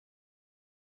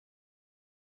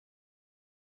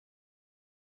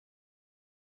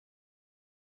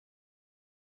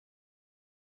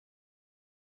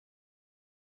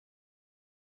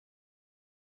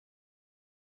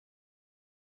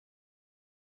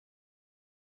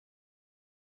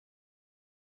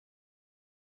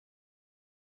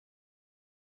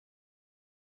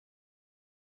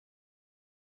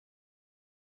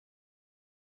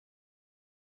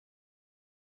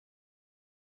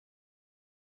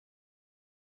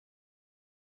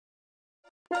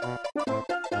Yo,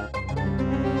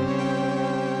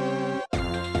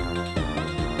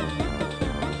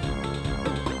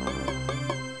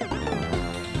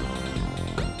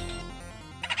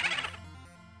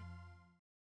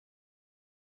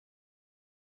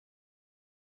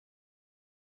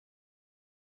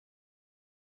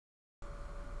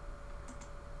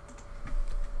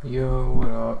 what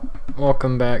up?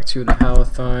 Welcome back to the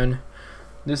Hallothon.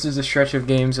 This is a stretch of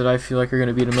games that I feel like are going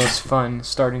to be the most fun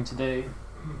starting today.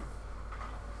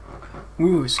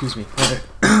 Ooh, excuse me.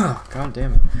 God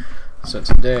damn it. So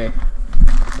today,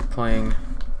 we're playing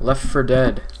Left 4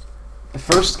 Dead. The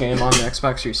first game on the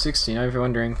Xbox 360. Now if you're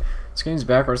wondering, this game's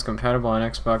backwards compatible on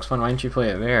Xbox One, why didn't you play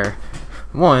it there?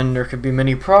 One, there could be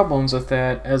many problems with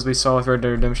that, as we saw with Red Dead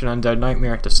Redemption Undead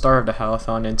Nightmare at the start of the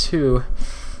Hallothon, and two,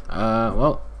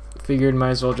 well, figured might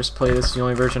as well just play this, the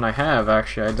only version I have,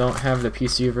 actually. I don't have the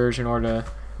PC version or the...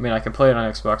 I mean, I can play it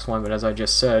on Xbox One, but as I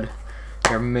just said,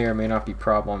 there may or may not be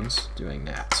problems doing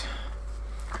that.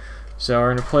 So we're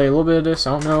going to play a little bit of this.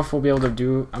 I don't know if we'll be able to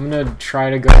do... I'm going to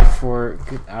try to go for...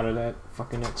 Get out of that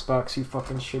fucking Xbox, you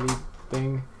fucking shitty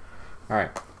thing.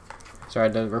 Alright. So I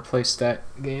had to replace that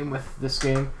game with this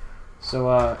game.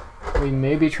 So, we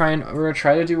may be trying... We're going to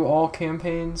try to do all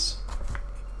campaigns.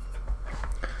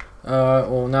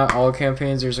 Well, not all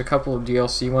campaigns. There's a couple of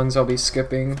DLC ones I'll be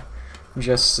skipping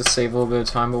just to save a little bit of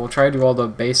time, but we'll try to do all the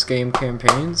base game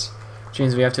campaigns, which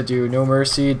means we have to do No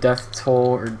Mercy, Death Toll,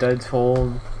 or Dead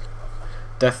Toll,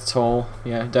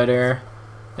 yeah, Dead Air,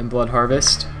 and Blood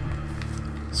Harvest.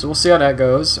 So we'll see how that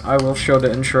goes. I will show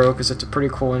the intro because it's a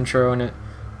pretty cool intro and it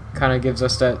kind of gives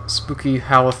us that spooky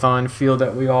Hallothon feel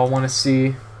that we all want to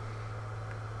see.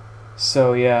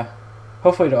 So yeah,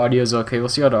 hopefully the audio is okay. We'll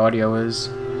see how the audio is.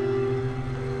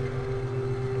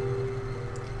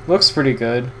 Looks pretty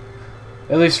good,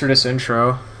 at least for this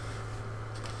intro.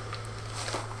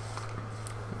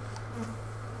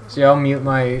 So yeah, I'll mute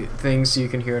my thing so you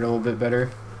can hear it a little bit better.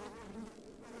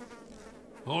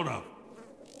 Hold up.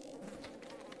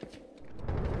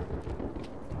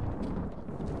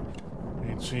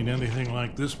 Ain't seen anything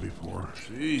like this before.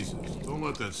 Jesus, don't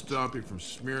let that stop you from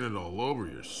smearing it all over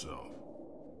yourself.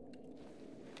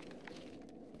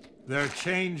 They're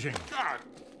changing. God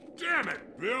damn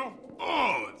it, Bill!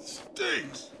 Oh, it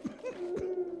stinks!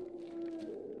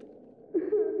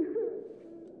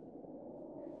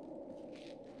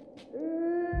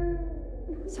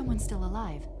 Someone's still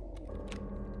alive.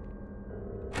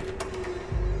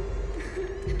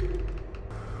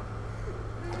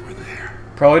 Over there.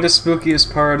 Probably the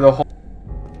spookiest part of the whole...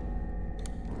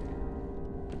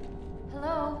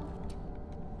 Hello?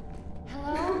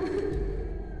 Hello?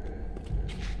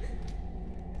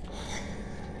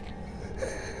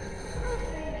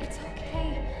 It's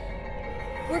okay.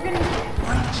 We're gonna...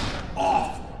 Right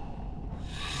off!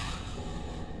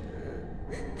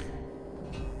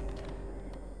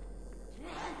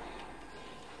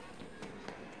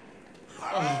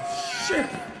 Oh, shit!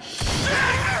 Shit!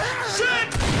 Shit!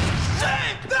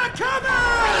 They're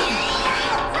coming!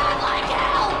 Run like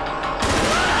hell!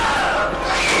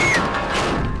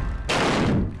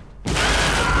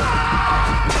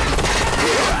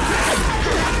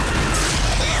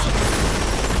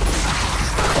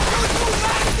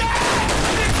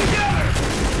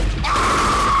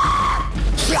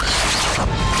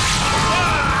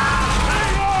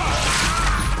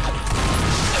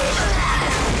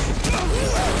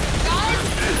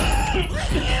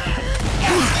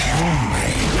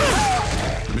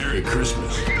 Merry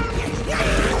Christmas.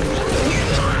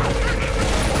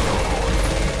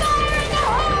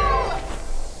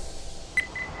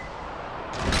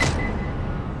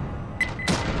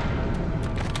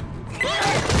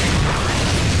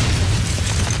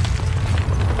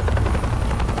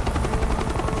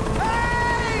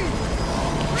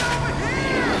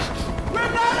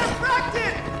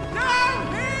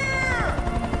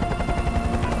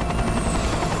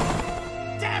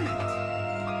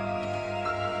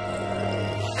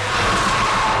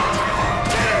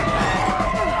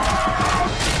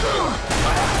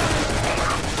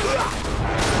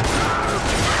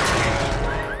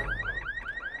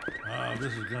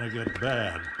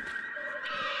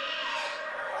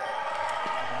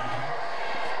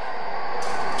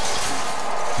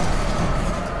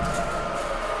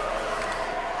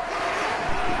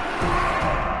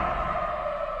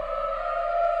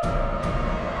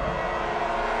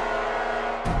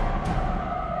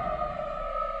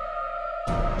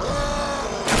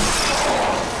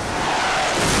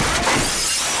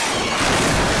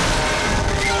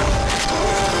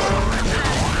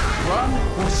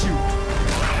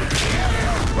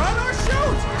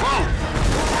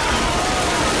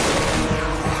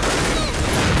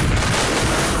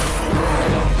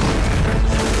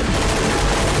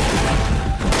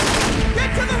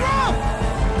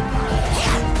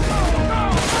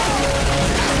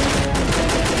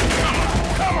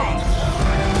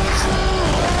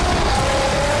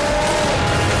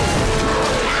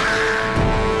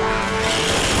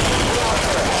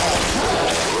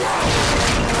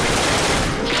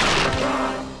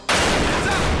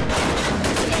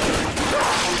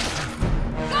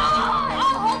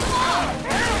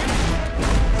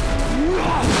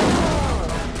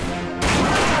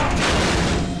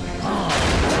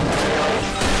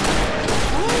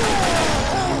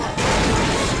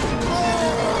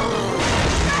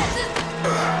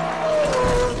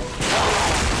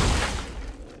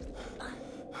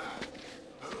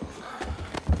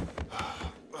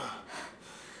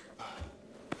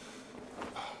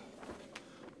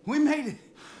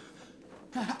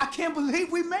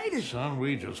 believe we made it. Son,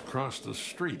 we just crossed the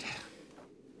street.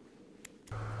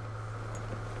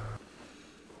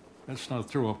 Let's not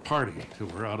throw a party till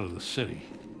we're out of the city.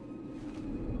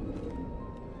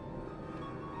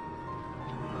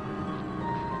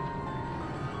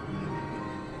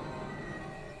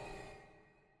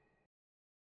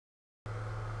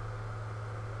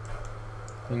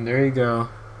 And there you go.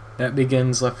 That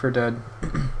begins Left 4 Dead.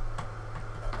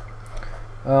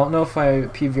 I don't know if my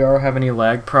PVR will have any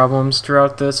lag problems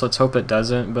throughout this. Let's hope it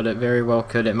doesn't, but it very well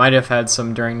could. It might have had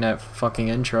some during that fucking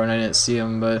intro and I didn't see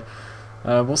them, but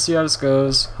we'll see how this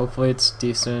goes. Hopefully it's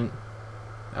decent.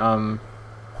 Yeah.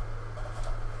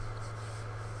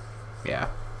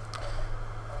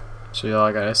 So all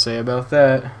I gotta say about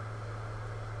that.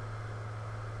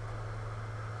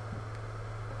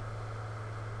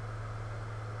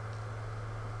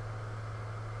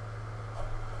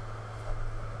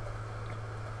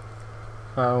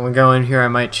 When we go in here, I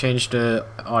might change the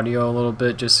audio a little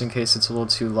bit just in case it's a little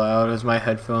too loud, as my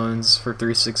headphones for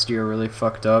 360 are really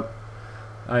fucked up.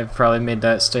 I've probably made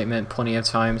that statement plenty of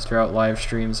times throughout live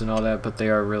streams and all that, but they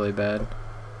are really bad.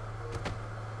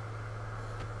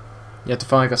 You have to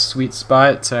find like a sweet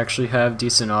spot to actually have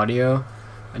decent audio,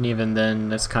 and even then,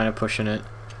 that's kind of pushing it.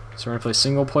 So we're gonna play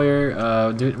single player.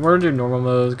 We're gonna do normal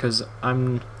mode because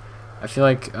I feel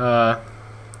like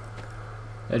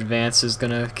Advanced is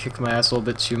gonna kick my ass a little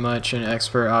bit too much, and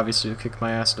Expert obviously will kick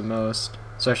my ass the most,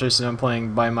 especially since I'm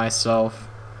playing by myself.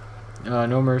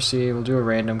 No Mercy, we'll do a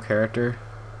random character.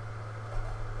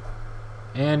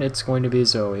 And it's going to be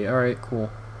Zoe. Alright, cool.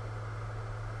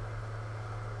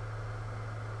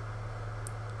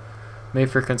 Maybe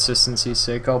for consistency's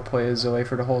sake, I'll play as Zoe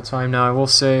for the whole time. Now, I will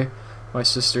say, my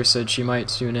sister said she might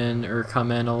tune in or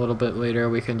come in a little bit later.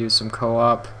 We can do some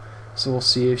co-op. So we'll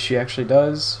see if she actually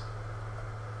does.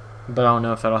 But I don't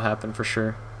know if that'll happen for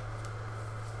sure.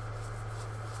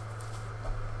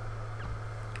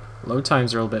 Load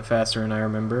times are a little bit faster than I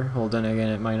remember. Well, then again,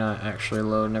 it might not actually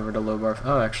load. Never the low bar.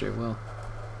 Oh, actually, it will.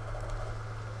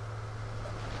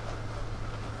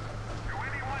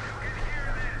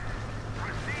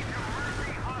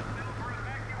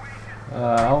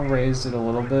 I'll raise it a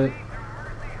little bit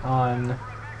on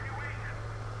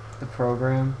the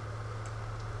program.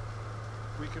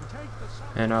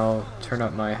 And I'll turn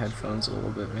up my headphones a little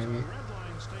bit, maybe.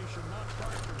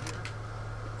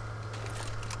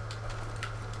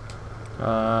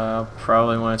 I'll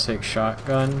probably want to take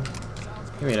shotgun.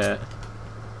 Give me that.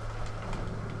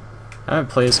 I haven't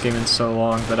played this game in so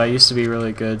long, but I used to be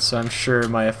really good, so I'm sure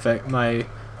my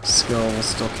skill will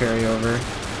still carry over.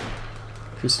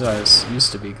 Who said I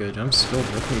used to be good? I'm still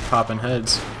really popping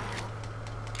heads.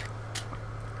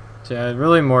 So yeah,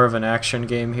 really more of an action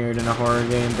game here than a horror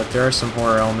game, but there are some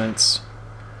horror elements.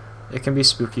 It can be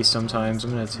spooky sometimes.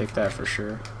 I'm gonna take that for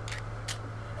sure.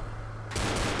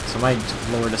 So I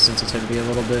might lower the sensitivity a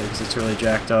little bit because it's really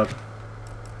jacked up.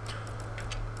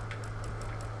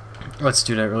 Let's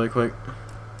do that really quick.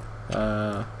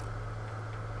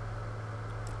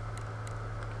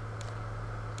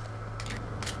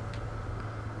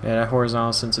 Yeah, that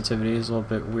horizontal sensitivity is a little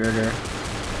bit weirder.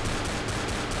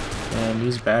 And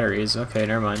these batteries, okay,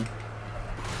 never mind.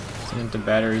 I think the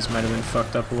batteries might have been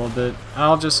fucked up a little bit.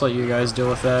 I'll just let you guys deal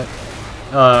with that.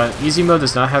 Easy mode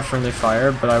does not have friendly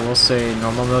fire, but I will say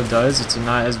normal mode does. It's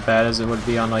not as bad as it would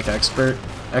be on like Expert.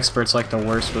 Expert's like the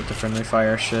worst with the friendly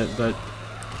fire shit, but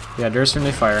yeah, there's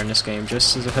friendly fire in this game,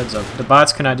 just as a heads up. The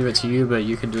bots cannot do it to you, but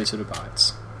you can do it to the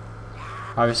bots.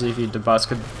 Obviously, the bots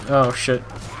could... Oh, shit.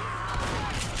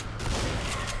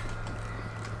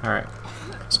 Alright.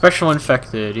 Special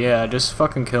infected, yeah, just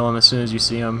fucking kill them as soon as you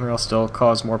see them, or else they'll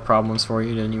cause more problems for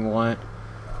you than you want.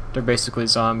 They're basically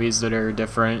zombies that are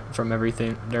different from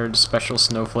everything. They're special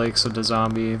snowflakes of the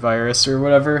zombie virus or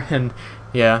whatever, and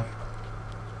yeah.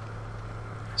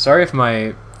 Sorry if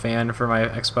my fan for my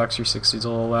Xbox 360 is a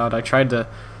little loud. I tried to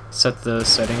set the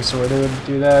settings so they would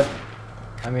do that.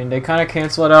 I mean, they kind of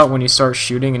cancel it out when you start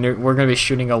shooting, and we're going to be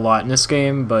shooting a lot in this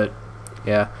game, but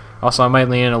yeah. Also, I might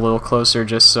lean in a little closer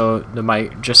just so the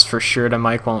mic, just for sure the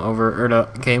mic won't the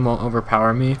game won't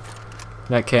overpower me.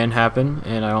 That can happen,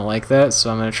 and I don't like that, so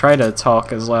I'm going to try to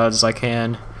talk as loud as I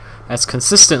can, as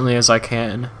consistently as I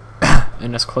can,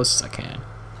 and as close as I can.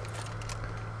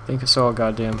 I think I saw a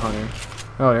goddamn hunter.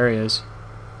 Oh, there he is.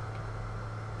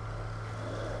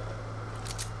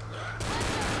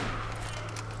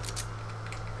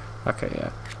 Okay,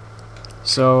 yeah.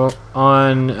 So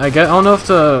I don't know if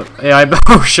the AI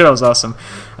oh shit, that was awesome.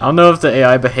 I don't know if the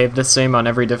AI behaved the same on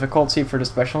every difficulty for the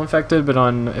special infected, but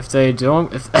if they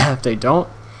don't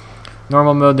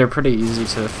normal mode, they're pretty easy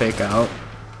to fake out.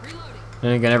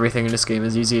 And again, everything in this game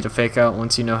is easy to fake out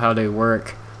once you know how they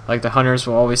work. Like, the hunters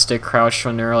will always stay crouched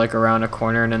when they're, like, around a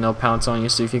corner, and then they'll pounce on you,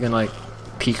 so if you can, like,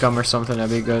 peek them or something,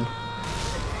 that'd be good.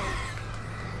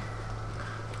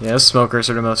 Yeah, those smokers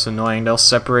are the most annoying. They'll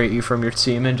separate you from your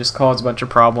team and just cause a bunch of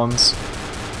problems.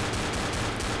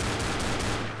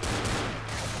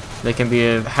 They can be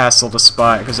a hassle to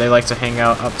spot, because they like to hang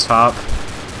out up top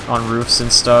on roofs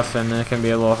and stuff, and it can be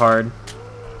a little hard.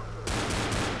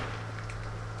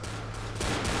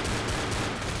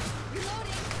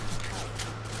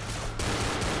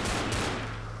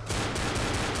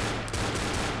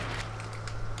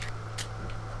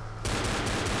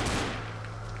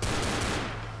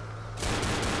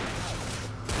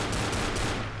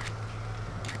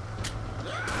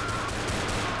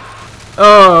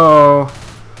 Oh!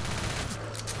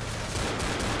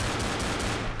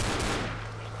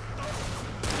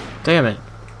 Damn it.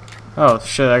 Oh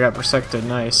shit, I got protected.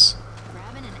 Nice.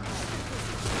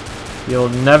 You'll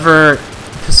never...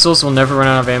 Pistols will never run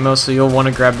out of ammo, so you'll want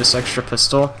to grab this extra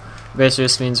pistol. Basically,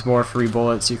 this means more free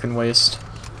bullets you can waste.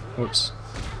 Whoops.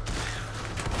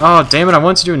 Oh, damn it, I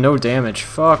wanted to do no damage.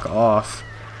 Fuck off.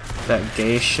 That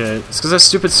gay shit. It's because that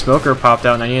stupid smoker popped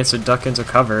out and I needed to duck into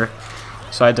cover.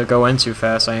 So I had to go in too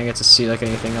fast. I didn't get to see like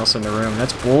anything else in the room.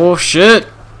 That's bullshit!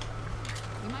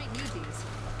 You might need these.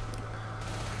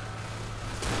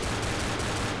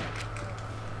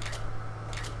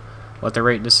 At the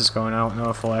rate this is going, I don't know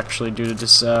if we'll actually do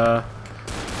this,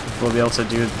 if we'll be able to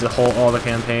do all the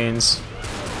campaigns.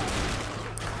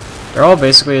 They're all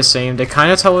basically the same. They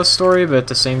kind of tell a story, but at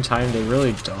the same time, they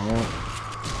really don't.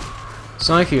 It's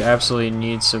not like you absolutely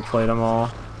need to play them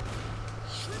all.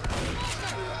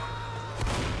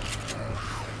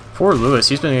 Poor Lewis,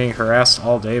 he's been getting harassed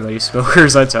all day by these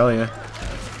smokers, I tell you.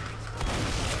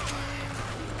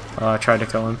 I tried to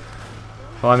kill him.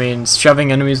 Well, I mean,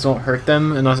 shoving enemies don't hurt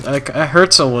them, and like, it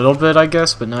hurts a little bit, I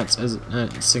guess, but not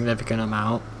a significant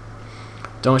amount.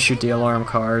 Don't shoot the alarm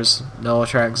cars. They'll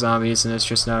attract zombies, and it's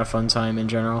just not a fun time in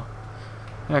general.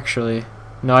 Actually,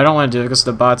 no, I don't want to do it because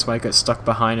the bots might get stuck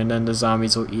behind, and then the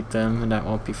zombies will eat them, and that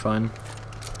won't be fun.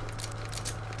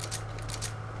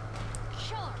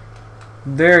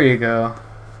 There you go.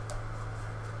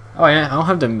 Oh yeah, I don't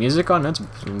have the music on? That's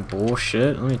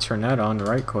bullshit. Let me turn that on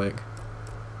right quick.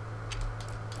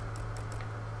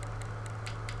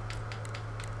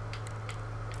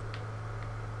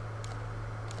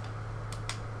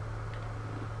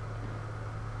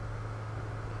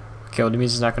 Okay, well, the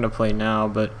music's not going to play now,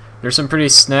 but there's some pretty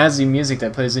snazzy music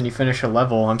that plays when you finish a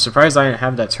level. I'm surprised I didn't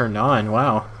have that turned on.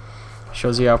 Wow.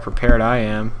 Shows you how prepared I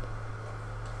am.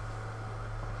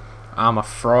 I'm a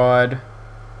fraud.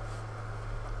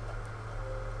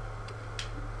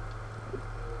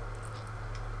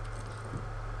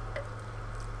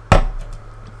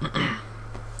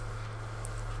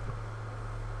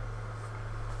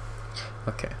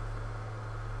 Okay.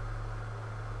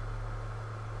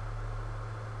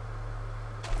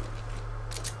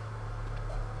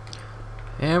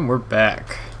 And we're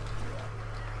back.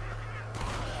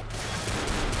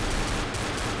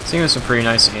 Seeing some pretty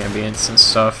nice ambience and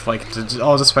stuff. Like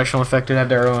all the special effects have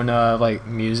their own like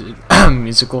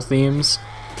musical themes,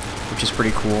 which is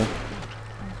pretty cool.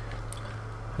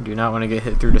 I do not want to get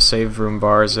hit through the save room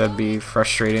bars. That'd be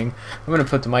frustrating. I'm gonna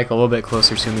put the mic a little bit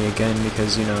closer to me again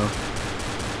because you know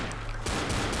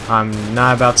I'm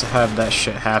not about to have that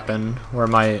shit happen where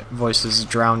my voice is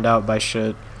drowned out by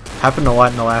shit. Happened a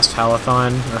lot in the last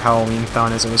Hallothon, or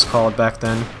Halloween-thon as it was called back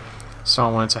then, so I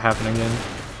don't want it to happen again.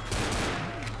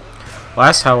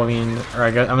 Last Halloween, or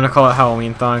I'm gonna call it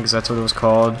Halloween-thon because that's what it was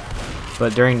called,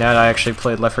 but during that I actually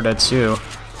played Left 4 Dead 2.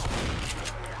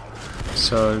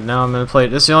 So now I'm gonna play,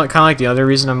 this is kind of like the other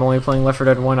reason I'm only playing Left 4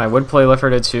 Dead 1. I would play Left 4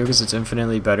 Dead 2 because it's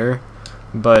infinitely better,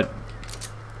 but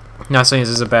not saying this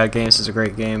is a bad game, this is a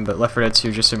great game, but Left 4 Dead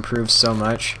 2 just improved so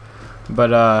much.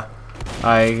 But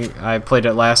I played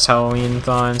it last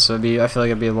Halloween-thon, so I feel like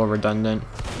it'd be a little redundant.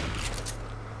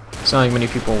 It's not like many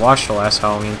people watched the last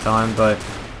Halloween-thon, but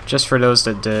just for those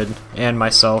that did, and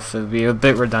myself, it'd be a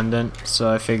bit redundant,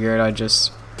 so I figured I'd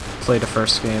just play the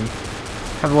first game.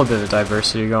 Have a little bit of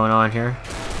diversity going on here.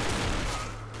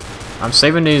 I'm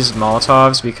saving these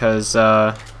Molotovs because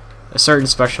a certain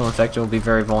special effect will be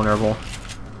very vulnerable.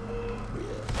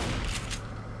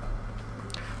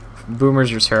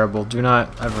 Boomers are terrible. Do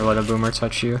not ever let a boomer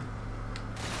touch you.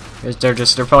 They're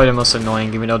probably the most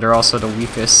annoying, even though they're also the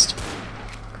weakest.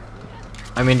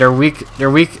 I mean, they're weak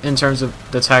in terms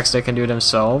of the attacks they can do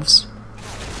themselves.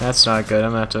 That's not good.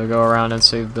 I'm gonna have to go around and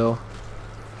save Bill.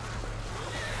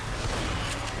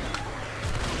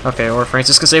 Okay, or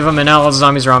Francis can save him, and now all the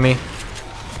zombies are on me.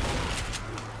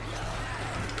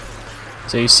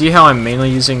 So you see how I'm mainly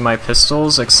using my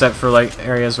pistols, except for like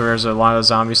areas where there's a lot of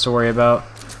zombies to worry about.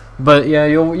 But yeah,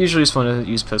 you'll usually just want to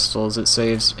use pistols. It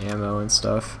saves ammo and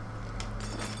stuff.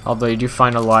 Although you do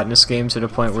find a lot in this game to the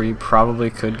point where you probably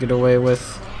could get away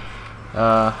with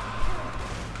oh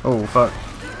fuck.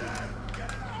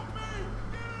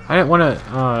 I didn't want to.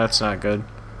 Oh, that's not good.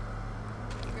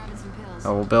 Grabbing some pills.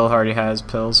 Oh, well, Bill already has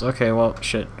pills. Okay, well,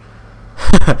 shit.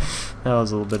 That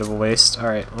was a little bit of a waste.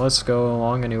 Alright, let's go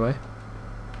along anyway.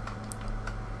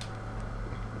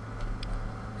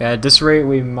 Yeah, at this rate,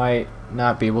 we might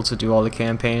not be able to do all the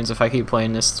campaigns if I keep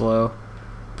playing this slow.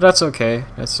 But that's okay.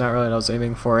 That's not really what I was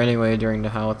aiming for anyway during the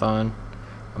Hallothon.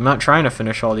 I'm not trying to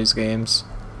finish all these games.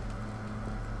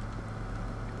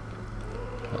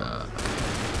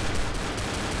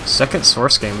 Second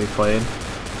Source game we played.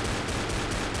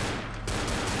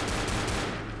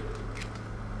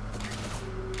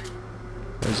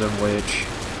 There's a witch.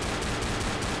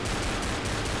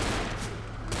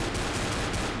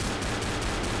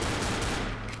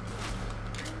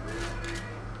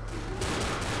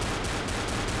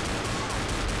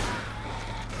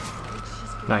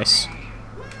 Nice.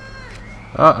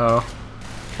 Uh-oh.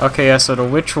 Okay, yeah, so the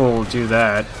witch will do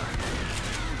that.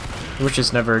 Which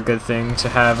is never a good thing to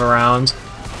have around.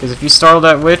 Because if you startle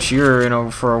that witch,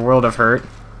 you're, for a world of hurt.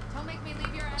 Don't make me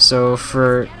leave your ass. So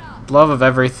for love of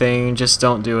everything, just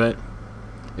don't do it.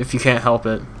 If you can't help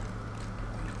it.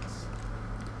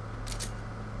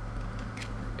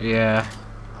 Yeah.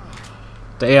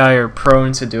 The AI are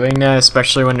prone to doing that,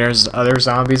 especially when there's other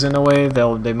zombies in the way.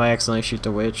 They might accidentally shoot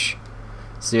the witch.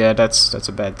 So yeah, that's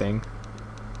a bad thing.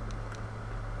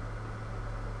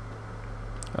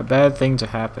 A bad thing to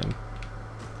happen.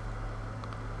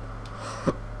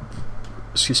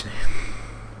 Excuse me.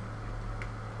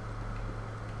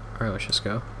 Alright, let's just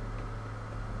go.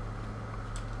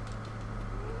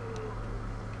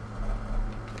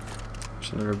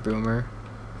 There's another boomer.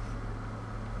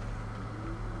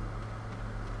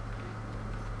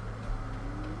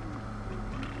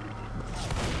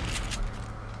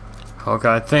 Oh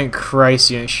god, thank Christ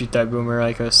you didn't shoot that boomer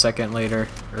like a second later,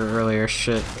 or earlier,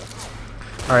 shit.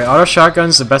 Alright, auto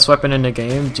shotgun's the best weapon in the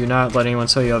game, do not let anyone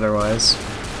tell you otherwise.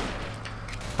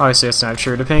 Obviously that's not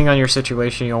true, depending on your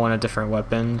situation you'll want a different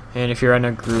weapon, and if you're in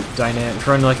a group dynamic, if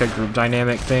you're in like a group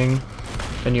dynamic thing,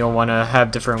 then you'll want to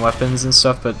have different weapons and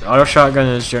stuff, but auto shotgun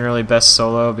is generally best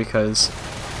solo because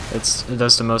it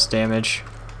does the most damage.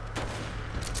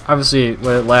 Obviously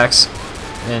what it lacks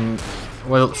in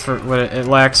what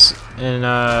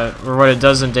it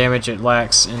does in damage, it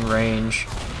lacks in range.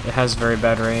 It has very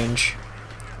bad range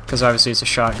because obviously it's a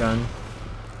shotgun.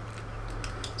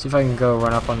 See if I can go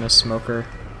run up on this smoker.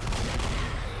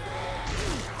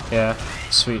 Yeah,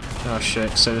 sweet. Oh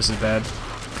shit, so this is bad.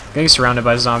 Getting surrounded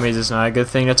by zombies is not a good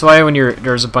thing. That's why when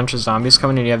there's a bunch of zombies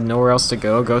coming and you have nowhere else to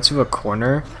go to a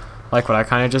corner, like what I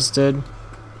kind of just did.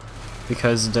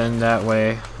 Because then that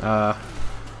way,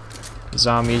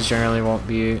 zombies generally won't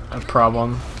be a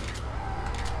problem.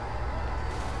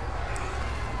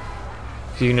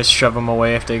 You can just shove them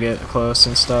away if they get close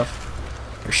and stuff.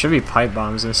 There should be pipe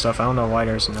bombs and stuff. I don't know why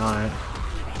there's not.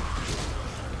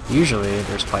 Usually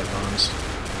there's pipe bombs.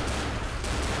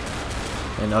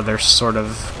 And other sort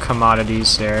of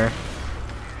commodities there.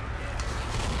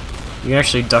 You can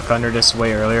actually duck under this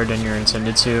way earlier than you're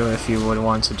intended to if you would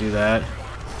want to do that.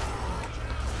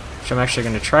 Which I'm actually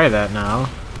going to try that now.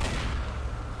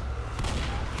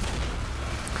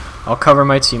 I'll cover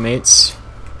my teammates.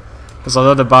 Because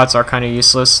although the bots are kind of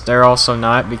useless, they're also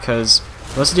not, because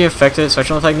most of the infected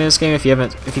special effects in this game, if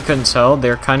you couldn't tell,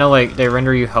 they're kind of like, they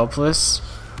render you helpless.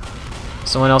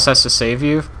 Someone else has to save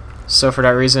you. So for that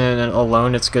reason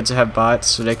alone, it's good to have bots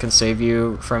so they can save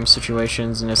you from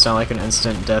situations and it's not like an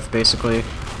instant death basically.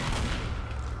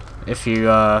 If you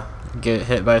get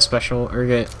hit by a special, or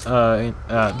get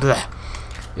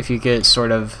if you get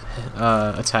sort of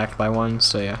attacked by one,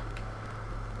 so yeah.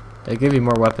 They give you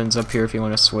more weapons up here if you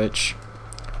want to switch.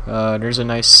 There's a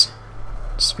nice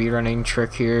speedrunning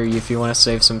trick here. If you want to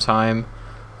save some time,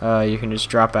 you can just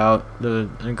drop out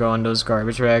and go on those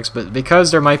garbage bags. But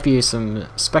because there might be some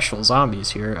special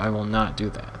zombies here, I will not do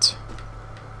that.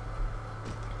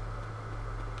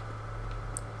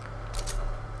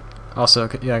 Also,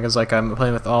 yeah, because like I'm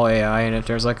playing with all AI, and if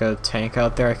there's like a tank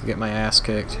out there, I could get my ass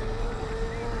kicked.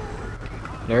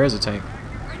 There is a tank.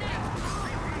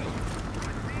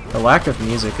 The lack of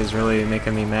music is really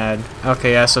making me mad.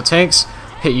 Okay, yeah, so tanks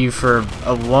hit you for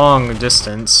a long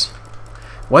distance.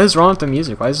 What is wrong with the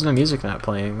music? Why isn't the music not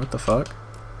playing? What the fuck?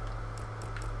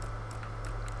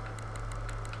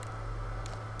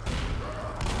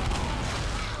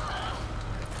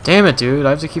 Damn damn it, dude. I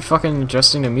have to keep fucking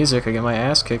adjusting the music. I get my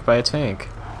ass kicked by a tank.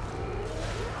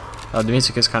 Oh, the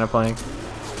music is kind of playing.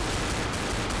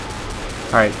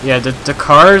 Alright, yeah, the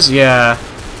cars, yeah.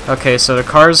 Okay, so the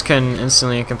cars can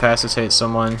instantly incapacitate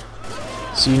someone.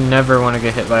 So you never want to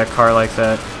get hit by a car like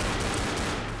that.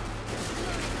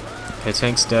 Okay,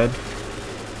 tank's dead.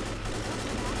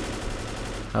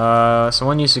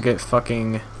 Someone used to get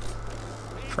fucking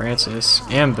Francis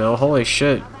and Bill. Holy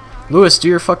shit. Lewis, do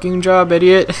your fucking job,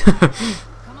 idiot.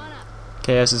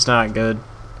 Okay, this is not good.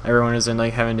 Everyone is in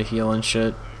like having to heal and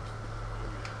shit.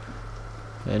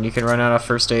 And you can run out of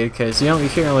first aid kits. You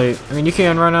can't really, I mean, you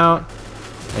can run out,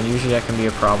 and usually that can be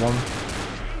a problem.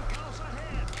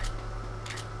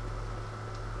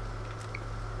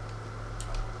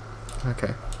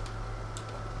 Okay.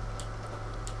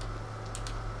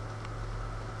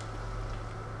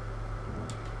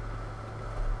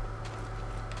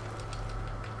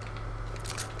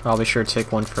 I'll be sure to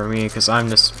take one for me, because I'm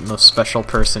the most special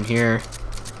person here.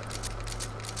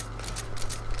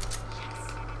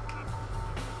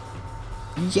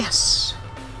 Yes!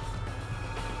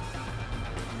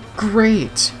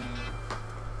 Great!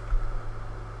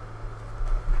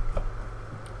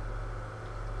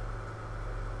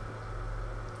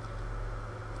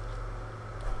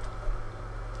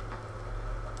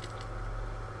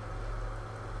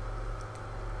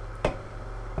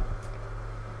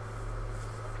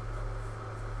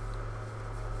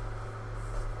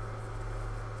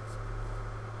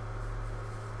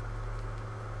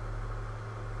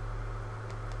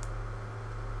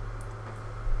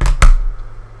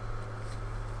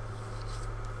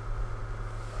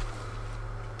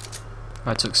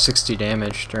 I took 60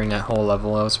 damage during that whole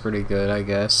level. That was pretty good, I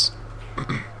guess.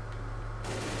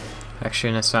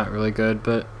 Actually, that's not really good,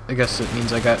 but I guess it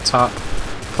means I got top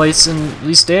place in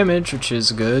least damage, which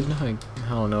is good. I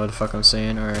don't know what the fuck I'm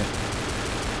saying. Alright.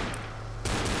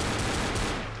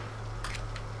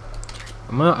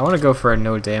 I want to go for a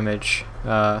no damage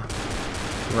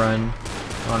run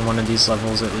on one of these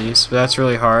levels at least, but that's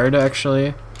really hard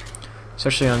actually,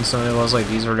 especially on some of the levels like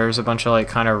these where there's a bunch of like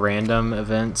kind of random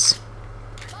events.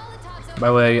 By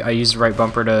the way, I used right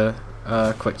bumper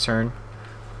to quick turn.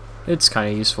 It's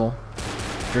kind of useful.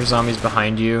 There's zombies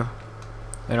behind you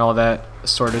and all that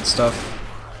assorted stuff.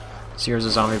 So here's a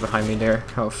zombie behind me there.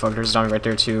 Oh fuck, there's a zombie right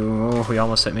there too. Oh, he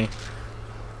almost hit me.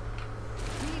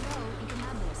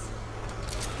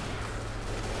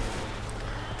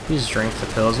 He just drank the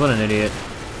pills. What an idiot.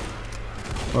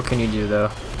 What can you do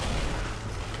though?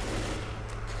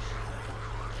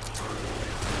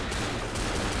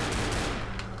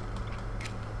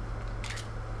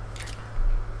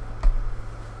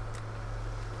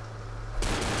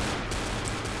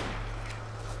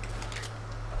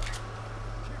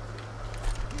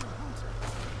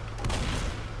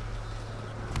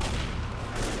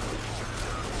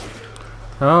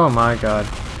 Oh my god.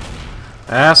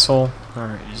 Asshole.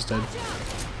 Alright, he's dead.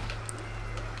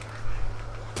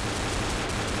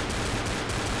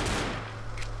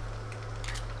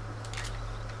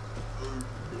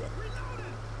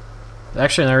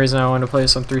 Actually, another reason I wanted to play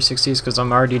this on 360 is because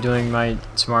I'm already doing my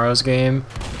tomorrow's game.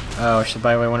 Oh, actually,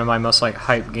 by the way, one of my most like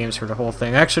hyped games for the whole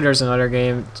thing. Actually, there's another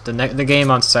game. The game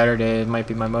on Saturday might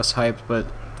be my most hyped, but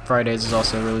Fridays has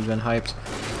also really been hyped.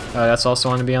 That's also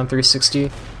going to be on 360.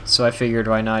 So I figured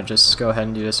why not just go ahead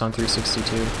and do this on 360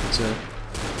 too. It's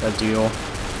a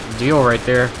deal right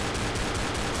there.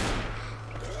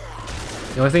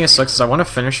 The only thing that sucks is I want to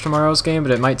finish tomorrow's game,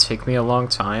 but it might take me a long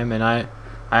time, and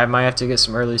I might have to get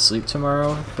some early sleep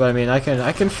tomorrow. But I mean, I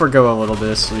can forgo a little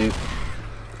bit of sleep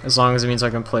as long as it means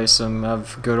I can play some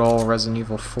of good old Resident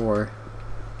Evil 4.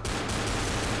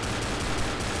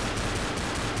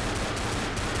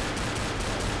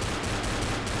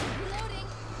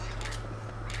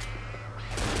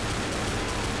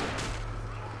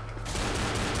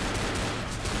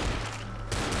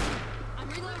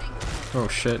 Oh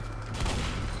shit.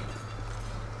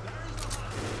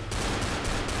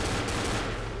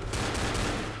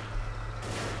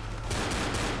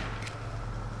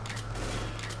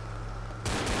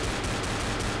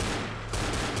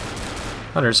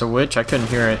 Oh, there's a witch? I couldn't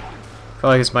hear it. I feel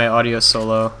like it's my audio so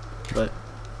low, but...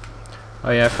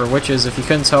 Oh yeah, for witches, if you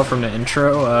couldn't tell from the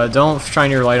intro, don't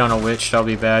shine your light on a witch, that'll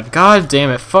be bad. God damn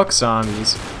it, fuck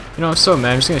zombies. You know, I'm so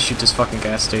mad, I'm just gonna shoot this fucking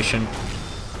gas station.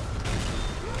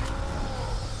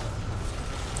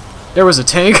 There was a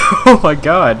tank? Oh my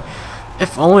god.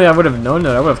 If only I would have known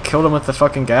that, I would have killed him with the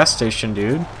fucking gas station,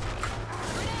 dude.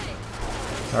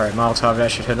 Alright, Molotov,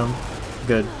 that should hit him.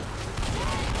 Good.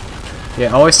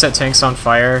 Yeah, always set tanks on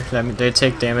fire. They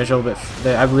take damage a little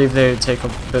bit. I believe they take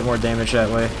a bit more damage that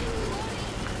way.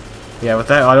 Yeah, with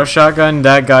that auto shotgun,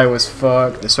 that guy was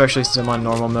fucked. Especially since I'm on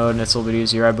normal mode and it's a little bit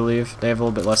easier, I believe. They have a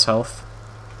little bit less health.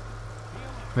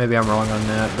 Maybe I'm wrong on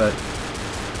that, but...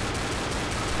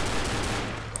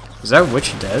 Is that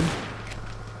witch dead?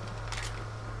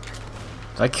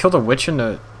 Did I kill the witch in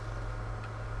the...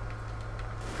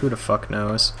 Who the fuck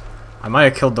knows? I might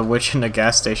have killed the witch in the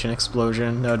gas station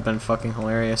explosion. That would have been fucking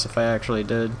hilarious if I actually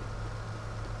did.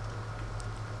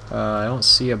 I don't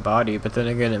see a body, but then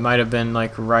again, it might have been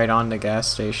like right on the gas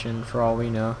station for all we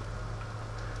know.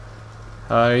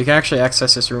 You can actually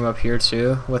access this room up here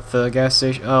too with the gas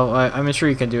station. Oh, I'm sure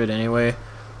you can do it anyway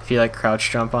if you like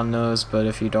crouch jump on those, but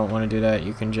if you don't want to do that,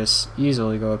 you can just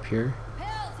easily go up here.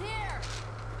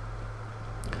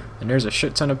 And there's a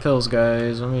shit ton of pills,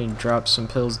 guys. Let me drop some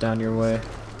pills down your way.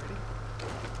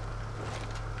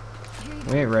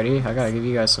 We ain't ready. I gotta give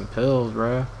you guys some pills,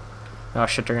 bro. Oh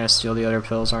shit, they're gonna steal the other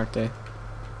pills, aren't they?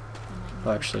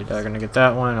 Well, actually, they're gonna get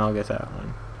that one, I'll get that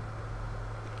one.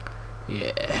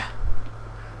 Yeah.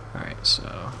 Alright,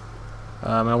 so...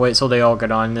 I'm gonna wait till they all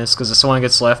get on this, because if someone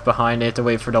gets left behind, they have to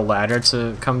wait for the ladder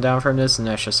to come down from this, and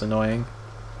that's just annoying.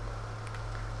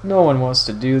 No one wants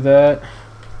to do that.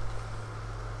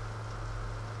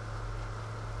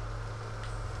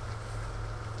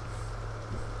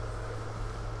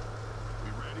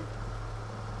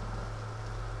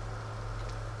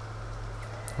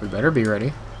 We better be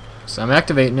ready. So I'm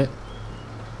activating it.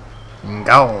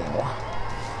 Go! Oh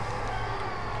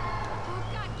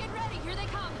God, get ready, here they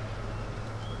come.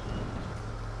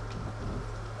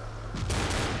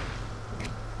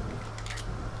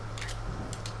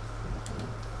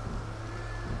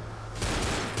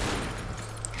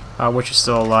 Witch is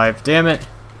still alive. Damn it!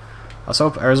 I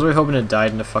was really hoping it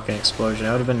died in the fucking explosion.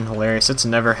 That would have been hilarious. It's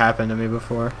never happened to me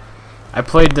before. I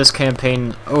played this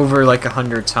campaign over like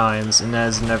 100 times, and that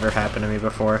has never happened to me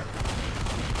before.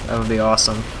 That would be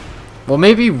awesome. Well,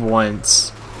 maybe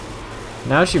once.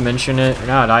 Now that you mention it, or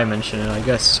now that I mention it, I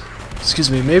guess. Excuse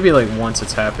me, maybe like once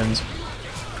it's happened.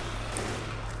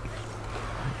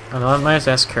 I don't know, I might have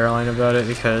to ask Caroline about it,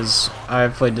 because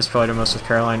I've played this probably the most with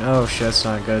Caroline. Oh shit, that's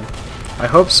not good. I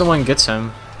hope someone gets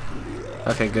him.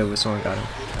 Okay, good, someone got him.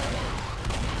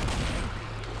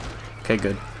 Okay,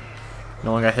 good.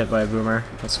 No one got hit by a boomer.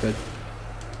 That's good.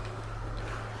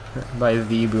 By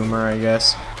the boomer, I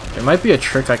guess. There might be a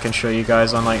trick I can show you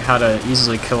guys on like how to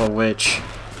easily kill a witch.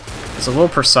 It's a little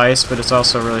precise, but it's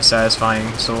also really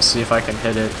satisfying. So we'll see if I can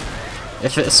hit it.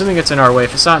 Assuming it's in our way.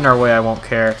 If it's not in our way, I won't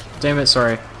care. Damn it!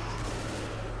 Sorry.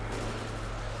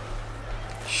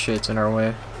 Shit, it's in our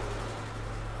way.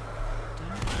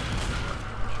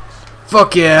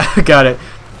 Fuck yeah! Got it.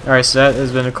 All right, so that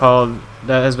has been called.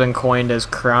 That has been coined as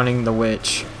crowning the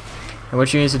witch. And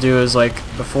what you need to do is, like,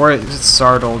 before it's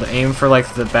startled, aim for,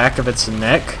 like, the back of its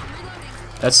neck.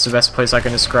 That's the best place I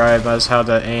can describe as how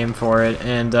to aim for it.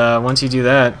 And once you do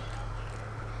that,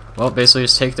 well, basically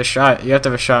just take the shot. You have to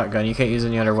have a shotgun. You can't use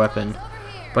any other weapon.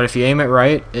 But if you aim it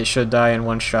right, it should die in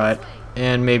one shot.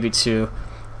 And maybe two.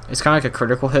 It's kind of like a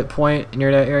critical hit point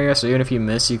near that area, so even if you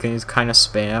miss, you can kind of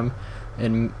spam.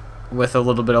 And with a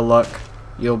little bit of luck,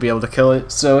 you'll be able to kill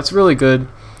it. So it's a really good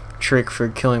trick for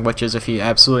killing witches if you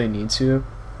absolutely need to.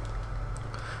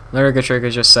 Another good trick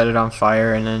is just set it on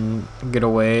fire and then get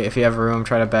away. If you have room,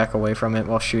 try to back away from it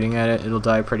while shooting at it. It'll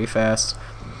die pretty fast.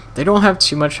 They don't have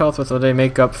too much health with what they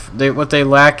make up. What they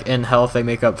lack in health, they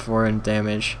make up for in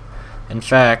damage. In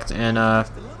fact, and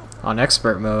on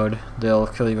expert mode, they'll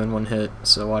kill you in one hit.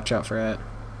 So watch out for that.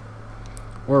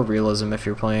 Or realism if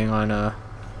you're playing on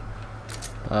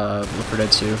Left 4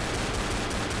 Dead 2.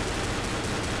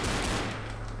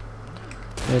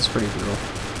 It's pretty brutal.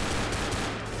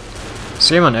 This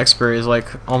game on expert is like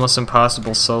almost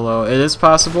impossible solo. It is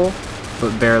possible,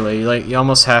 but barely. Like you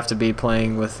almost have to be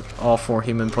playing with all 4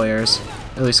 human players,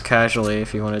 at least casually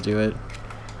if you want to do it.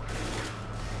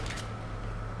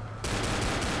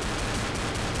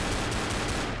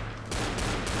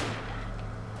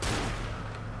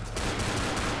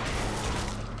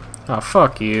 Oh,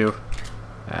 fuck you,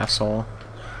 asshole.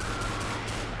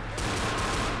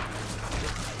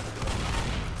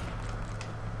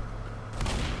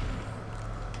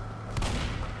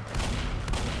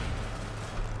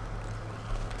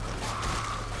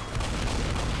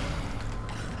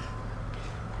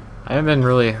 I haven't been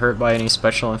really hurt by any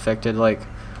special infected like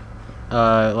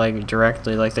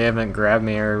directly, like they haven't grabbed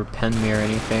me or pinned me or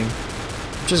anything,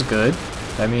 which is good.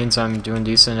 That means I'm doing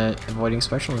decent at avoiding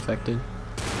special infected.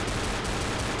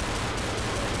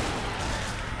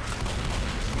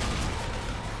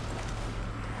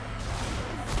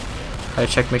 I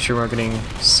check, make sure we're getting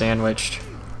sandwiched.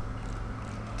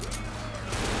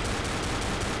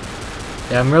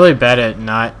 Yeah, I'm really bad at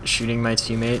not shooting my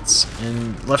teammates.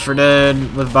 In Left 4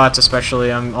 Dead, with bots especially,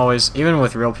 I'm always, even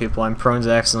with real people, I'm prone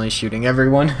to accidentally shooting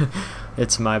everyone.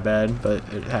 It's my bad, but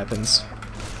it happens.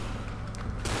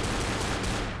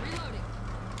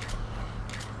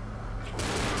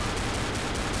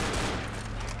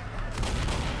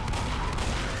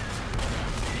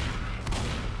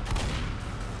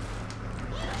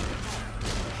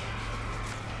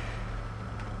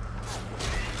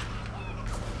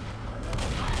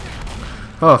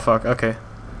 Oh fuck, okay.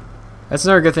 That's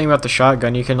another good thing about the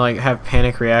shotgun, you can like have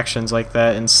panic reactions like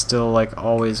that and still like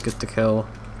always get the kill.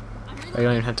 I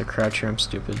don't even have to crouch here, I'm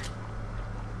stupid.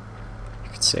 You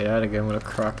could say that again, what a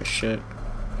crock of shit.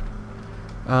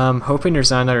 Hoping there's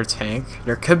not another tank.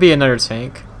 There could be another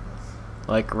tank.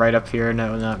 Like right up here, and that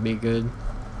would not be good.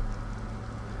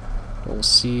 We'll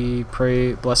see,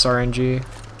 pray, bless RNG.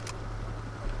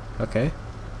 Okay.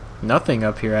 Nothing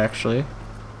up here actually.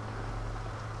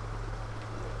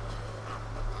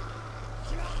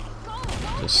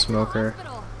 Just smoker.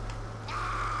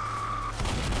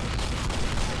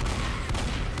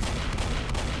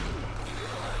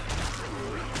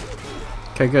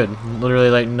 Okay, good.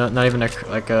 Literally, like, not even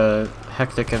a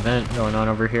hectic event going on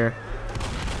over here.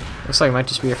 Looks like it might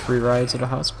just be a free ride to the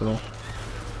hospital.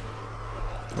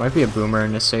 There might be a boomer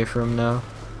in the safe room though.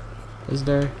 Is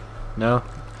there? No.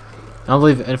 I don't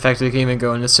believe, in fact, they can even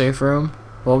go in the safe room.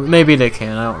 Well, maybe they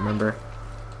can. I don't remember.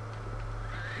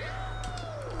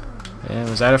 And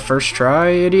was that a first try,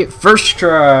 idiot? First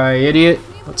try, idiot!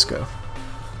 Let's go.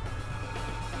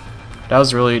 That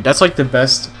was really, that's like the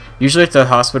best. Usually at the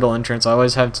hospital entrance, I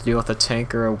always have to deal with a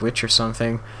tank or a witch or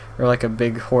something, or like a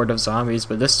big horde of zombies,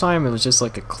 but this time it was just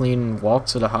like a clean walk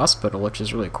to the hospital, which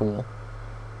is really cool.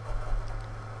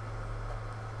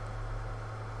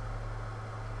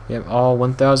 Yep, all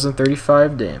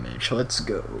 1035 damage. Let's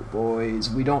go, boys.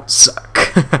 We don't suck.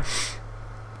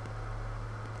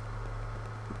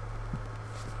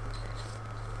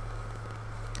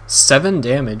 7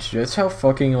 damage. That's how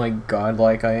fucking like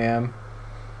godlike I am.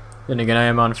 Then again, I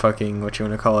am on fucking what you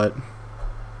want to call it.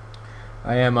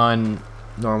 I am on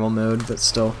normal mode, but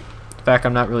still. In fact,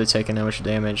 I'm not really taking that much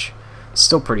damage.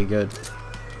 Still pretty good.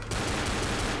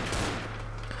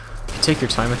 If you take your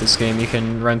time with this game, you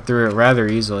can run through it rather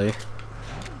easily.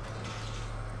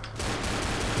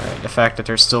 Alright, the fact that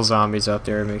there's still zombies out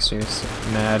there makes me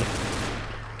mad.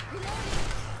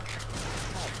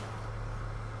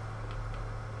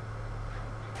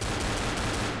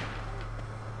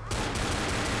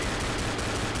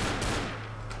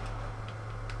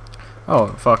 Oh,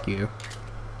 fuck you.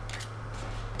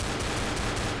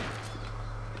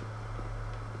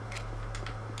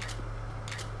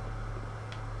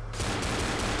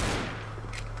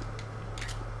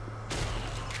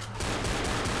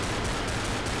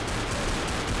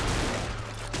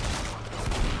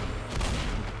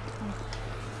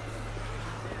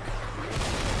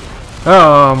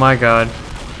 Oh my god.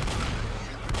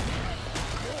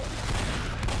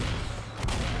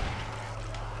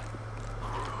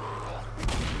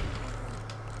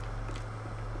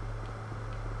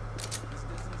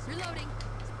 Reloading.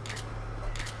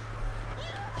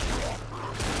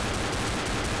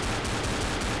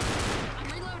 I'm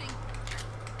reloading.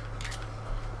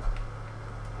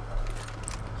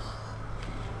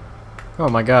 Oh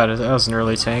my god, that was an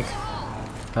early tank.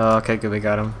 Oh, okay, good, we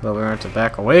got him. But we were have to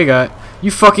back away,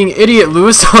 You fucking idiot,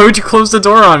 Lewis! Why would you close the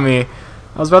door on me?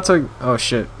 I was about to... Oh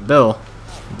shit, Bill.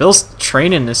 Bill's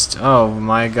training this... Oh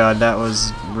my god, that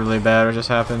was really bad what just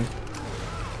happened.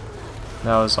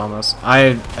 That was almost...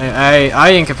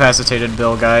 I incapacitated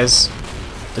Bill, guys.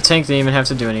 The tank didn't even have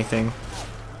to do anything.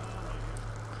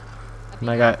 And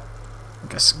I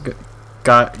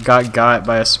got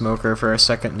by a smoker for a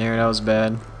second there. That was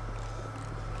bad.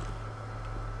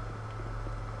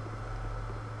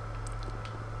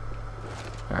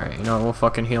 Alright, you know what? We'll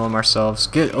fucking heal him ourselves.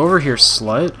 Get over here,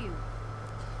 slut.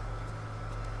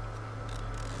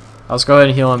 Let's go ahead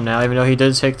and heal him now, even though he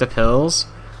did take the pills.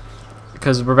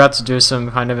 Because we're about to do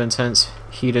some kind of intense,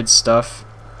 heated stuff.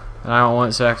 And I don't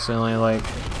want to accidentally, like...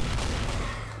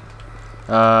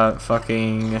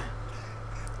 fucking...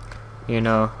 You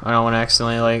know, I don't want to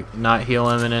accidentally, like, not heal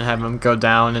him and then have him go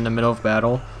down in the middle of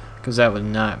battle. Because that would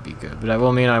not be good. But that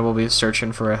will mean I will be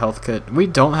searching for a health kit. We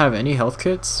don't have any health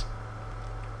kits?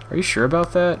 Are you sure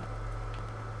about that?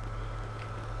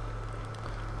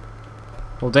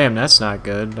 Well, damn, that's not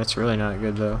good. That's really not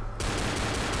good, though.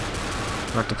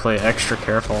 I have to play extra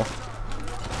careful.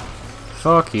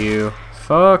 Fuck you.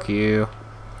 Fuck you.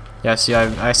 Yeah, see,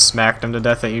 I smacked him to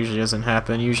death. That usually doesn't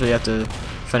happen. Usually you have to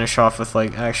finish off with,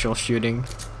 like, actual shooting.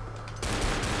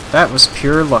 That was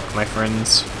pure luck, my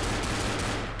friends.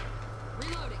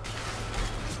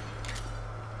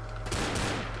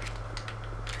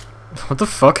 What the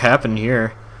fuck happened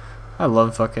here? I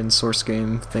love fucking Source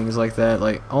game things like that.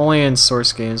 Like, only in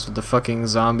Source games would the fucking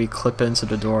zombie clip into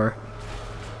the door.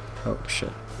 Oh,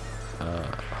 shit.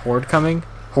 Horde coming?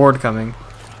 Horde coming.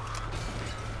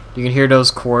 You can hear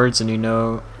those chords and you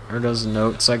know... Or those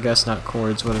notes, I guess, not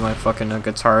chords. What am I, fucking a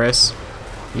guitarist?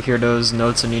 You hear those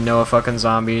notes and you know a fucking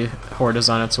zombie horde is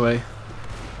on its way.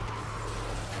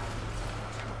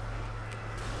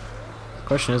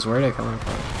 Question is, where are they coming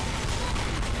from?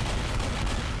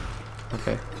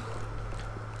 Okay.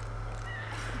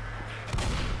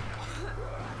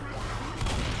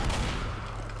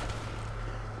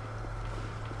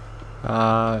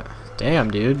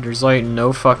 Damn, dude. There's like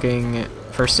no fucking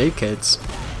first aid kits.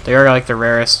 They are like the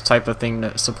rarest type of thing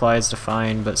that supplies to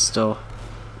find, but still.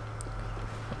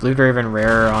 I believe they're even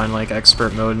rarer on like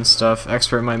expert mode and stuff.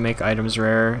 Expert might make items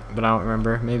rare, but I don't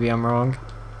remember. Maybe I'm wrong.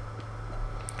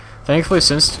 Thankfully,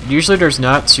 since usually there's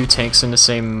not two tanks in the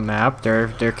same map,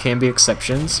 there can be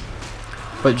exceptions.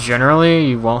 But generally,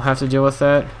 you won't have to deal with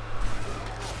that.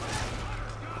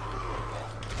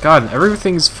 God,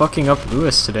 everything's fucking up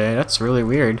Lewis today. That's really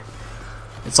weird.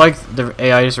 It's like the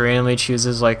AI just randomly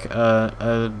chooses like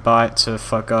a bot to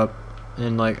fuck up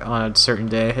in like on a certain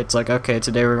day. It's like, okay,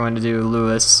 today we're going to do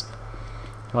Lewis.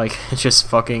 Like, it just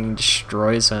fucking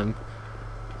destroys him.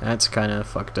 That's kind of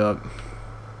fucked up.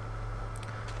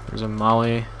 There's a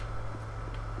molly.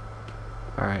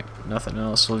 Alright, nothing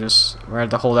else. We're at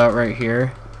the holdout right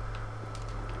here.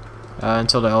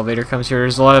 Until the elevator comes here.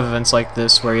 There's a lot of events like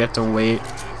this where you have to wait.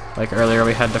 Like earlier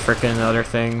we had the frickin' other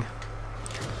thing.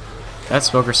 That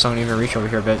smokers don't even reach over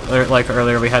here, but like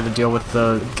earlier we had to deal with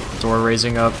the door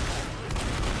raising up.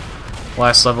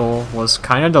 Last level was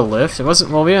kind of the lift. It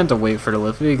wasn't, well, we didn't have to wait for the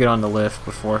lift. We could get on the lift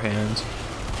beforehand.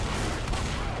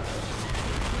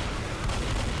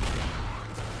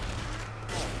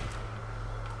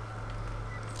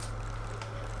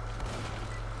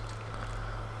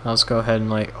 Let's go ahead and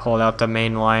like hold out the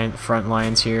main line, front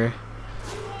lines here.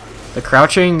 The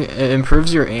crouching, it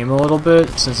improves your aim a little bit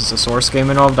since it's a Source game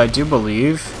and all, but I do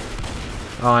believe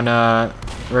on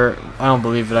or I don't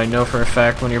believe it, I know for a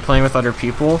fact when you're playing with other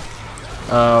people,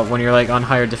 when you're like on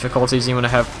higher difficulties, you want to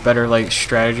have better like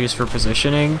strategies for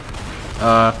positioning.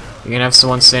 You can have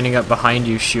someone standing up behind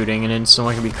you shooting, and then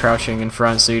someone can be crouching in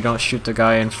front so you don't shoot the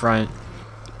guy in front.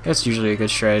 It's usually a good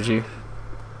strategy.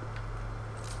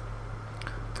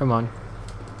 Come on.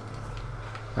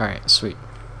 Alright, sweet.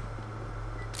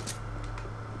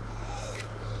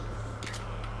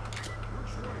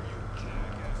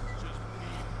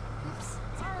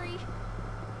 Sorry.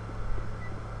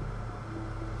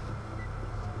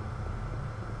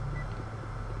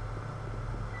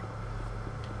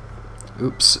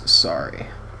 Oops, sorry.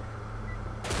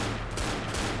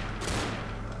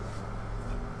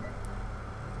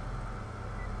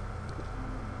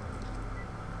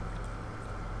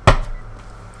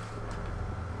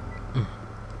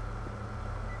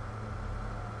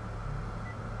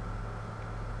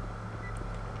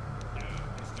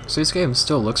 So this game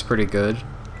still looks pretty good.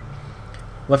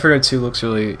 Left 4 Dead 2 looks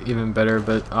really even better,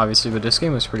 but obviously, but this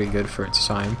game was pretty good for its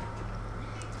time.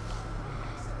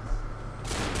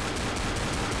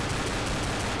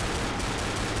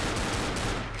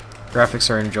 Graphics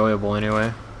are enjoyable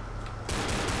anyway.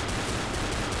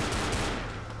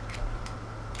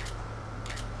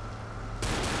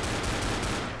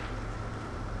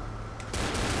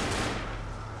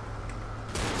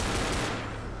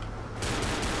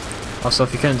 Also,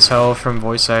 if you couldn't tell from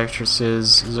voice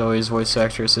actresses, Zoe's voice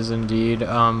actress is indeed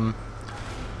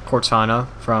Cortana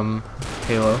from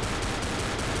Halo.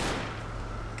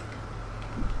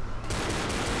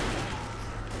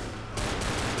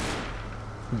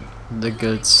 The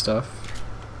good stuff.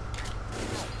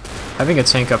 Having a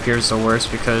tank up here is the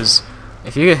worst because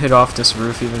if you get hit off this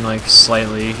roof even like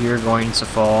slightly, you're going to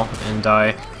fall and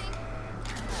die.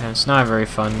 And it's not a very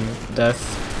fun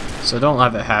death, so don't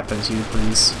let it happen to you,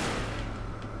 please.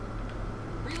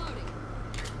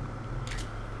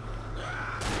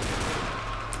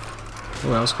 Ooh,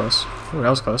 that was close. Ooh, that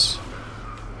was close.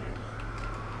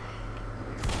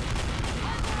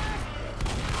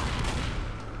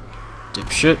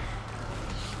 Dipshit.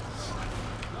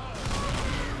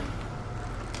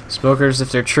 Smokers,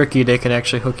 if they're tricky, they can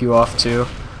actually hook you off too.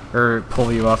 Or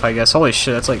pull you off, I guess. Holy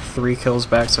shit, that's like 3 kills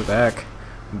back to back.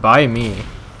 By me.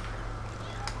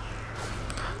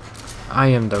 I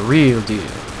am the real deal.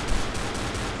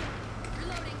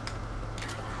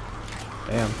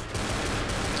 Damn.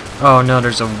 Oh no,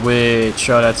 there's a witch.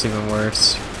 Oh, that's even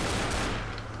worse.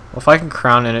 Well, if I can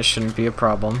crown it, it shouldn't be a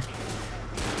problem.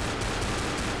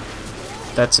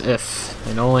 That's if,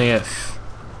 and only if.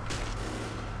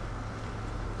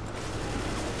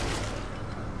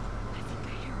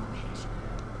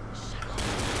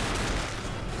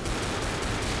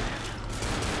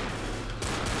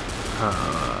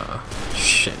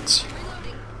 Shit.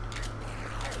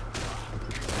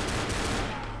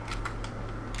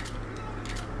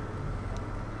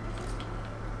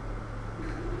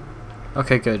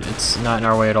 Okay, good. It's not in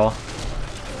our way at all.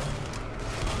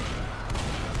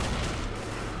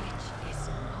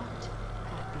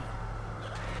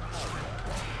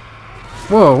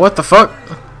 Whoa, what the fuck?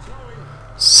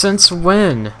 Since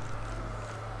when?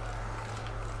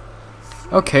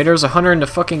 Okay, there's a hunter in the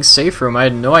fucking safe room. I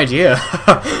had no idea.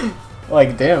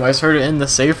 Like, damn, I just heard it in the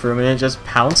safe room and it just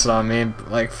pounced on me,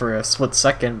 like, for a split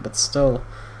second, but still.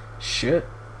 Shit.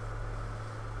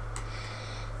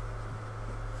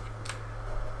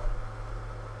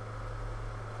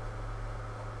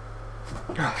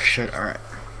 Oh, shit, alright.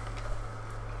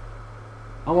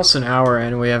 Almost an hour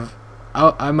in, we have...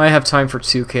 I might have time for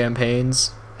 2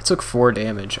 campaigns. I took 4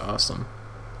 damage, awesome.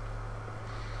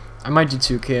 I might do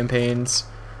 2 campaigns,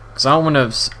 because I don't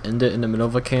want to end it in the middle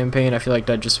of a campaign. I feel like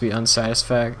that'd just be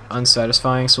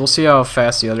unsatisfying, so we'll see how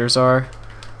fast the others are.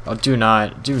 Oh, do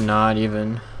not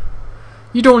even.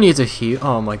 You don't need to heal.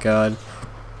 Oh my god.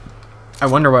 I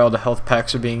wonder why all the health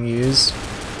packs are being used.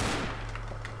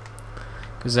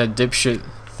 Because that dipshit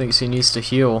thinks he needs to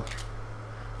heal.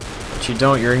 But you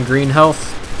don't, you're in green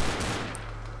health.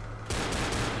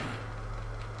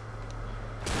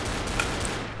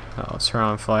 Oh, let's turn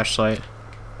on flashlight.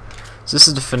 So this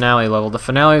is the finale level. The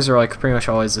finales are like pretty much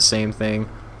always the same thing.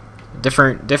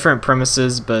 Different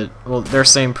premises, but well, they're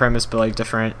same premise, but like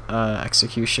different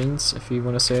executions, if you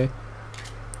want to say.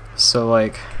 So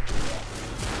like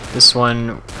this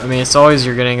one, I mean, it's always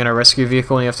you're getting in a rescue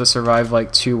vehicle and you have to survive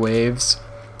like 2 waves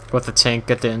with a tank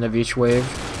at the end of each wave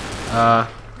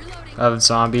of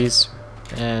zombies,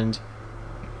 and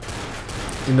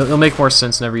it'll make more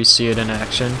sense whenever you see it in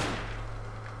action.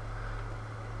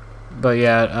 But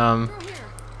yeah,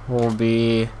 we'll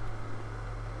be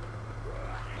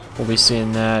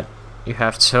seeing that. You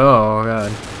have to. Oh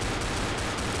god,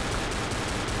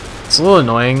 it's a little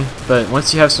annoying, but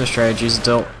once you have some strategies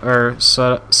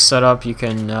set up, you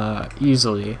can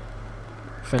easily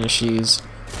finish these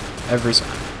every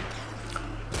time.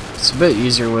 It's a bit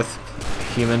easier with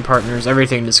human partners.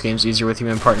 Everything in this game's easier with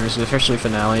human partners, especially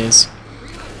finales.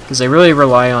 Because they really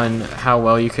rely on how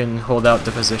well you can hold out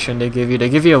the position they give you. They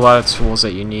give you a lot of tools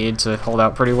that you need to hold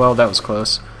out pretty well. That was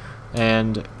close.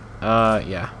 And,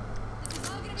 yeah.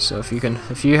 So if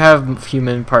you have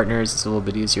human partners, it's a little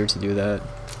bit easier to do that.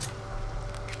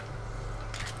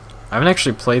 I haven't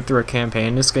actually played through a campaign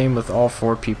in this game with all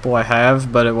 4 people. I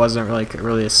have, but it wasn't like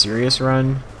really a serious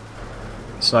run.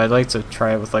 So I'd like to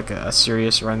try it with like a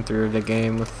serious run through of the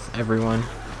game with everyone.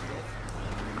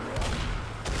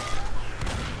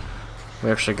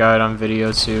 We actually got it on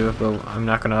video too, but I'm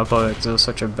not gonna upload it because it was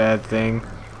such a bad thing.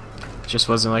 It just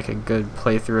wasn't like a good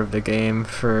playthrough of the game,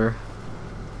 for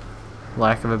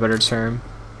lack of a better term.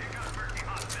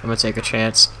 I'm gonna take a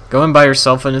chance. Going by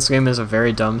yourself in this game is a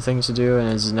very dumb thing to do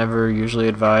and is never usually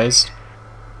advised.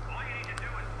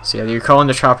 So yeah, you're calling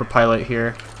the chopper pilot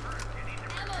here.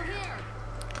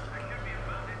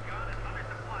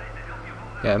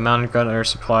 Yeah, mounted gun or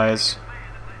supplies.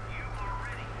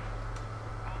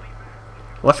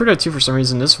 Left 4 Dead 2, for some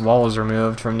reason this wall is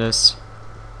removed from this.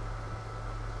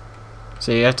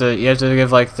 So you have to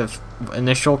give like the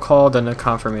initial call, then the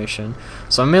confirmation.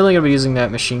 So I'm mainly gonna be using that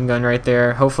machine gun right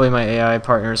there. Hopefully my AI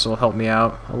partners will help me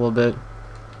out a little bit.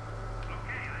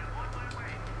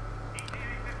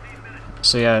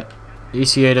 So yeah,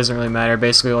 ETA doesn't really matter.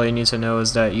 Basically all you need to know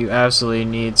is that you absolutely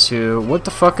need to... What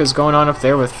the fuck is going on up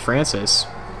there with Francis?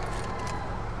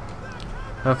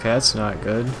 Okay, that's not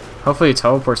good. Hopefully he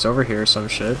teleports over here or some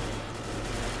shit.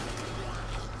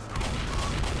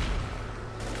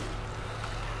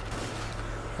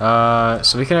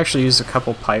 So we can actually use a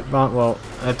couple pipe bomb. Well,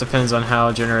 that depends on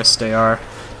how generous they are.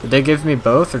 Did they give me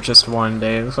both or just one?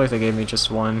 It looks like they gave me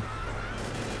just one.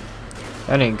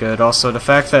 That ain't good. Also, the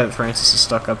fact that Francis is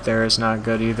stuck up there is not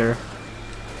good either.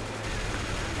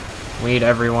 We need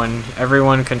everyone.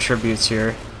 Everyone contributes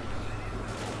here.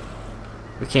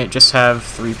 We can't just have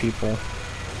 3 people.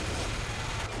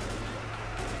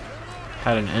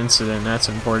 Had an incident. That's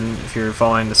important if you're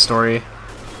following the story.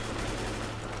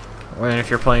 Or if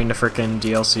you're playing the frickin'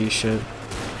 DLC shit.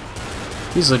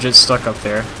 He's legit stuck up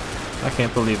there. I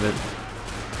can't believe it.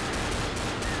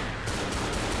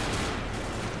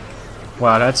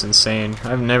 Wow, that's insane.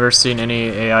 I've never seen any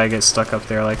AI get stuck up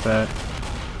there like that.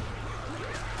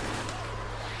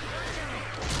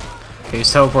 Okay, he's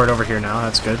teleported over here now.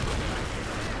 That's good.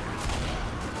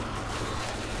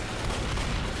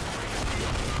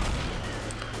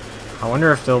 I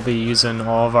wonder if they'll be using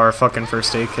all of our fucking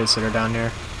first aid kits that are down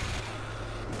here.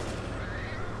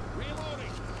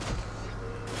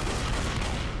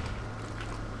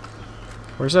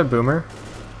 Where's that boomer?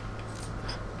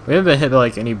 We haven't been hit by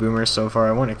like any boomers so far.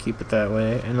 I want to keep it that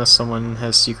way, unless someone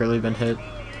has secretly been hit.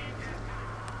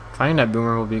 Finding that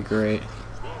boomer will be great.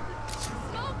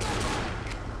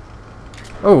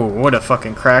 Oh, what a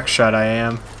fucking crack shot I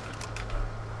am.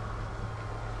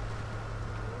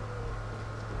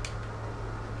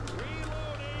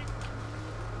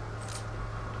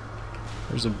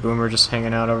 There's a boomer just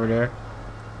hanging out over there.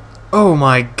 Oh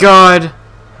my god!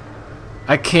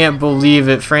 I can't believe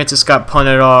it. Francis got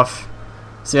punted off.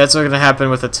 See, that's what's gonna happen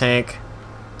with a tank.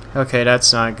 Okay,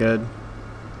 that's not good.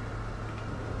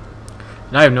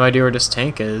 And I have no idea where this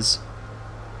tank is.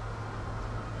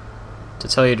 To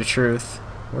tell you the truth.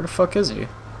 Where the fuck is he?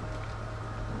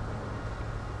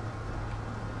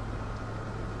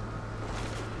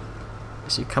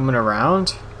 Is he coming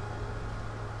around?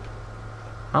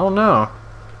 I don't know.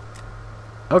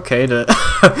 Okay,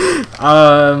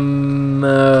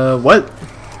 what?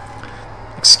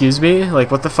 Excuse me? Like,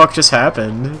 what the fuck just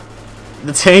happened?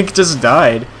 The tank just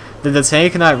died. Did the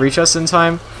tank not reach us in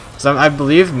time? So I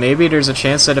believe maybe there's a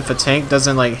chance that if a tank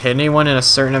doesn't, like, hit anyone in a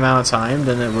certain amount of time,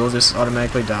 then it will just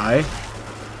automatically die.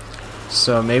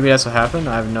 So maybe that's what happened?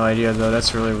 I have no idea, though.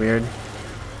 That's really weird.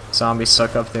 Zombies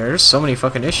suck up there. There's so many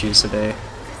fucking issues today.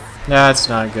 That's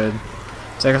not good.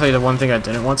 It's actually the one thing I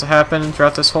didn't want to happen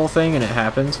throughout this whole thing, and it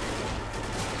happened.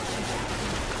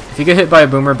 If you get hit by a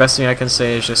boomer, best thing I can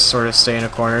say is just sort of stay in a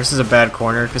corner. This is a bad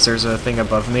corner because there's a thing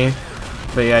above me.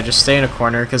 But yeah, just stay in a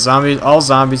corner because all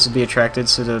zombies will be attracted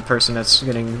to the person that's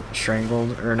getting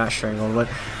strangled, or not strangled, but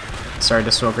sorry,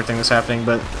 the smoker thing was happening.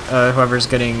 But whoever's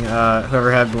getting,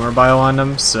 whoever had boomer bile on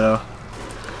them. So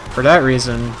for that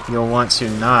reason, you'll want to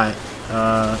not.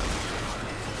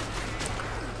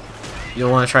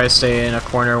 You'll want to try to stay in a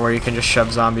corner where you can just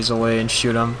shove zombies away and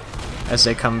shoot them as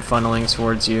they come funneling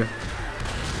towards you.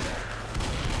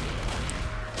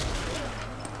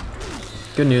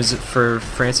 Good news for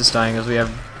Francis dying is we have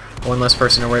one less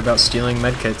person to worry about stealing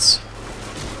medkits.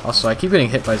 Also, I keep getting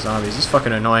hit by zombies. It's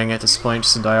fucking annoying at this point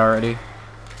just to die already.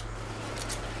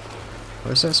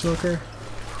 Where's that smoker?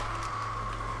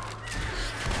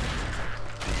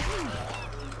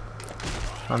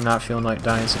 I'm not feeling like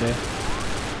dying today.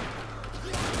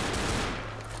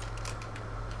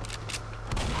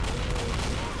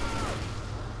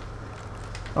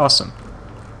 Awesome.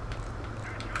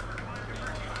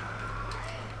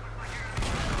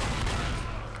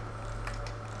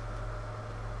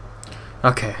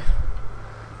 Okay.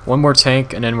 One more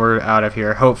tank and then we're out of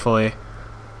here, hopefully.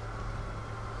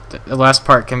 The last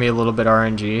part can be a little bit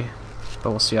RNG, but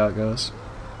we'll see how it goes.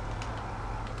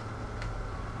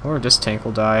 Or this tank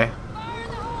will die.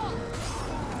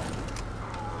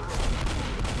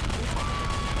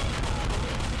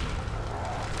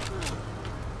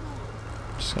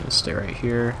 Just gonna stay right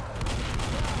here.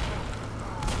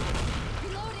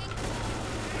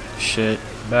 Shit,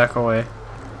 back away.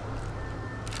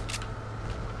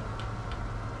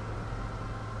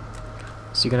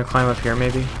 Is he gonna climb up here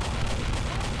maybe?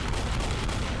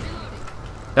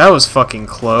 That was fucking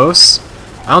close.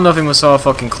 I don't know if anyone saw how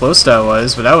fucking close that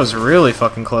was, but that was really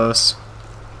fucking close.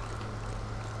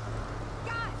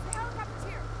 Guys, the helicopter's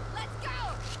here. Let's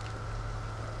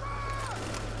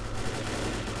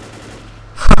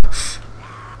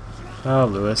go. Oh,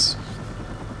 Lewis.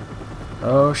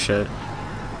 Oh, shit.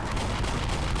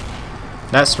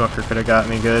 That smoker could have got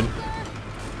me good.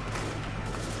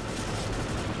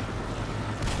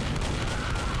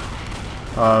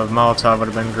 Molotov would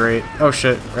have been great. Oh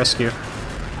shit, rescue.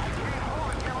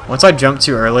 Once I jumped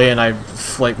too early and I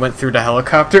like went through the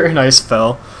helicopter and I just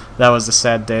fell. That was a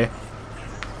sad day.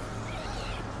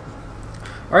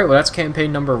 Alright, well that's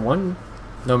campaign number 1.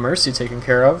 No Mercy taken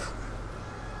care of.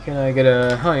 Can I get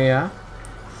a... oh yeah.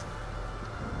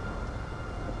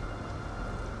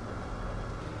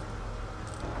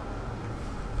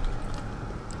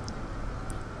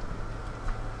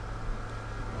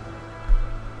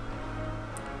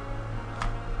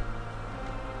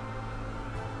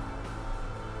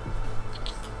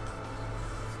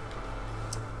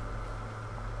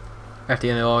 At the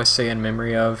end, they'll always say in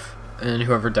memory of, and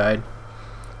whoever died.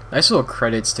 Nice little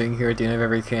credits sticking here at the end of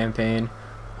every campaign.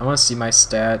 I want to see my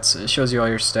stats. It shows you all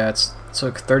your stats. It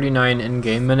took 39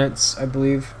 in-game minutes, I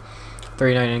believe.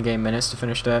 39 in-game minutes to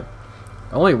finish that.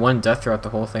 Only 1 death throughout the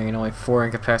whole thing, and only 4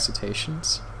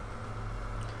 incapacitations.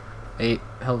 8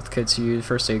 health kits used,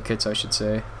 first aid kits, I should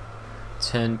say.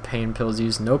 10 pain pills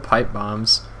used, no pipe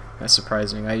bombs. That's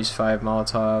surprising. I used 5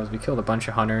 Molotovs. We killed a bunch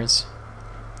of hunters.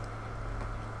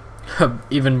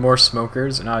 Even more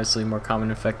smokers, and obviously more common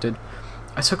infected.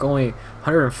 I took only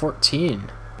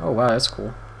 114. Oh wow, that's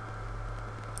cool.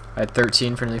 I had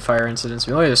 13 friendly fire incidents.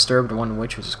 We only disturbed 1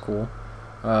 witch, which is cool.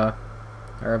 I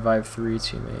revived 3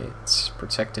 teammates.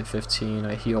 Protected 15.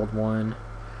 I healed 1.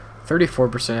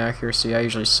 34% accuracy. I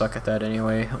usually suck at that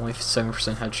anyway. Only 7%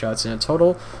 headshots. And a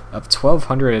total of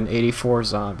 1,284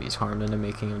 zombies harmed in the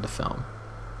making of the film.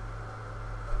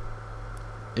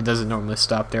 It doesn't normally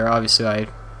stop there. Obviously, I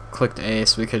clicked A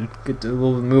so we could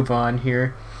we'll move on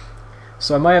here.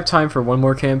 So I might have time for one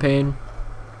more campaign,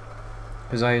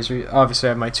 because I obviously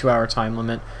have my 2-hour time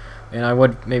limit, and I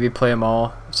would maybe play them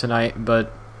all tonight,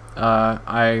 but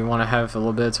I want to have a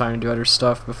little bit of time to do other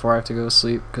stuff before I have to go to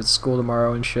sleep, because school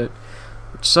tomorrow and shit,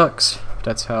 which sucks.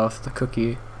 That's how the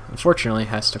cookie, unfortunately,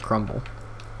 has to crumble.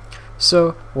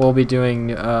 So we'll be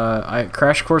doing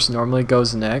Crash Course normally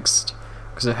goes next,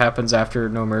 because it happens after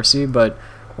No Mercy, but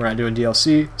we're not doing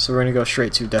DLC, so we're gonna go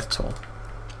straight to Death Toll.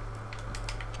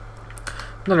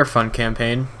 Another fun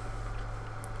campaign.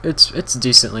 It's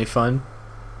decently fun.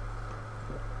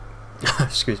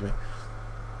 Excuse me.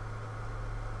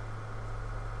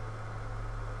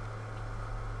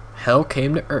 Hell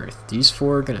came to Earth. These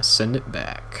 4 are gonna send it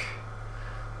back.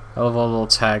 I love all the little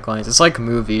taglines. It's like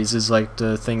movies is like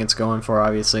the thing it's going for,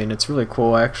 obviously, and it's really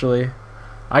cool actually.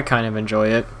 I kind of enjoy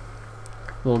it.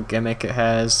 Little gimmick it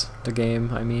has, the game,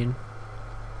 I mean.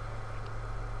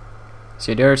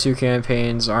 See, the other 2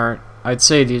 campaigns aren't. I'd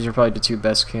say these are probably the 2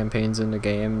 best campaigns in the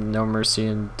game, No Mercy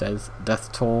and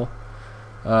Death Toll.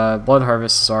 Blood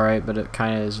Harvest is alright, but it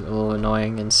kind of is a little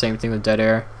annoying, and same thing with Dead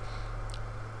Air.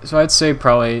 So I'd say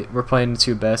probably we're playing the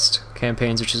 2 best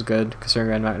campaigns, which is good,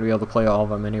 considering I'm not going to be able to play all of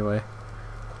them anyway.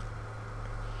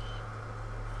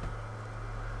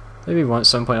 Maybe at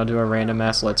some point I'll do a random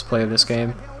ass Let's Play of this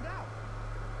game.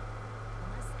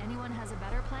 Unless anyone has a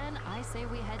better plan, I say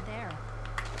we head there.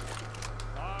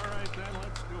 All right, then,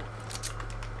 let's do it.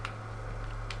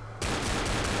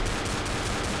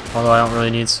 Although I don't really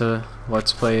need to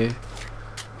Let's Play.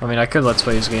 I mean, I could Let's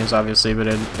Play these games, obviously, but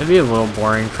it'd be a little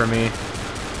boring for me.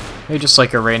 Maybe just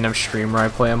like a random stream where I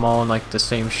play them all in like the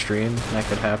same stream. That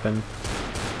could happen.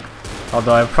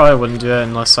 Although I probably wouldn't do it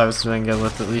unless I was doing it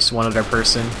with at least one other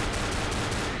person.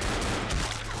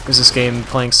 Because this game,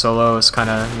 playing solo, is kind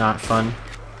of not fun.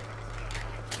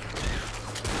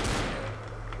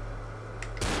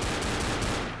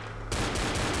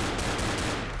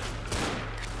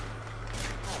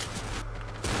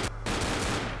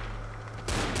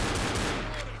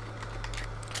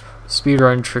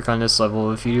 Speedrun trick on this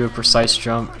level: if you do a precise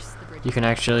jump, you can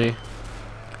actually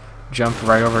jump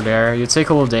right over there. You take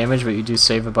a little damage, but you do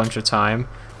save a bunch of time.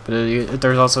 But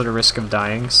there's also the risk of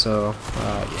dying, so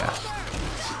yeah.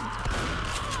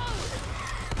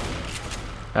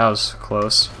 That was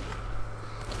close.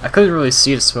 I couldn't really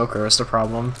see the smoker, was the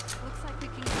problem. Looks like we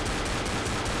can.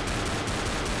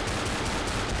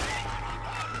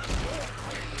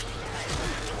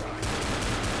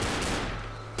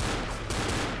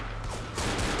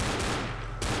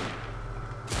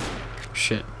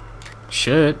 Shit.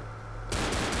 Shit.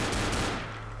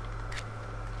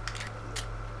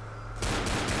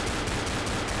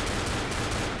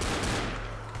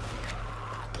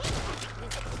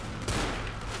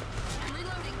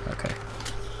 Okay.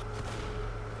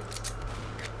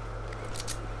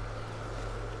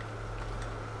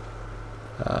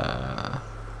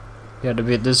 Yeah,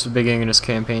 this beginning of this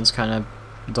campaign's kind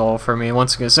of dull for me.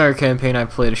 Once again, it's another campaign I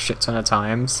played a shit ton of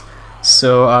times,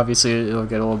 so obviously it'll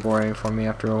get a little boring for me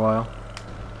after a while,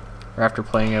 or after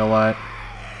playing it a lot.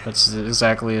 That's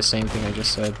exactly the same thing I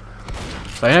just said.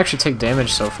 So I didn't actually take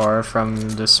damage so far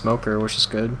from the smoker, which is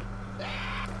good.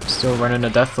 Still running a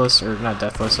deathless, or not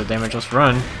deathless, a damageless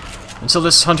run. Until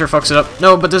this hunter fucks it up.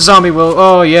 No, but the zombie will.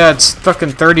 Oh yeah, it's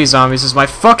fucking 30 zombies. It's my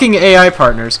fucking AI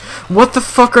partners. What the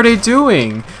fuck are they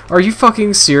doing? Are you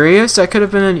fucking serious? That could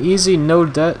have been an easy no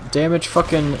damage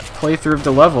fucking playthrough of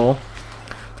the level.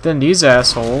 But then these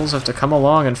assholes have to come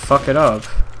along and fuck it up.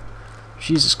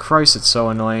 Jesus Christ, it's so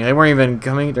annoying. They weren't even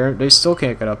coming. They still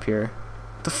can't get up here.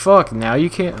 What the fuck? Now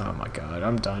you can't. Oh my god,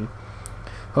 I'm done.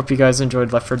 Hope you guys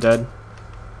enjoyed Left 4 Dead.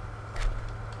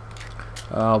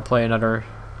 I'll play another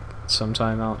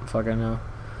sometime. I don't fucking know.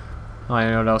 I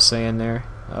don't know what I was saying there.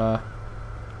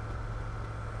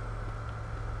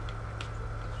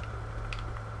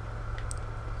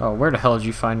 Oh, where the hell did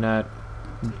you find that?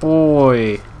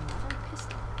 Boy.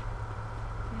 Pistol.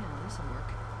 Yeah, this'll work.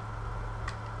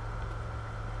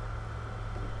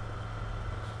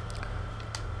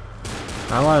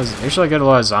 Usually I get a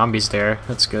lot of zombies there.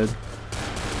 That's good.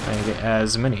 I didn't get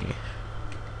as many.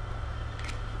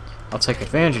 I'll take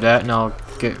advantage of that and I'll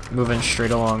get moving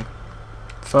straight along.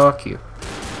 Fuck you.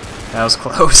 That was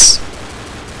close.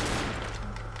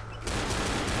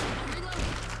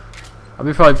 I'll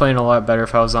be probably playing a lot better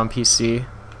if I was on PC.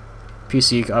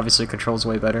 PC obviously controls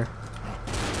way better.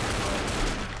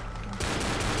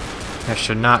 That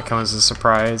should not come as a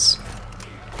surprise.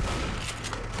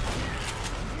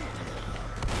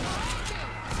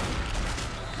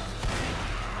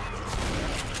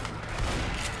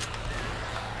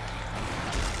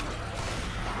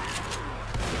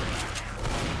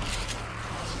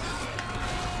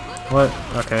 What?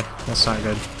 Okay, that's not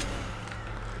good.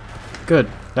 Good.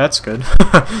 That's good.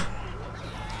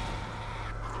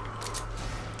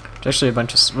 There's actually a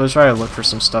bunch of... We'll try to look for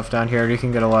some stuff down here. You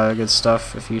can get a lot of good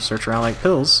stuff if you search around, like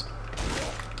pills.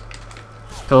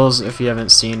 Pills, if you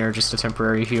haven't seen, are just a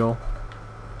temporary heal.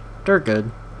 They're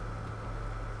good.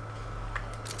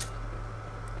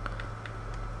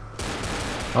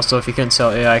 Also, if you couldn't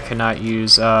tell, AI cannot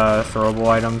use throwable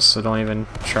items, so don't even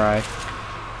try.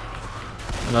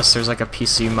 Unless there's like a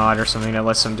PC mod or something that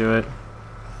lets them do it.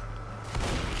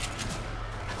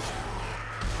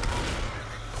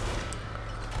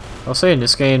 I'll say in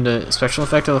this game, the special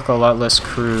effects look a lot less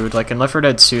crude. Like in Left 4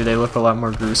 Dead 2, they look a lot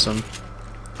more gruesome.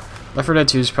 Left 4 Dead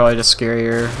 2 is probably the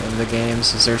scarier of the games,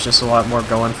 since there's just a lot more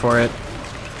going for it.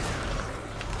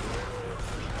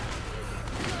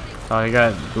 Oh, you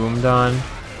got boomed on.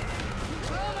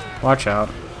 Watch out.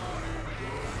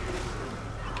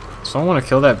 Someone want to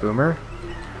kill that boomer?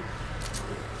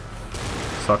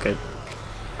 Fuck it.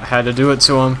 I had to do it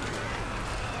to him.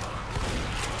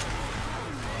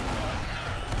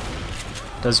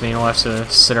 Does mean we'll have to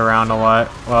sit around a lot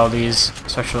while these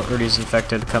special or these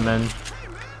infected come in.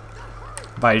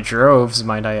 By droves,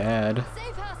 might I add.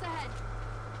 Safe house ahead.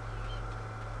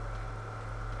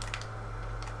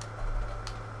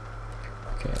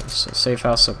 Okay, so safe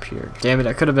house up here. Damn it,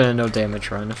 that could have been a no damage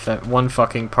run if that one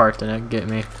fucking part didn't get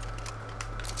me.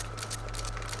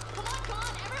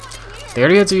 They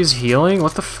already had to use healing?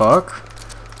 What the fuck?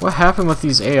 What happened with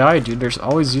these AI, dude? They're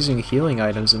always using healing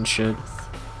items and shit.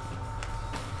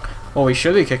 Well, we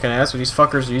should be kicking ass, but these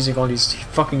fuckers are using all these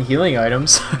fucking healing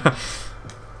items.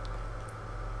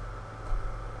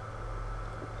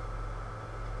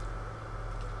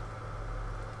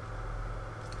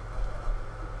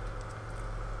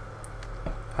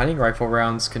 Hunting rifle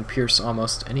rounds can pierce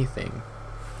almost anything.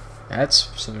 That's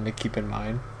something to keep in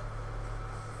mind.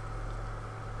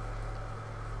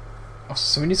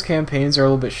 Some of these campaigns are a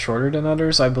little bit shorter than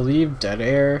others. I believe Dead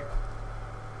Air.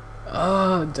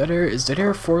 Dead Air, is Dead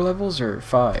Air 4 levels or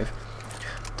 5?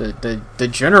 The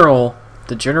general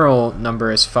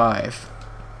number is 5.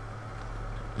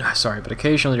 Sorry, but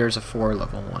occasionally there's a 4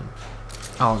 level one.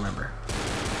 I'll remember.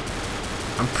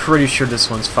 I'm pretty sure this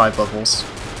one's 5 levels.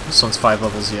 This one's 5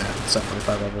 levels, yeah. It's definitely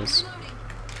 5 levels.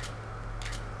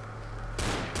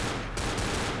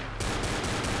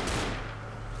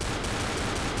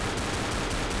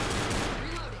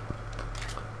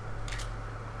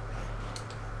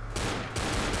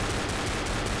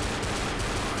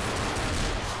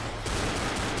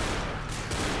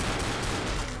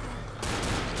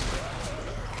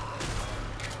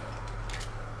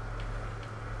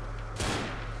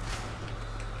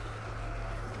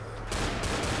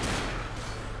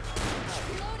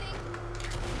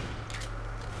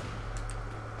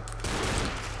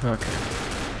 Okay.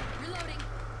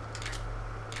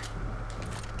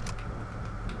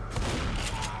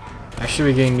 I should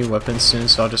be getting new weapons soon,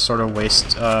 so I'll just sort of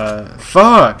waste,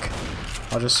 fuck!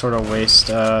 I'll just sort of waste,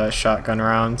 shotgun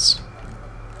rounds.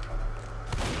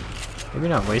 Maybe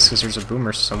not waste, because there's a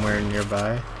boomer somewhere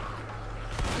nearby.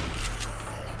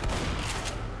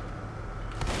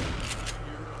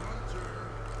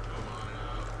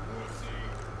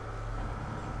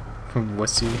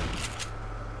 Wussy.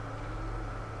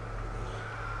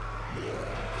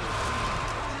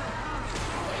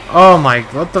 Oh my,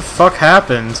 what the fuck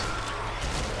happened?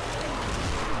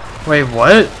 Wait,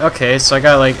 what? Okay, so I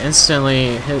got like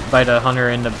instantly hit by the hunter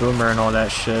and the boomer and all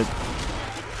that shit.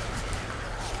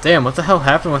 Damn, what the hell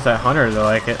happened with that hunter though?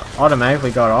 Like, it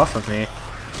automatically got off of me.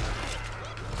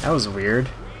 That was weird.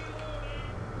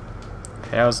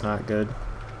 Okay, that was not good.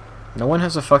 No one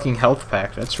has a fucking health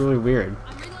pack. That's really weird.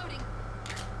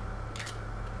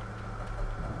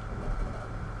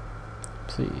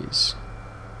 Please.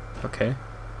 Okay.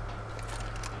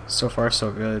 So far,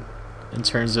 so good. In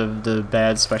terms of the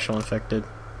bad special infected.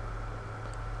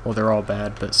 Well, they're all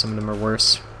bad, but some of them are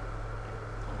worse.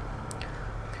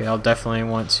 Okay, I'll definitely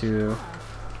want to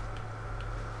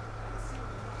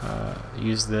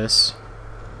use this.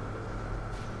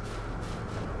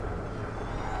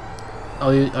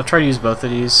 I'll try to use both of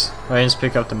these. I just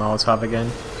pick up the Molotov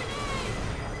again.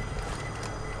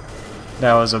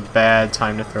 That was a bad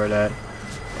time to throw that.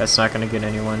 That's not gonna get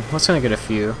anyone. What's gonna get a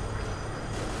few?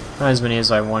 Not as many as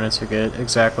I wanted to get,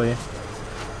 exactly.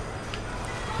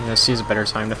 This is a better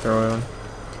time to throw in.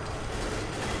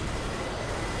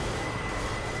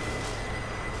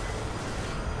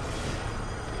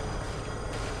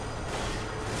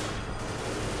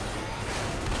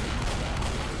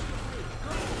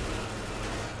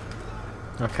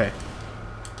 Okay.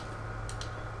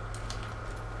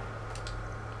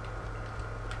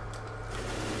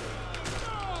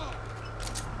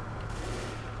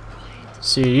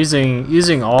 See,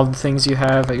 using all the things you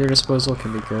have at your disposal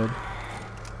can be good.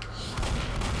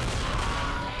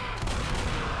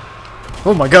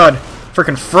 Oh my god!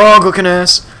 Freaking frog looking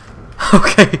ass!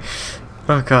 Okay.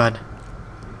 Oh god.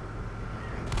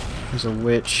 There's a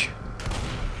witch.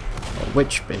 A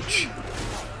witch bitch.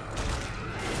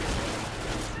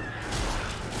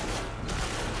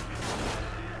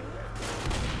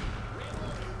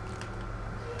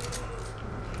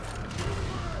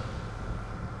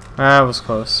 That was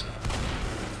close.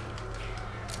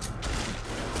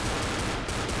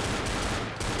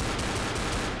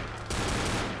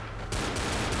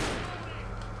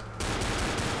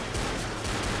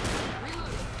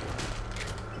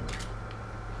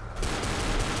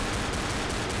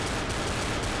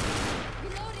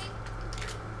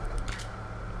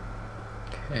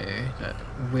 Okay, that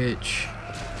witch.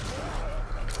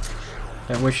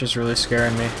 That witch is really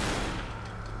scaring me.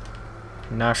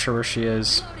 I'm not sure where she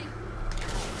is.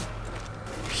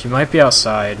 She might be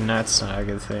outside, and that's not a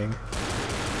good thing.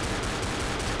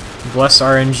 Bless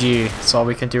RNG. That's all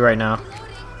we can do right now.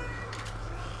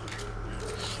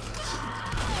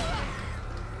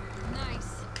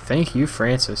 Thank you,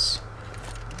 Francis.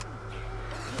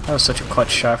 That was such a clutch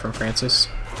shot from Francis.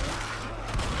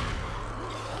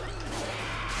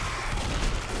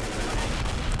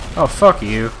 Oh, fuck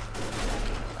you.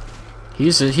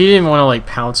 He didn't want to, like,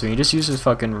 pounce me. He just used his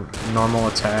fucking normal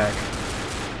attack.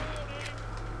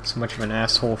 So much of an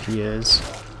asshole he is.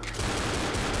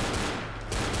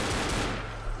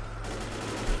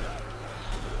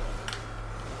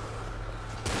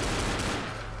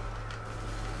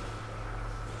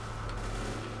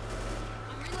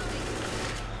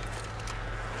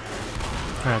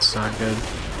 That's not good.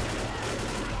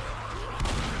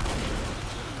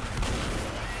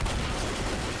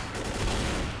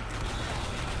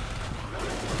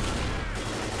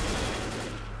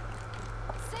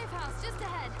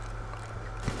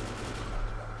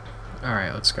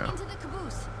 Alright, let's go.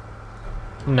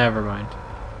 Never mind.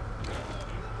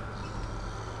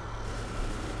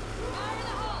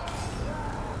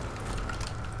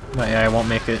 But yeah, I won't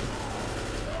make it.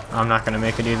 I'm not gonna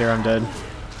make it either, I'm dead.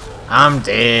 I'm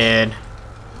dead.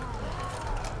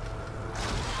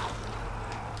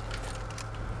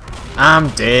 I'm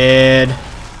dead.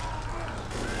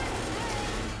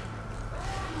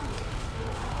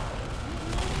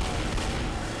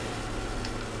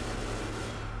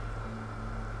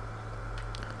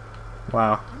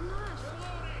 Wow.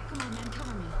 Come on, man,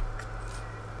 cover me.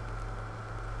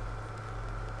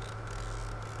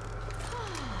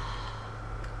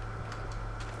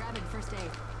 Grabbing first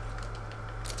aid.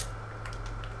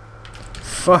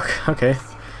 Fuck, okay.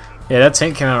 Yeah, that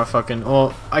tank came out of fucking...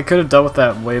 Well, I could have dealt with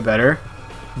that way better,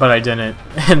 but I didn't.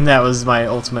 And that was my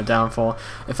ultimate downfall.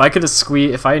 If I could have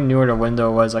squeezed... If I knew where the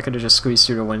window was, I could have just squeezed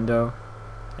through the window.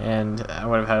 And I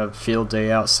would have had a field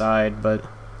day outside, but...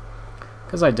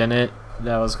 Because I didn't,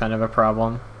 that was kind of a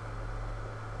problem.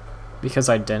 Because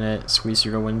I didn't squeeze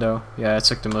through the window. Yeah, I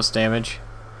took the most damage.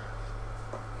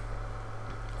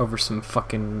 Over some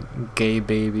fucking gay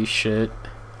baby shit.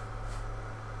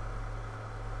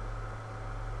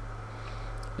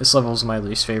 This level's my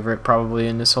least favorite, probably,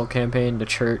 in this whole campaign, the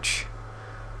church.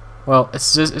 Well,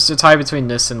 it's a tie between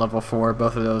this and level 4.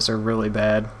 Both of those are really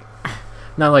bad.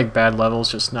 Not like bad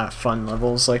levels, just not fun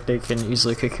levels. Like, they can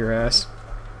easily kick your ass.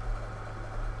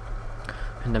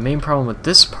 And the main problem with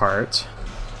this part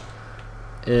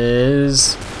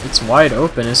is it's wide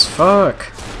open as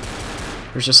fuck.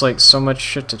 There's just like so much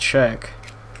shit to check.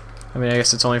 I mean, I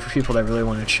guess it's only for people that really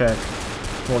want to check.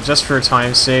 Well, just for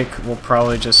time's sake, we'll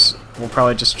probably just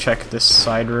check this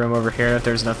side room over here. If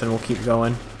there's nothing, we'll keep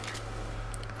going.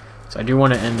 So I do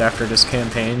want to end after this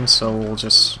campaign, so we'll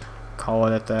just call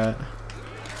it at that.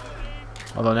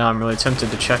 Although now I'm really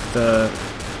tempted to check the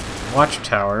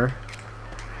watchtower.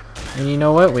 And you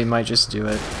know what? We might just do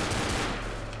it.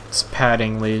 It's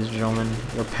padding, ladies and gentlemen.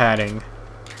 We're padding.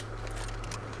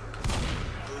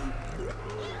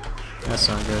 That's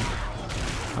not good.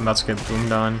 I'm about to get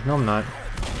boomed on. No, I'm not.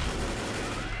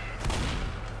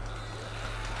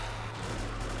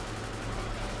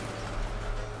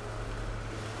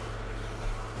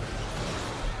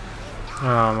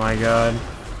 Oh my god.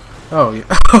 Oh, yeah.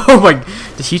 Oh my,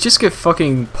 did he just get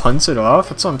fucking punted off?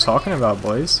 That's what I'm talking about,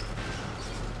 boys.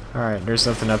 Alright, there's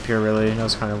nothing up here really. That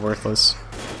was kind of worthless.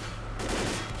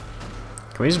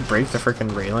 Can we just break the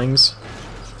freaking railings?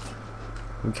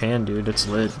 We can, dude. It's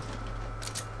lit.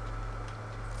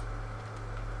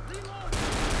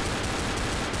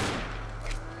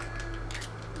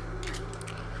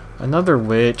 Another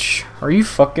witch. Are you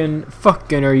fucking,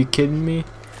 are you kidding me?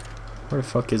 Where the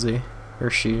fuck is he? Or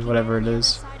she, whatever it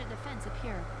is.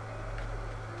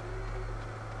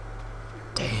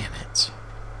 Damn it.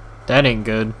 That ain't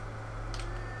good.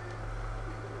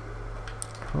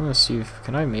 I wanna see if,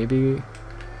 can I maybe...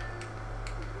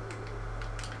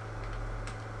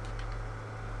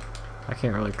 I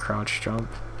can't really crouch jump.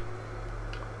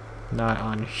 Not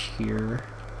on here.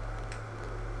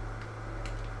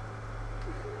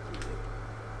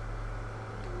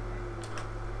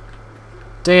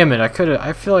 Damn it, I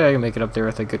feel like I can make it up there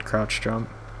with a good crouch jump.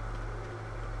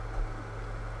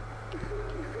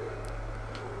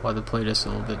 Well, the plate is a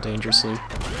little bit dangerously.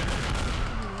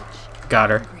 Got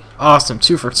her. Awesome,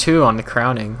 2 for 2 on the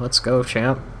crowning. Let's go,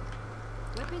 champ.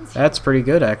 That's pretty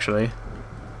good, actually.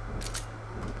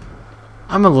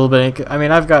 I'm a little bit... I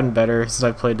mean, I've gotten better since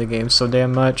I've played the game so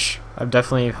damn much. I've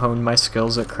definitely honed my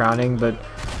skills at crowning, but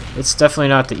it's definitely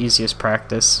not the easiest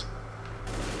practice.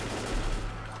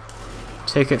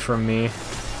 Take it from me.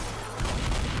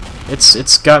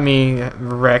 It's got me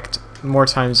wrecked more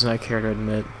times than I care to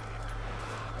admit.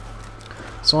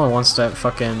 Someone wants that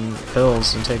fucking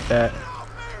pills and take that.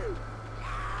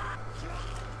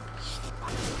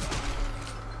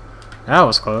 That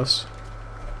was close.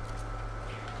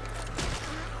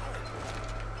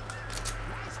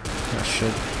 Oh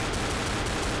shit.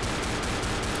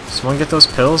 Someone get those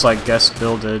pills? I guess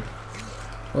Bill did.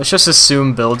 Let's just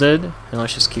assume Bill did, and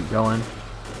let's just keep going.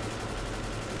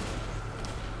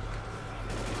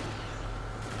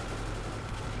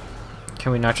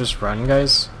 Can we not just run,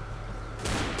 guys?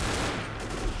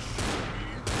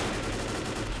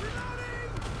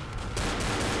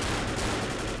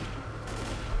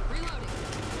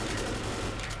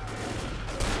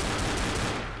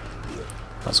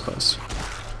 That was close.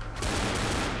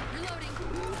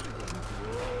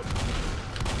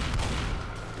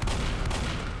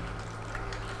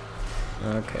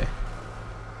 Okay.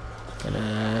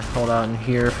 Gonna hold out in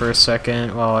here for a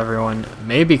second while everyone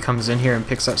maybe comes in here and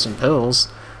picks up some pills.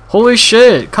 Holy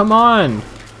shit! Come on!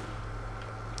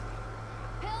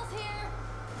 Pills here.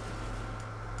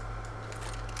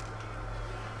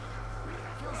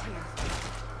 Pills here.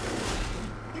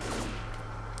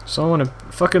 Someone wanna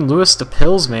fucking Lewis the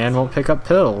pills, man. Won't pick up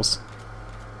pills.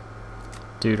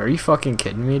 Dude, are you fucking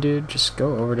kidding me, dude? Just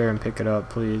go over there and pick it up,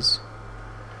 please.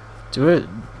 Do it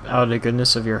out of the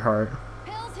goodness of your heart.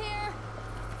 Pills here.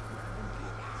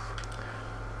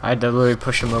 I had to literally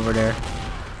push him over there.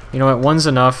 You know what? One's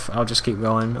enough. I'll just keep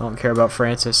going. I don't care about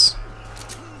Francis.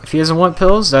 If he doesn't want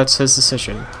pills, that's his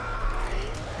decision.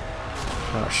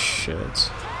 Oh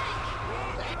shit.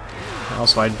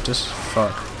 Also, I just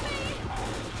fuck.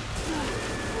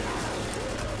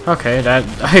 Okay, that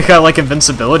I got like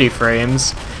invincibility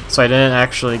frames, so I didn't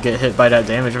actually get hit by that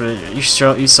damage. But you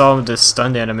saw the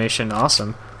stunned animation.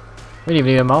 Awesome. We didn't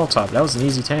even need a Molotov. That was an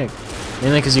easy tank.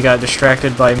 Mainly because you got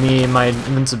distracted by me and my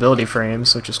invincibility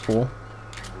frames, which is cool.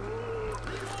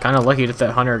 Kind of lucky that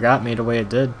that hunter got me the way it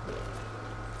did.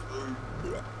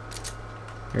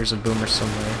 There's a boomer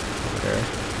somewhere over there.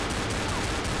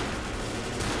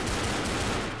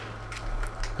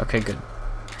 Okay, good.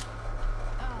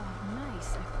 Oh,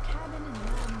 nice. A cabin in the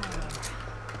middle of nowhere.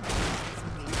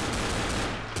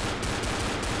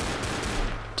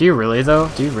 Do you really though?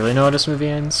 Do you really know how this movie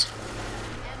ends?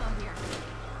 Ammo here.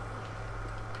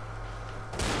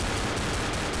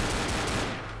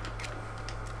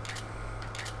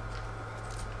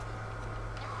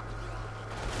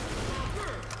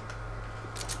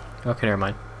 Okay, never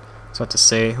mind. So what to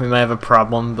say, we might have a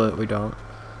problem, but we don't.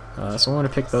 Someone want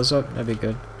to pick those up? That'd be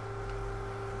good.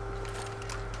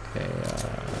 Okay,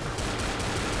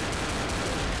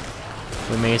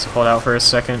 we may need to hold out for a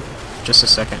second. Just a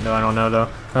second, though. I don't know, though.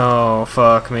 Oh,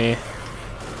 fuck me.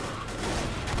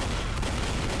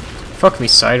 Fuck me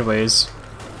sideways.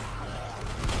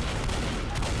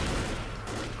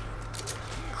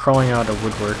 Crawling out of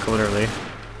woodwork, literally.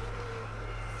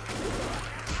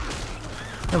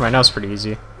 Never mind, that was pretty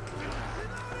easy.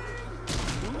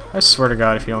 I swear to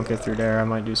God, if you don't get through there, I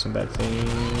might do some bad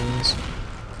things.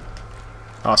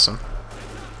 Awesome.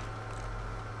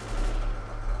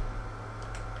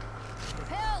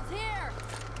 Pills here.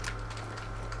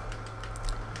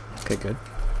 Okay, good.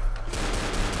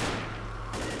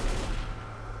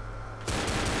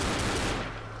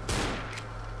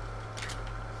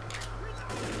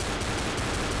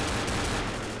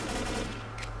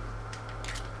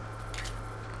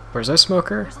 Where's that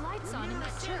smoker? There's lights on in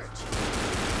that church.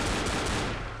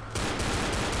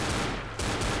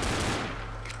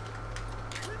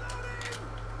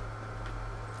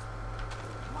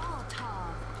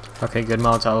 Molotov. Okay, good.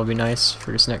 Molotov will be nice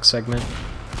for this next segment.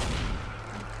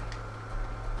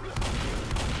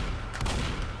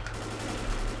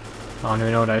 I don't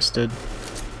even know what I just did.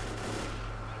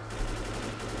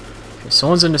 Okay,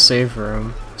 someone's in the save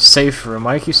room. Safe room.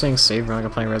 Why do you keep saying save room like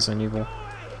I'm playing Resident Evil?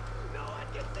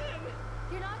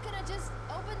 You're not gonna just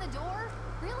open the door?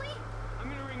 Really? I'm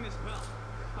gonna ring this bell.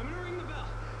 I'm gonna ring the bell.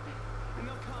 And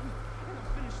they'll come and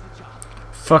they'll finish the job.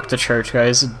 Fuck the church,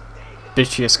 guys. The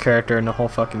bitchiest character in the whole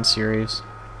fucking series.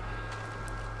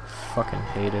 Fucking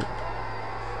hate it.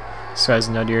 This guy's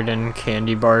nuttier than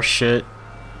candy bar shit.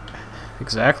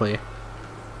 Exactly.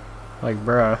 Like,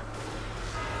 bruh.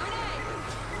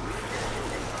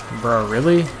 Bruh,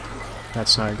 really?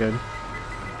 That's not good.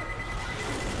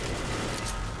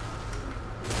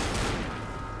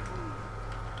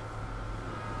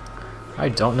 I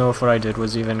don't know if what I did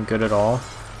was even good at all.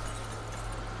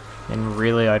 And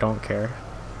really, I don't care.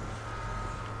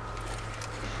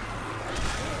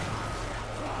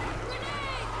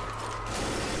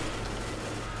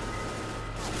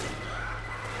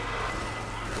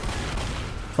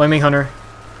 Flaming Hunter.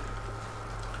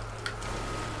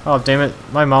 Oh, damn it.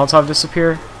 My Molotov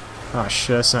disappeared? Oh,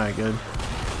 shit, that's not good.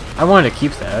 I wanted to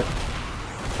keep that.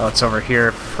 Oh, it's over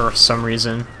here for some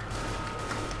reason.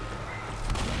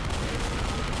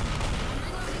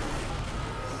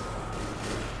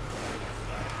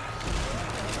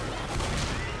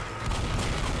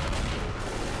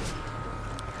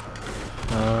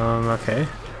 Okay.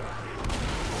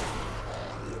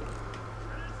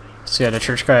 So yeah, the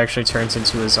church guy actually turns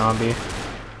into a zombie.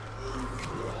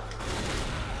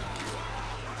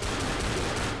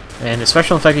 And the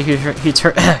special effect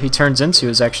he turns into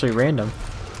is actually random.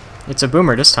 It's a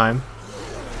boomer this time.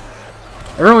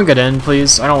 Everyone get in,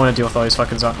 please. I don't want to deal with all these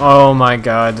fucking zombies. Oh my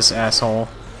god, this asshole.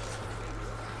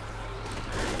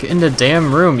 Get in the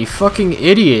damn room, you fucking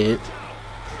idiot.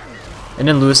 And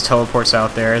then Lewis teleports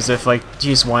out there as if, like, he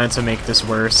just wanted to make this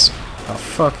worse. Oh,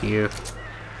 fuck you.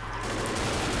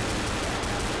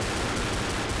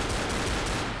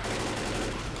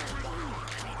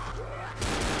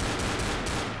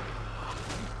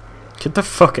 Get the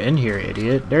fuck in here,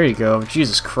 idiot. There you go.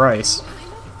 Jesus Christ.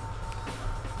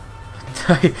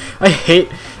 I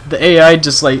hate the AI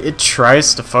just, like, it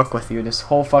tries to fuck with you this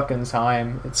whole fucking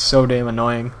time. It's so damn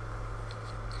annoying.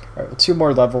 Alright, well, 2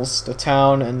 more levels. The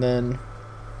town and then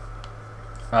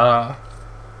the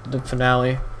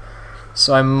finale.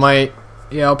 So I might,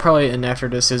 yeah, I'll probably end after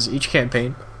this. Is each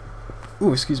campaign,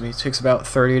 ooh, excuse me, takes about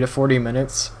 30 to 40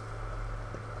 minutes.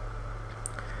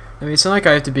 I mean, it's not like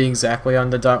I have to be exactly on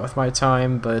the dot with my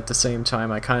time, but at the same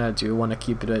time, I kind of do want to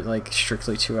keep it at, like,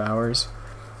 strictly 2 hours.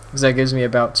 Because that gives me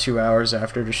about 2 hours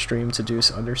after the stream to do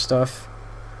some other stuff.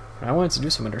 And I wanted to do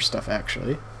some other stuff,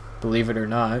 actually. Believe it or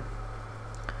not.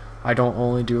 I don't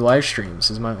only do live streams,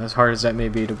 as hard as that may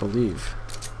be to believe.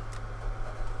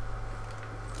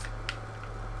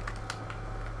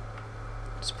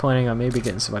 Just planning on maybe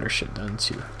getting some other shit done,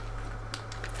 too.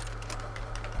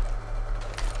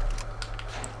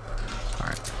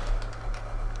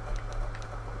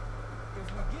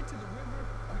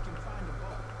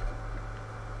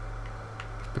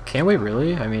 But can we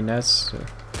really? I mean, that's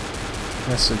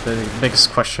the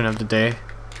biggest question of the day.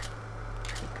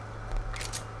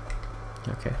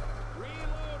 Okay.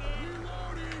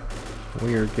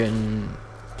 We are getting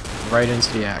right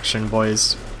into the action,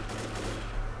 boys.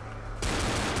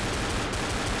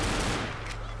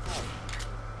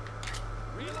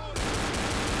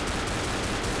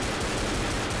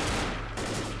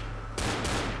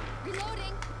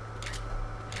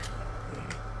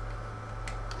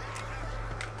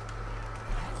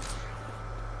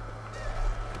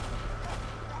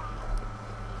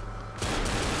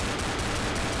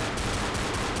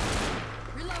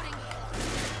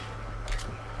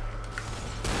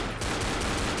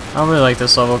 I don't really like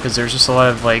this level because there's just a lot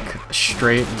of, like,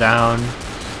 straight down,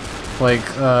 like,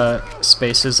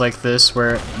 spaces like this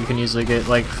where you can easily get,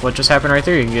 like, what just happened right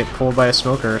there, you can get pulled by a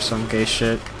smoker or some gay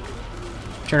shit.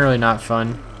 Generally not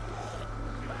fun.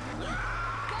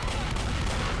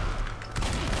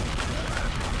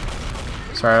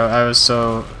 Sorry, I was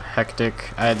so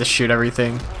hectic. I had to shoot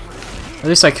everything. At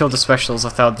least I killed the specials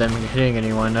without them hitting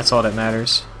anyone, that's all that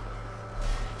matters.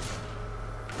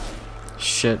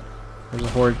 Shit. There's a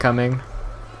horde coming.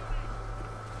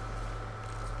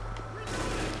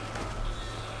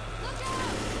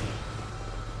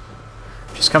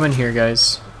 Just come in here,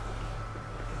 guys.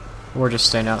 Or just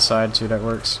stand outside, see if that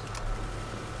works.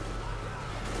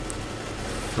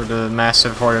 for the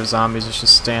massive horde of zombies that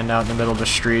just stand out in the middle of the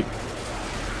street.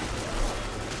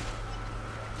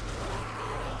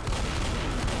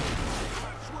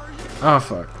 Oh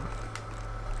fuck.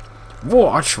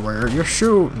 Watch where you're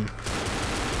shooting.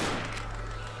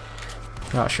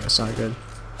 Oh shit, that's not good.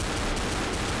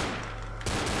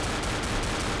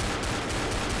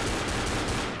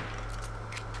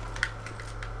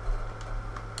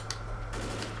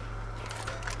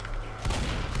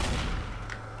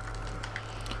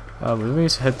 Let me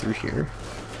just head through here.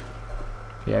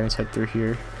 Yeah, let's head through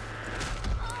here.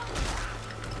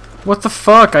 What the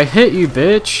fuck? I hit you,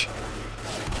 bitch!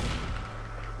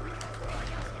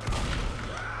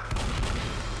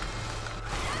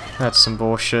 That's some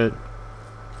bullshit.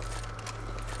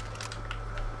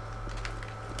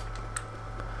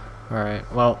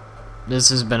 Alright, well, this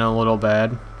has been a little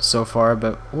bad so far,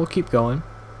 but we'll keep going.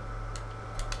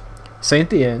 This ain't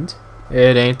the end.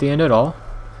 It ain't the end at all.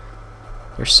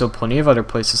 There's still plenty of other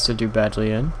places to do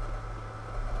badly in.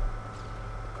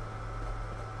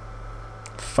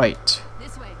 Fight.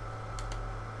 This way.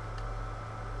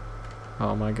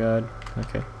 Oh my god.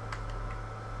 Okay.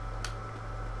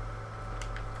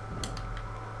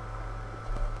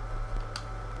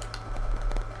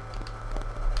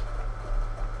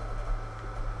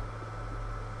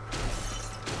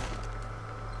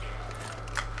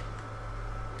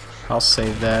 I'll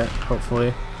save that,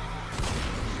 hopefully.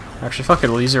 Actually, fuck it,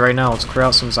 we'll use it right now. Let's clear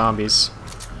out some zombies.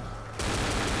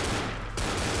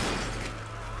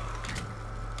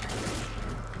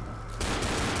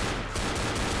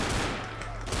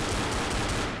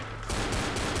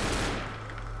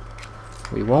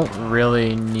 We won't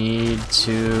really need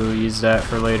to use that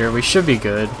for later. We should be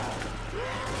good.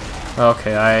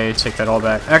 Okay, I take that all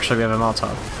back. Actually, we have a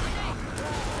Molotov.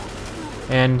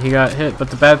 And he got hit,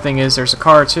 but the bad thing is there's a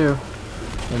car too.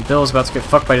 And Bill's about to get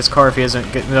fucked by this car if he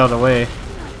doesn't get out of the way.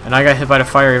 And I got hit by the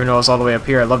fire even though I was all the way up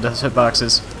here. I love those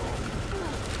hitboxes.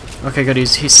 Okay, good.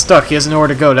 He's stuck. He doesn't know where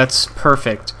to go. That's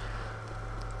perfect.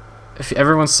 If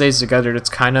everyone stays together, it's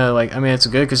kind of like... I mean, it's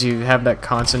good because you have that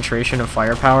concentration of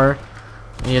firepower.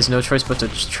 And he has no choice but to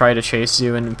try to chase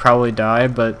you and probably die.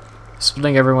 But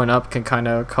splitting everyone up can kind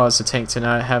of cause the tank to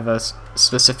not have a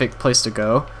specific place to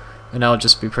go. And that'll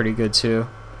just be pretty good too.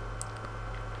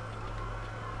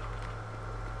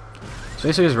 So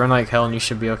basically just run like hell and you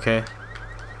should be okay.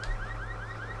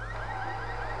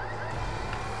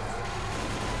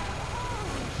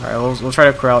 Alright, we'll try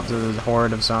to clear out the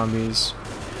horde of zombies.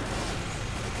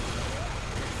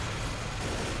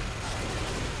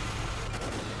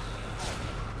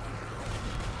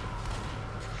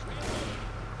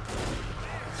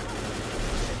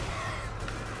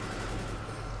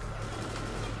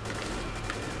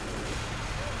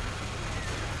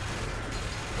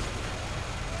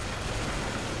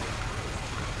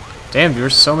 Damn,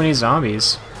 there's so many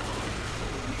zombies.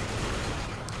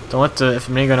 Don't let if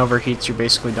the minigun overheats, you're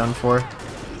basically done for.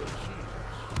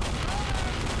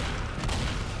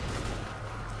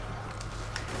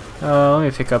 Let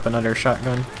me pick up another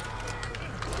shotgun.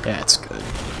 Yeah, it's good.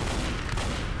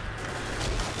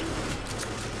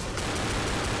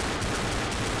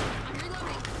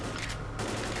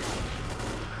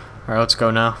 Alright, let's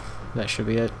go now. That should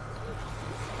be it.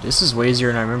 This is way easier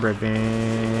than I remember it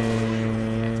being.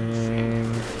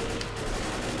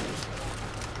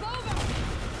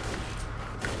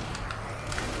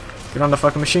 Get on the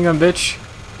fucking machine gun, bitch.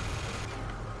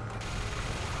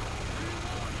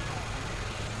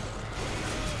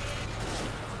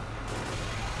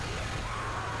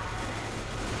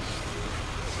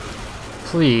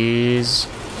 Please.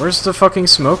 Where's the fucking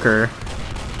smoker?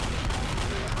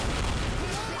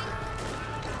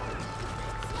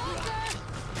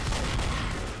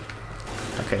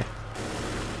 Okay.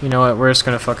 You know what? We're just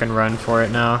gonna fucking run for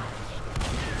it now.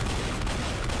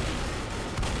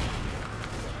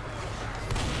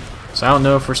 So I don't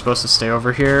know if we're supposed to stay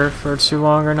over here for too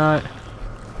long or not.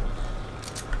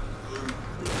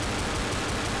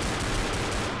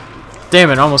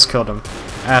 Damn it, almost killed him.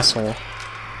 Asshole.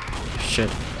 Shit.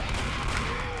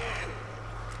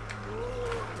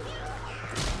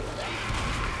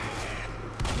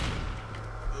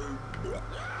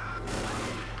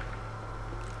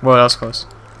 Whoa, that was close.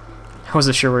 I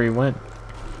wasn't sure where he went.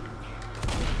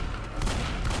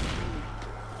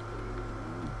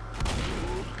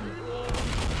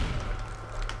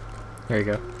 There you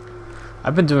go.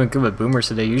 I've been doing good with boomers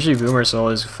today. Usually boomers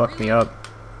always fuck me up.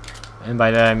 And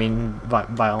by that I mean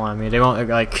bile on me. They won't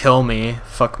like kill me,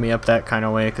 fuck me up that kind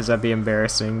of way, because that'd be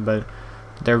embarrassing, but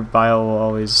their bile will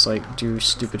always like do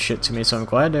stupid shit to me, so I'm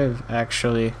glad they've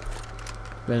actually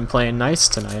been playing nice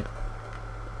tonight.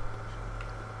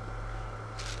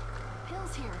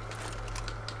 Pills here.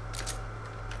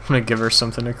 I'm gonna give her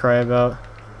something to cry about.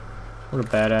 What a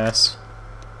badass.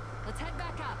 Let's head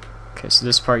back up. Okay, so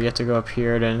this part you have to go up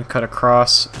here, then cut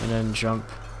across, and then jump.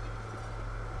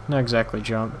 Not exactly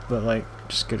jump, but like,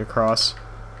 just get across.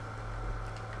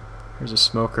 There's a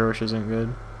smoker, which isn't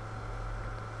good.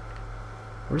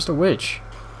 Where's the witch?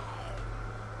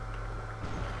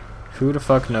 Who the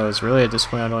fuck knows? Really, at this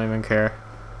point, I don't even care.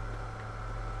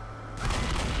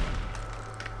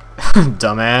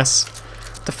 Dumbass.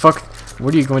 What the fuck?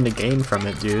 What are you going to gain from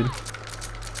it, dude?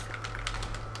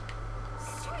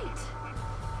 Sweet.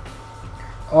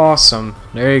 Awesome.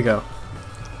 There you go.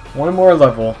 One more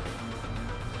level.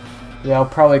 Yeah, I'll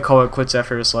probably call it quits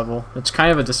after this level. It's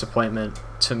kind of a disappointment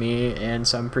to me, and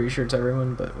so I'm pretty sure to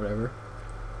everyone, but whatever.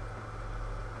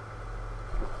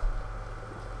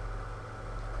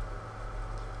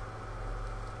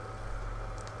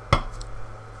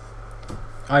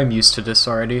 I'm used to this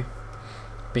already,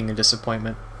 being a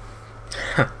disappointment.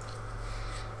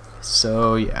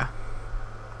 So, yeah.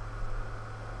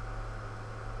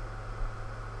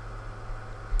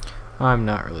 I'm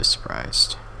not really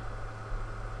surprised.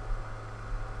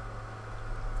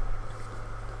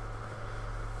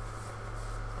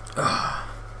 Ugh.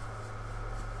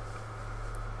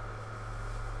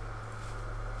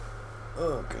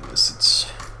 Oh goodness,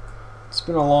 it's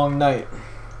been a long night.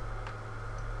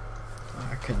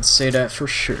 I can say that for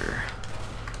sure.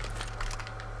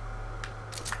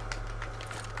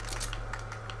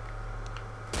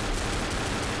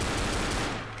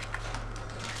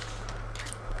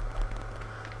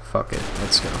 Fuck it,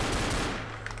 let's go.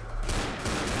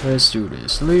 Let's do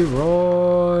this,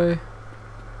 Leroy.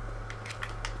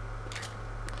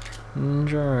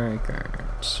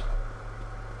 Dragons.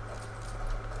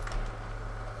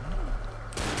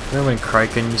 Remember when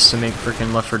Kraken used to make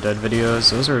freaking Left 4 Dead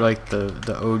videos? Those are like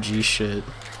the OG shit.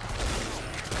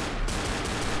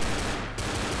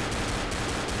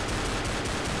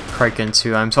 Kraken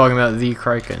too. I'm talking about the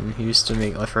Kraken. He used to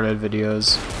make Left 4 Dead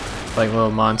videos, like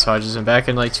little montages, and back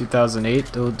in like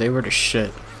 2008, they were the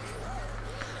shit.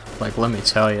 Like, let me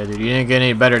tell you, dude, you didn't get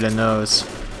any better than those.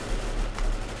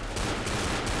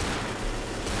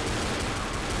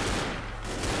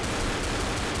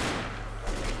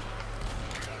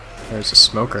 There's a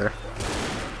smoker.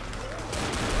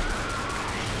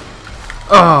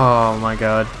 Oh my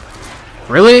god.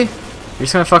 Really? You're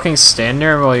just gonna fucking stand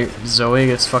there while Zoe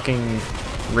gets fucking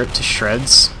ripped to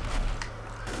shreds?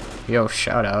 Yo,